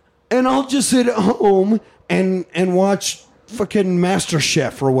 and I'll just sit at home and watch fucking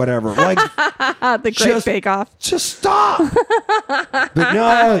MasterChef or whatever. Like the Great Bake Off. Just stop. But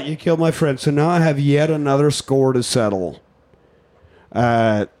no, you killed my friend. So now I have yet another score to settle.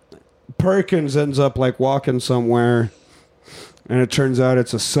 Perkins ends up like walking somewhere, and it turns out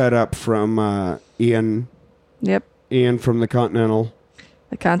it's a setup from Ian. Yep. Ian from the Continental.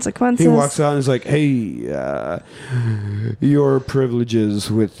 The consequences. He walks out and is like, hey, your privileges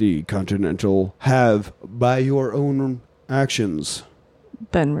with the Continental have, by your own actions,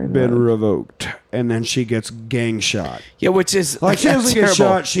 been revoked. And then she gets gang shot. Yeah, which is like she doesn't get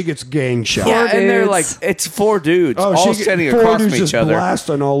shot, she gets gang shot. Yeah, and they're like, it's 4 dudes all standing across from each other,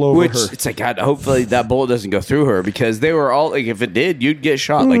 blasting all over her. It's like, God, hopefully that bullet doesn't go through her, because they were all like, if it did, you'd get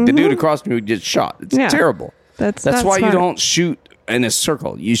shot. Like the dude across from you would get shot. It's terrible. That's why smart. You don't shoot in a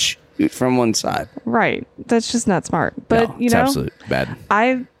circle. You shoot from one side. Right. That's just not smart. But no, it's absolute bad.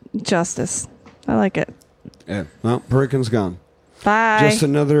 Justice. I like it. Yeah. Well, Perkins gone. Bye. Just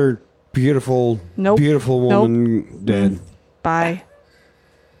another beautiful woman dead. Bye.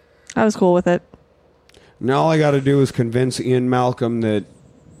 I was cool with it. Now all I got to do is convince Ian Malcolm that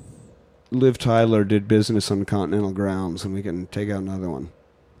Liv Tyler did business on Continental grounds, and we can take out another one.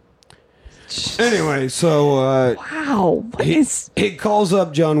 Anyway, so wow, he calls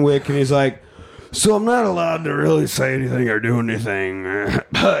up John Wick and he's like, "So I'm not allowed to really say anything or do anything,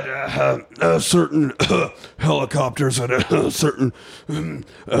 but certain helicopters at a certain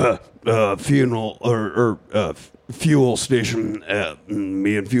funeral or fuel station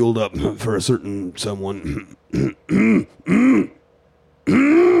being fueled up for a certain someone."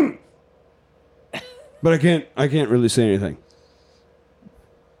 But I can't really say anything.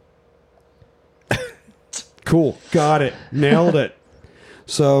 Cool. Got it. Nailed it.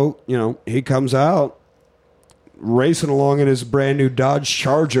 So, he comes out racing along in his brand new Dodge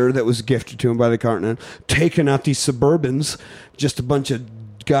Charger that was gifted to him by the Continental, taking out these Suburbans, just a bunch of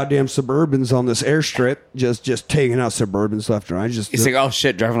goddamn Suburbans on this airstrip, just taking out Suburbans left and right. He's like, oh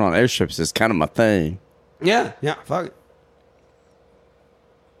shit, driving on airstrips is kind of my thing. Yeah, fuck it.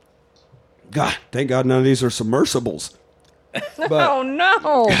 God, thank God none of these are submersibles. But, oh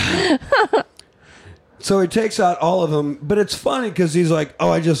no. So he takes out all of them, but it's funny because he's like, oh,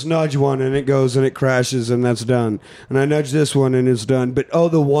 I just nudge one and it goes and it crashes and that's done. And I nudge this one and it's done. But,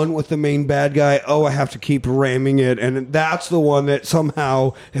 the one with the main bad guy, I have to keep ramming it. And that's the one that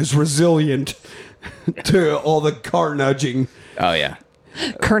somehow is resilient to all the car nudging. Oh, yeah.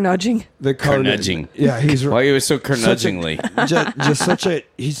 Car nudging. The car nudging. Yeah, he's... Why he was so car nudgingly.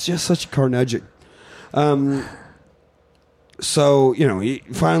 He's just such a car nudging. So, he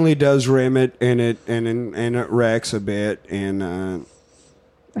finally does ram it, and it wrecks a bit, and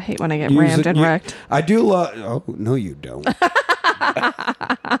I hate when I get rammed and wrecked. I do love... Oh, no, you don't.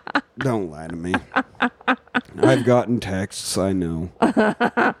 Don't lie to me. I've gotten texts, I know.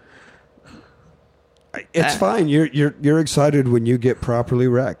 It's fine. You're excited when you get properly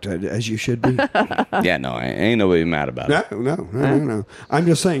wrecked, as you should be. Yeah, no, ain't nobody mad about it. No. I'm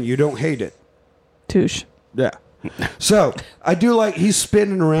just saying, you don't hate it. Touche. Yeah. So I do like he's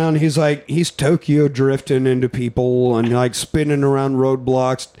spinning around. He's Tokyo drifting into people and like spinning around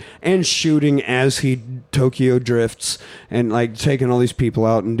roadblocks and shooting as he Tokyo drifts and like taking all these people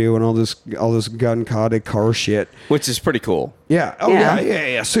out and doing all this gun-coded car shit, which is pretty cool. Yeah. Oh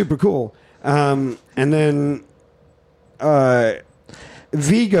yeah. Super cool. And then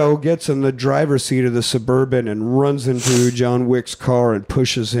Vigo gets in the driver's seat of the Suburban and runs into John Wick's car and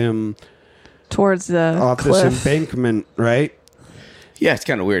pushes him towards the off cliff. This embankment, right? Yeah, it's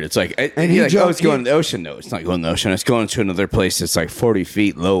kind of weird. It's like, it's going to the ocean. No, it's not going to the ocean. It's going to another place that's like 40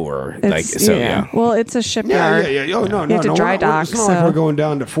 feet lower. Well, it's a shipyard. Yeah. Oh, no. You have to dry dock. It's not like we're going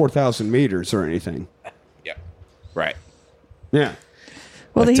down to 4,000 meters or anything. Yeah. Right. Yeah.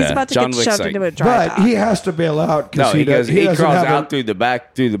 Well, he's about to get shoved into a dry dock. But he has to bail out because he crawls out through the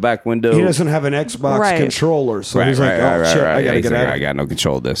back window. He doesn't have an Xbox controller, so he's like, "Oh shit, I gotta get out. I got no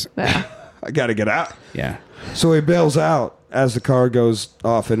control of this. I gotta get out." Yeah. So he bails out as the car goes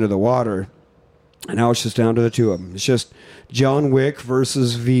off into the water, and now it's just down to the two of them. It's just John Wick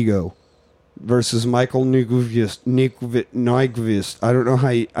versus Vigo versus Michael Nyqvist. I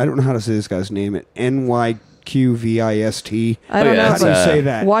don't know how to say this guy's name. Nyqvist. I don't know. How do you say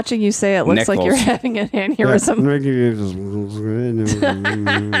that? Watching you say it looks like you're having an aneurysm.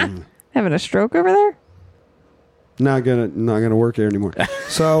 Having a stroke over there? Not gonna work here anymore.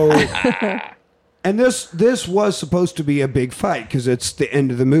 So, and this was supposed to be a big fight because it's the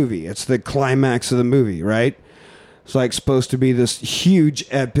end of the movie. It's the climax of the movie, right? It's like supposed to be this huge,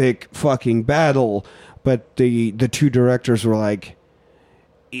 epic fucking battle, but the two directors were like,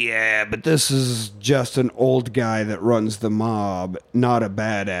 yeah, but this is just an old guy that runs the mob, not a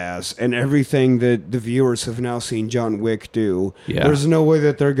badass. And everything that the viewers have now seen John Wick do, there's no way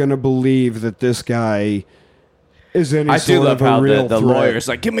that they're going to believe that this guy is any sort of a real threat. The lawyer's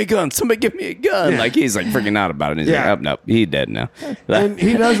like, give me a gun. Somebody give me a gun. Yeah. Like, he's like freaking out about it. And he's like, oh, no, he's dead now. And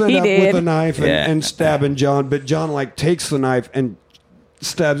he does end up with a knife and stabbing John, but John, like, takes the knife and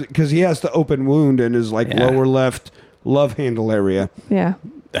stabs it because he has the open wound in his, like, lower left love handle area. Yeah.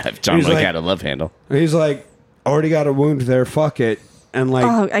 If John Wick had a love handle. He's like, already got a wound there, fuck it. and like,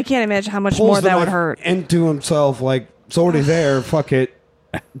 oh, I can't imagine how much more that would hurt. Into himself, like it's already there. Fuck it,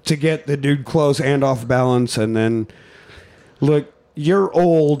 to get the dude close and off balance, and then look, you're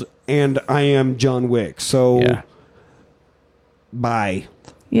old, and I am John Wick, so bye.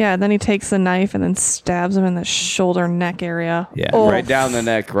 Yeah, then he takes the knife and then stabs him in the shoulder neck area. Yeah, right down the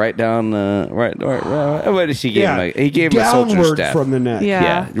neck, right down the right. What did she give him? He gave him a soldier stab from the neck.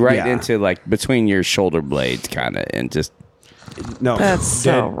 Yeah, into like between your shoulder blades, kind of, and just no. That's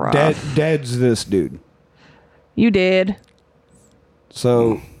so rough. Dead's this dude. You did.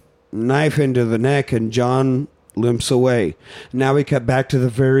 So, knife into the neck, and John limps away. Now we cut back to the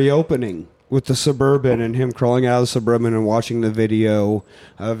very opening with the Suburban and him crawling out of the Suburban and watching the video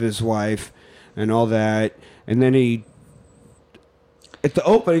of his wife and all that. And then at the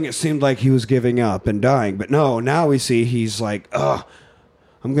opening, it seemed like he was giving up and dying. But no, now we see he's like, I'm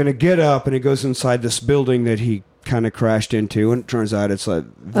going to get up. And he goes inside this building that he kind of crashed into. And it turns out it's a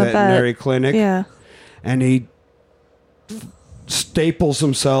veterinary clinic. Yeah. And he staples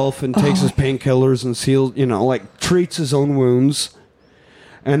himself and takes his painkillers and seals, treats his own wounds.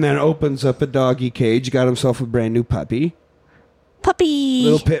 And then opens up a doggy cage, got himself a brand new puppy.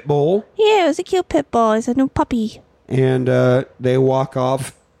 Little pit bull. Yeah, it was a cute pit bull. It's a new puppy. And they walk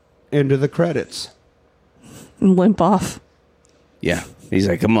off into the credits. And limp off. Yeah. He's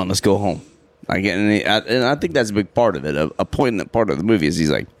like, come on, let's go home. And I think that's a big part of it. A poignant part of the movie is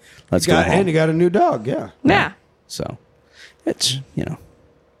he's like, let's go home. And he got a new dog, Yeah. So, it's,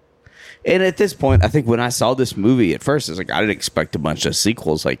 And at this point, I think when I saw this movie at first, it's like I didn't expect a bunch of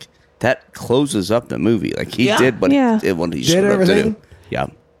sequels. Like that closes up the movie. Like he did, but he did what he should have to do. Yeah,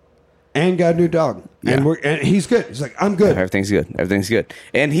 and got a new dog. Yeah. And he's good. He's like, I'm good. Everything's good.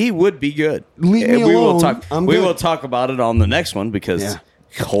 And he would be good. Leave me alone. We will talk about it on the next one because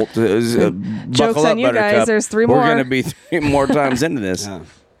Holt is jokes on you guys. There's 3 more. We're going to be 3 more times into this.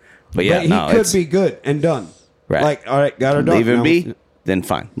 But he could be good and done. Right. Like, all right, got our dog. Leave him be. Then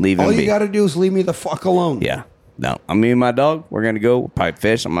fine, leave him be. All you got to do is leave me the fuck alone. Yeah. No, me and my dog, we're going to go pipe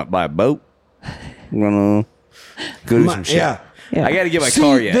fish. I might buy a boat. I'm going to go do some shit. Yeah. I got to get my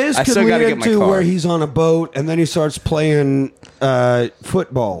car yet. I still got to get my car. Where he's on a boat and then he starts playing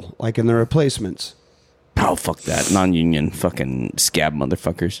football, like in the replacements. Oh, fuck that. Non-union fucking scab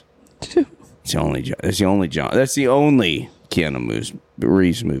motherfuckers. That's the only Keanu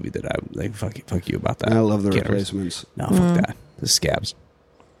Reeves movie that I like. Fuck you about that. I love the Keanu replacements. No, fuck that. The scabs.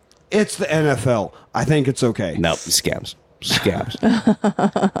 It's the NFL. I think it's okay. Nope, scabs.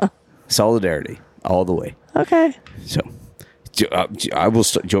 Solidarity all the way. Okay. So, I will.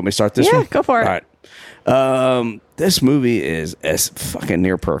 Do you want me to start this one? Yeah, go for it. All right. This movie is as fucking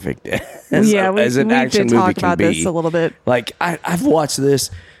near perfect as an action movie talk can about be. this a little bit. Like I've watched this.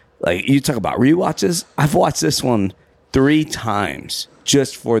 Like you talk about rewatches. I've watched this one 3 times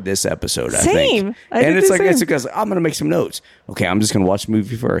just for this episode. I think. And it's like, it's because I'm going to make some notes. Okay, I'm just going to watch the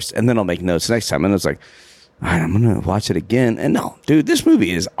movie first, and then I'll make notes next time. And it's like, all right, I'm going to watch it again. And no, dude, this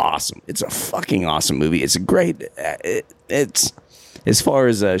movie is awesome. It's a fucking awesome movie. It's a great. It's as far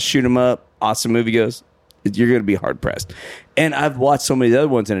as a shoot 'em up awesome movie goes, you're going to be hard pressed. And I've watched so many other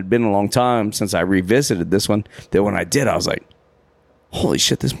ones, and it had been a long time since I revisited this one. That when I did, I was like, holy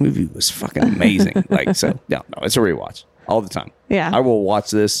shit, this movie was fucking amazing. No, it's a rewatch all the time. Yeah. I will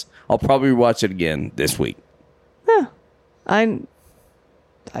watch this. I'll probably watch it again this week. Huh. I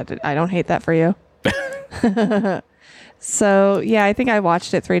don't hate that for you. So, yeah, I think I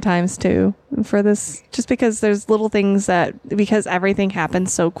watched it 3 times too for this, just because there's little things because everything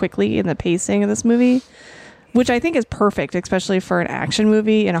happens so quickly in the pacing of this movie, which I think is perfect, especially for an action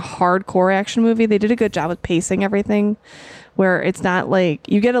movie and a hardcore action movie. They did a good job with pacing everything, where it's not like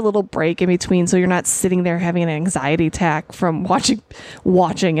you get a little break in between, so you're not sitting there having an anxiety attack from watching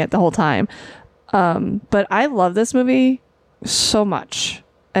it the whole time. But I love this movie so much,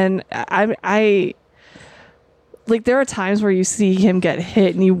 and I like, there are times where you see him get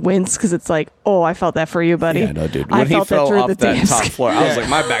hit and you wince because it's like, oh, I felt that for you, buddy. Yeah, no, dude. When he fell off that top floor, I was like,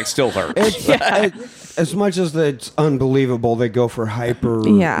 my back still hurts. As much as it's unbelievable, they go for hyper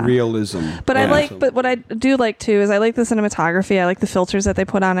realism. But but what I do like too is I like the cinematography. I like the filters that they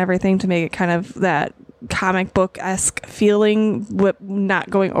put on everything to make it kind of that comic book-esque feeling, with not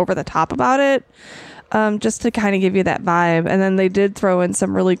going over the top about it. Just to kind of give you that vibe. And then they did throw in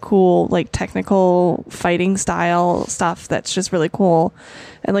some really cool, like, technical fighting style stuff that's just really cool.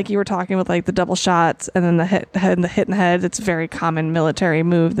 And like you were talking with, like, the double shots and then the hit in the head, it's a very common military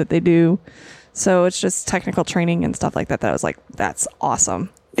move that they do. So it's just technical training and stuff like that I was like, that's awesome.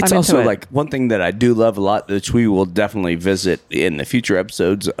 It's also like one thing that I do love a lot, which we will definitely visit in the future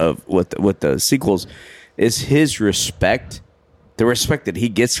episodes of with the sequels, is his respect the respect that he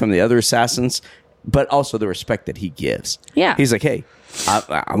gets from the other assassins, but also the respect that he gives. Yeah. He's like, hey,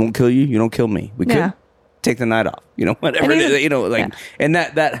 I won't kill you. You don't kill me. We could take the night off. Whatever it is, and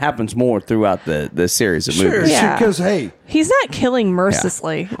that happens more throughout the series of movies. Sure, because hey, he's not killing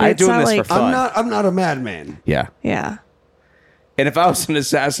mercilessly. Yeah. I'm doing this for fun. I'm not a madman. Yeah. Yeah. And if I was an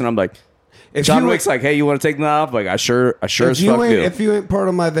assassin, I'm like, if John Wick's like, hey, you want to take the night off? Like, I sure as fuck do. If you ain't part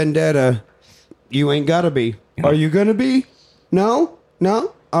of my vendetta, you ain't gotta be. Are you gonna be? No?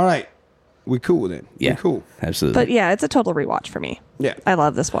 All right. We cool then. Yeah. We cool. Absolutely. But yeah, it's a total rewatch for me. Yeah. I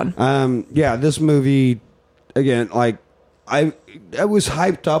love this one. This movie, again, like, I was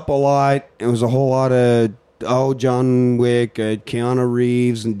hyped up a lot. It was a whole lot of, John Wick, Keanu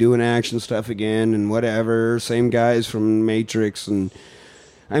Reeves, and doing action stuff again, and whatever. Same guys from Matrix. And,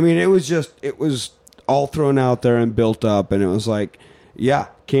 I mean, it was all thrown out there and built up. And it was like, yeah,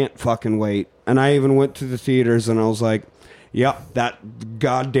 can't fucking wait. And I even went to the theaters and I was like, yep, that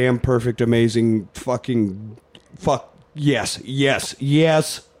goddamn perfect, amazing fucking yes. Yeah.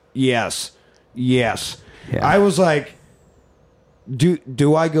 I was like,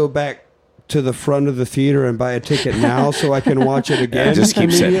 do I go back to the front of the theater and buy a ticket now so I can watch it again? Just keep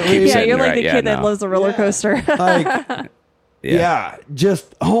immediately? setting you're like the kid that loves the roller coaster.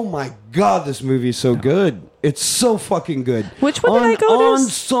 Just, oh my God, this movie is so good. It's so fucking good. Which one did I go to? On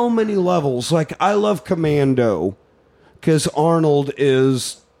so many levels. Like, I love Commando because Arnold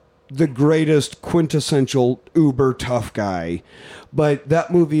is the greatest quintessential uber tough guy. But that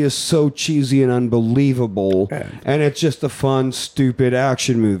movie is so cheesy and unbelievable. And it's just a fun, stupid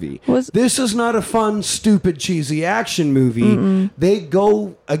action movie. This is not a fun, stupid, cheesy action movie. Mm-mm. They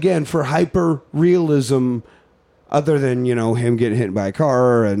go, again, for hyper realism. Other than, him getting hit by a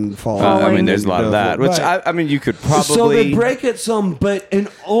car and falling. There's a lot of that. Which, you could probably... So they break it some, but in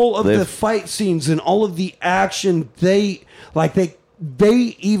all of the fight scenes and all of the action, they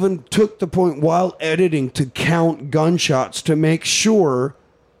even took the point while editing to count gunshots to make sure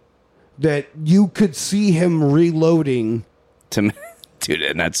that you could see him reloading. Dude,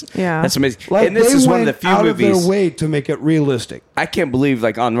 and that's amazing. Like, and this is one of the few out movies of their way to make it realistic. I can't believe,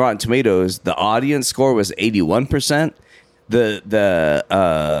 like, on Rotten Tomatoes, the audience score was 81%. The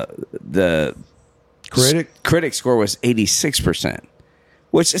critic score was 86%.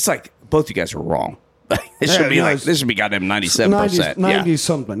 Which it's like both you guys are wrong. This should be goddamn 97%. 90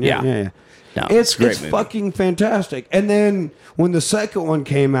 something. Yeah. No, it's a great movie. Fucking fantastic. And then when the second one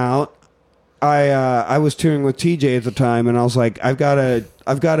came out, I was touring with TJ at the time, and I was like, I've got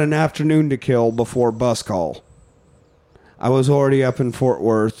an afternoon to kill before bus call. I was already up in Fort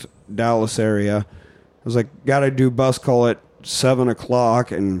Worth, Dallas area. I was like, got to do bus call at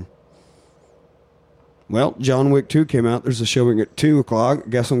 7:00, and well, John Wick 2 came out. There's a showing at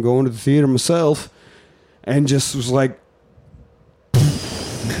 2:00. Guess I'm going to the theater myself, and just was like,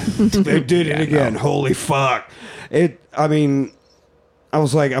 they did it again. No. Holy fuck! I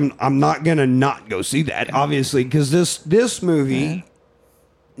was like, I'm not gonna not go see that, obviously, because this movie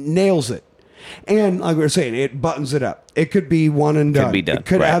nails it, and like we were saying, it buttons it up. It could be one and done. It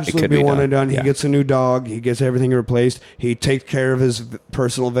could absolutely be one and done. He gets a new dog. He gets everything replaced. He takes care of his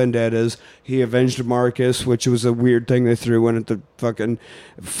personal vendettas. He avenged Marcus, which was a weird thing they threw in at the fucking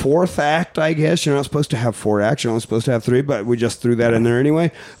fourth act. I guess you're not supposed to have 4 acts. You're only supposed to have 3, but we just threw that in there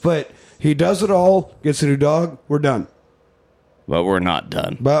anyway. But he does it all. Gets a new dog. We're done. But we're not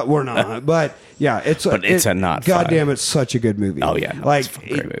done. But yeah, it's a not. Goddamn, it's such a good movie. Oh yeah, like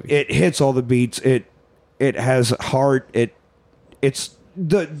it hits all the beats. It has heart. It's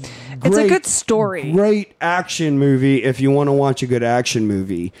a good story. Great action movie. If you want to watch a good action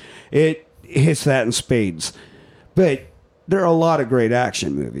movie, it hits that in spades. But there are a lot of great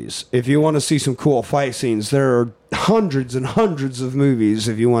action movies. If you want to see some cool fight scenes, there are hundreds and hundreds of movies.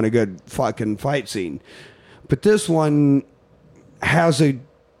 If you want a good fucking fight scene, but this one has a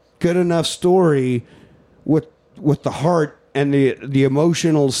good enough story with the heart and the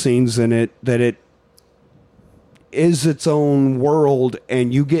emotional scenes in it that it is its own world,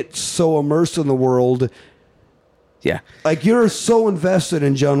 and you get so immersed in the world. Yeah. Like, you're so invested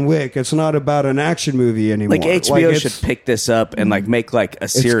in John Wick, it's not about an action movie anymore. Like, HBO should pick this up and make a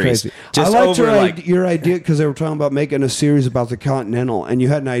series. Just I liked your idea, because they were talking about making a series about the Continental, and you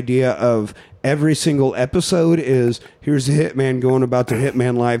had an idea of every single episode is, here's the hitman going about their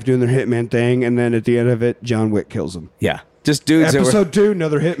hitman life, doing their hitman thing, and then at the end of it, John Wick kills him. Yeah. Just dudes. Episode 2,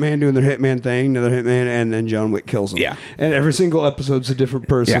 another hitman doing their hitman thing, another hitman, and then John Wick kills him. Yeah. And every single episode's a different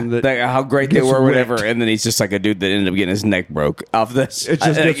person. Yeah. How great they were, whatever. And then he's just like a dude that ended up getting his neck broke off this. It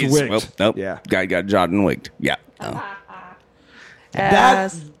just gets wicked. Nope. Yeah. Guy got John Wicked. Yeah.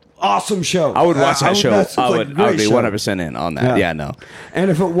 That awesome show. I would watch that show. I would be 100% in on that. Yeah, no.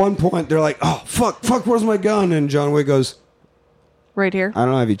 And if at one point they're like, "Oh fuck, where's my gun?" and John Wick goes, "Right here." I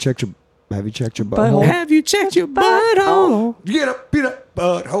don't know. Have you checked your butthole? Have you checked your butthole? Get up, beat up,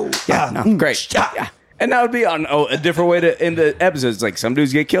 butthole. Yeah, no, great. Yeah. And that would be on a different way to end the episodes. Like some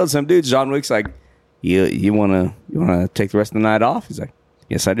dudes get killed, some dudes. John Wick's like, you wanna take the rest of the night off? He's like,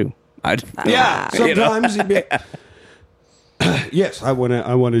 yes, I do. Yeah. Sometimes he'd be. Yes, I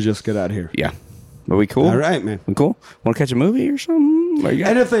wanna just get out of here. Yeah. Are we cool? All right, man. We cool? Want to catch a movie or something?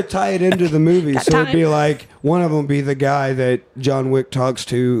 And if they tie it into the movie, so it'd be like one of them be the guy that John Wick talks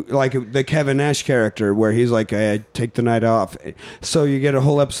to, like the Kevin Nash character, where he's like, "Hey, take the night off." So you get a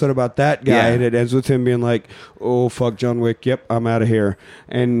whole episode about that guy, and it ends with him being like, "Oh fuck, John Wick. Yep, I'm out of here."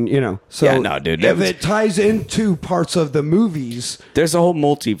 And so yeah, no, dude, if it ties into parts of the movies, there's a whole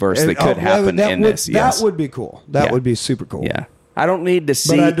multiverse that could happen in this. That would be cool. That would be super cool. Yeah. I don't need to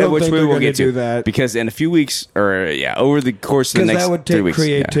see which we will get to that because in a few weeks or over the course of the next 3 weeks. Because that would take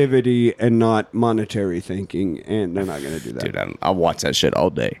creativity and not monetary thinking, and they're not going to do that. Dude, I'll watch that shit all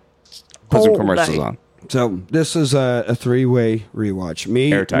day. Put some commercials on. So this is a 3-way rewatch.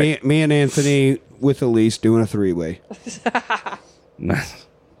 Me and Anthony with Elise doing a 3-way.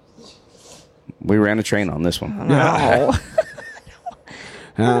 We ran a train on this one. No.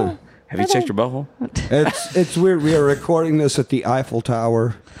 Have you checked your butthole? It's weird. We are recording this at the Eiffel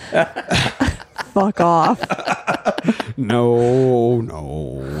Tower. Fuck off. No,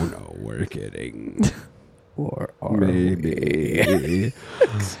 we're kidding. Or maybe.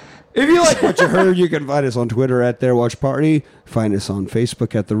 If you like what you heard, you can find us on Twitter at Their Watch Party. Find us on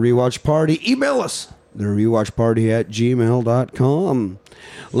Facebook at The Rewatch Party. Email us, therewatchparty@gmail.com.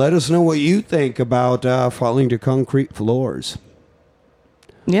 Let us know what you think about falling to concrete floors.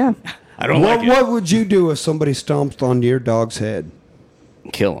 Yeah. I don't like it. What would you do if somebody stomped on your dog's head?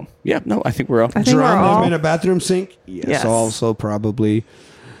 Kill him. Yeah, no, I think we're off. Drown them in a bathroom sink? Yes. Also probably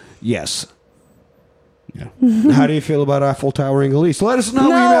yes. Yeah. How do you feel about Eiffel Towering Elise? Let us know.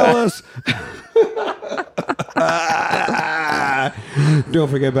 Email us. Don't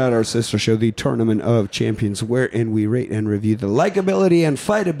forget about our sister show, The Tournament of Champions, wherein we rate and review the likability and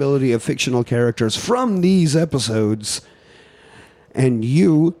fightability of fictional characters from these episodes. And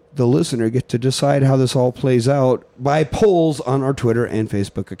you, the listener, get to decide how this all plays out by polls on our Twitter and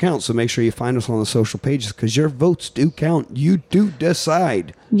Facebook accounts. So make sure you find us on the social pages because your votes do count. You do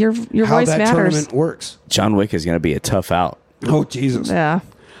decide your how voice that matters. Tournament works. John Wick is going to be a tough out. Oh, Jesus. Yeah.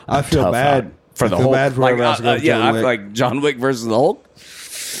 I feel bad. For the Hulk. Bad for I feel like John Wick versus the Hulk.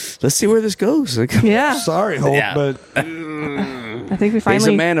 Let's see where this goes. Yeah. Sorry, Hulk, but... I think we finally... He's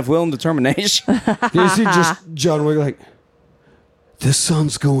a man of will and determination. You see just John Wick like... The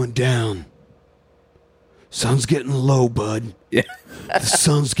sun's going down. Sun's getting low, bud. Yeah. The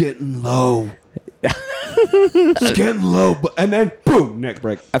sun's getting low. It's getting low, and then boom, neck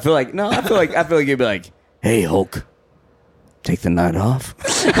break. I feel like you'd be like, "Hey, Hulk, take the night off."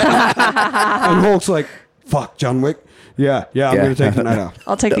 And Hulk's like, "Fuck, John Wick. Yeah, I'm gonna take the night off.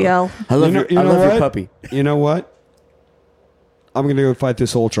 I'll take the L. I love your puppy. You know what? I'm going to go fight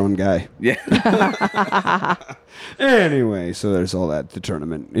this Ultron guy." Yeah. Anyway, so there's all that. The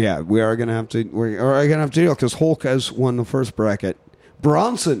tournament. Yeah, we are going to have to deal because Hulk has won the first bracket.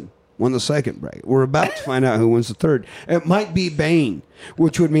 Bronson won the second bracket. We're about to find out who wins the third. It might be Bane,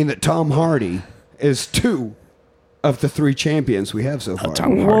 which would mean that Tom Hardy is 2 of the 3 champions we have so far.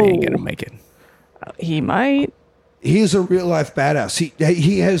 Tom Hardy ain't going to make it. He might. He's a real life badass.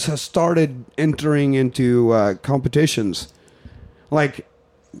 He has started entering into competitions. Like,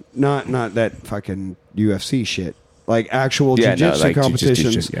 not that fucking UFC shit. Like actual jiu-jitsu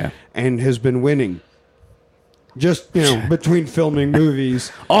competitions. And has been winning. Just, between filming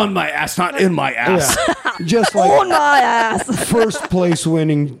movies. On my ass, not in my ass. Yeah. Just like on my ass. First place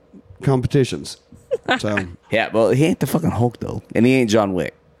winning competitions. So yeah, well, he ain't the fucking Hulk, though. And he ain't John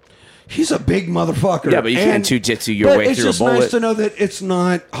Wick. He's a big motherfucker. Yeah, but you can't jiu-jitsu your way through a bullet. It's just nice to know that it's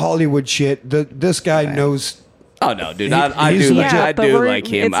not Hollywood shit. This guy knows... Oh no, dude! I do like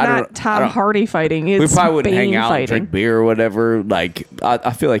him. It's not Tom Hardy fighting. It's we probably wouldn't Bane hang out fighting. and drink beer or whatever. Like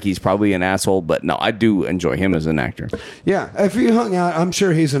I feel like he's probably an asshole, but no, I do enjoy him as an actor. Yeah, if you hung out, I'm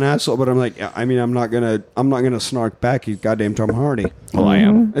sure he's an asshole. But I'm like, I'm not gonna snark back. He's goddamn Tom Hardy. Well, I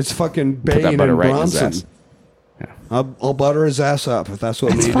am. It's fucking Bane and Bronson. Yeah. I'll butter his ass up if that's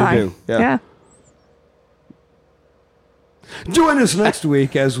what we need to do. Yeah. Join us next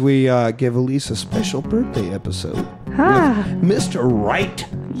week as we give Elise a special birthday episode with Mr. Right.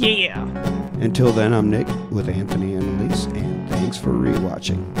 Yeah. Until then, I'm Nick with Anthony and Elise, and thanks for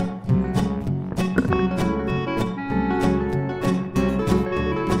rewatching.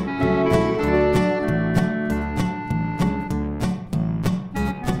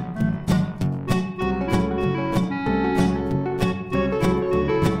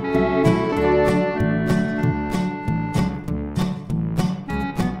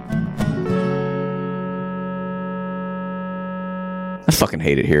 fucking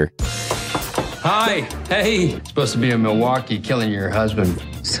hate it here. Hi. Hey. Supposed to be in Milwaukee killing your husband.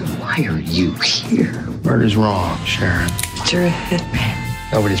 So why are you here? Murder's wrong, Sharon. But you're a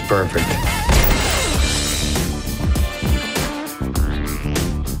hitman. Nobody's perfect.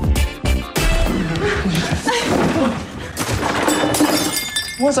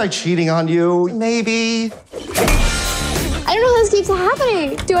 Was I cheating on you? Maybe. I don't know how this keeps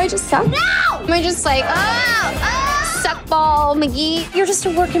happening. Do I just suck? No! Am I just like, suckball McGee? You're just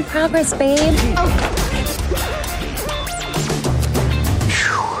a work in progress, babe. Oh.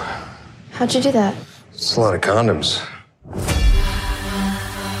 How'd you do that? It's a lot of condoms.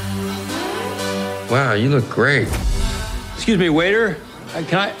 Wow, you look great. Excuse me, waiter.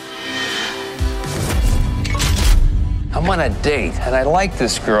 Can I? I'm on a date, and I like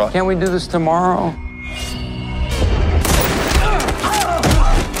this girl. Can't we do this tomorrow?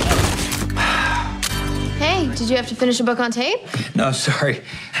 Hey, did you have to finish a book on tape? No, sorry.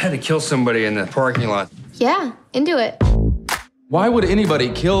 I had to kill somebody in the parking lot. Yeah, into it. Why would anybody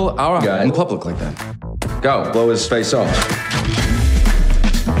kill our guy in public like that? Go, blow his face off.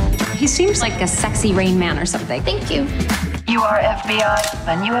 He seems like a sexy Rain Man or something. Thank you. You are FBI,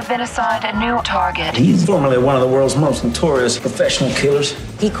 and you have been assigned a new target. He's formerly one of the world's most notorious professional killers.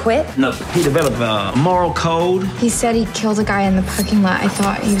 He quit? No, he developed a moral code. He said he killed a guy in the parking lot. I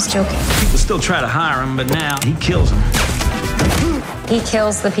thought he was joking. People still try to hire him, but now he kills them. He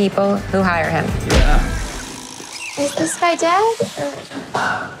kills the people who hire him. Yeah. Is this guy dead?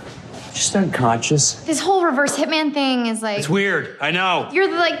 Just unconscious. This whole reverse hitman thing is like... It's weird, I know. You're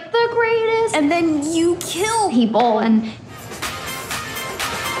like the greatest. And then you kill people and...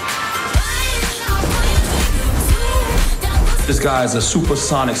 This guy is a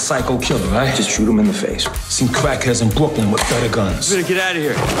supersonic psycho killer, right? Just shoot him in the face. Seen crackheads in Brooklyn with better guns. You better get out of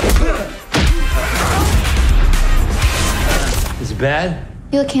here. Is it bad?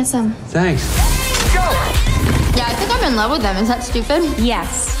 You look handsome. Thanks. Yeah, I think I'm in love with them. Is that stupid?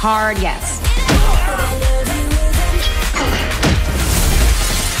 Yes. Hard yes.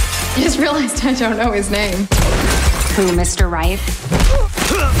 I just realized I don't know his name. Who, Mr. Right?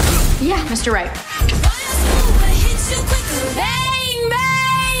 Yeah, Mr. Right.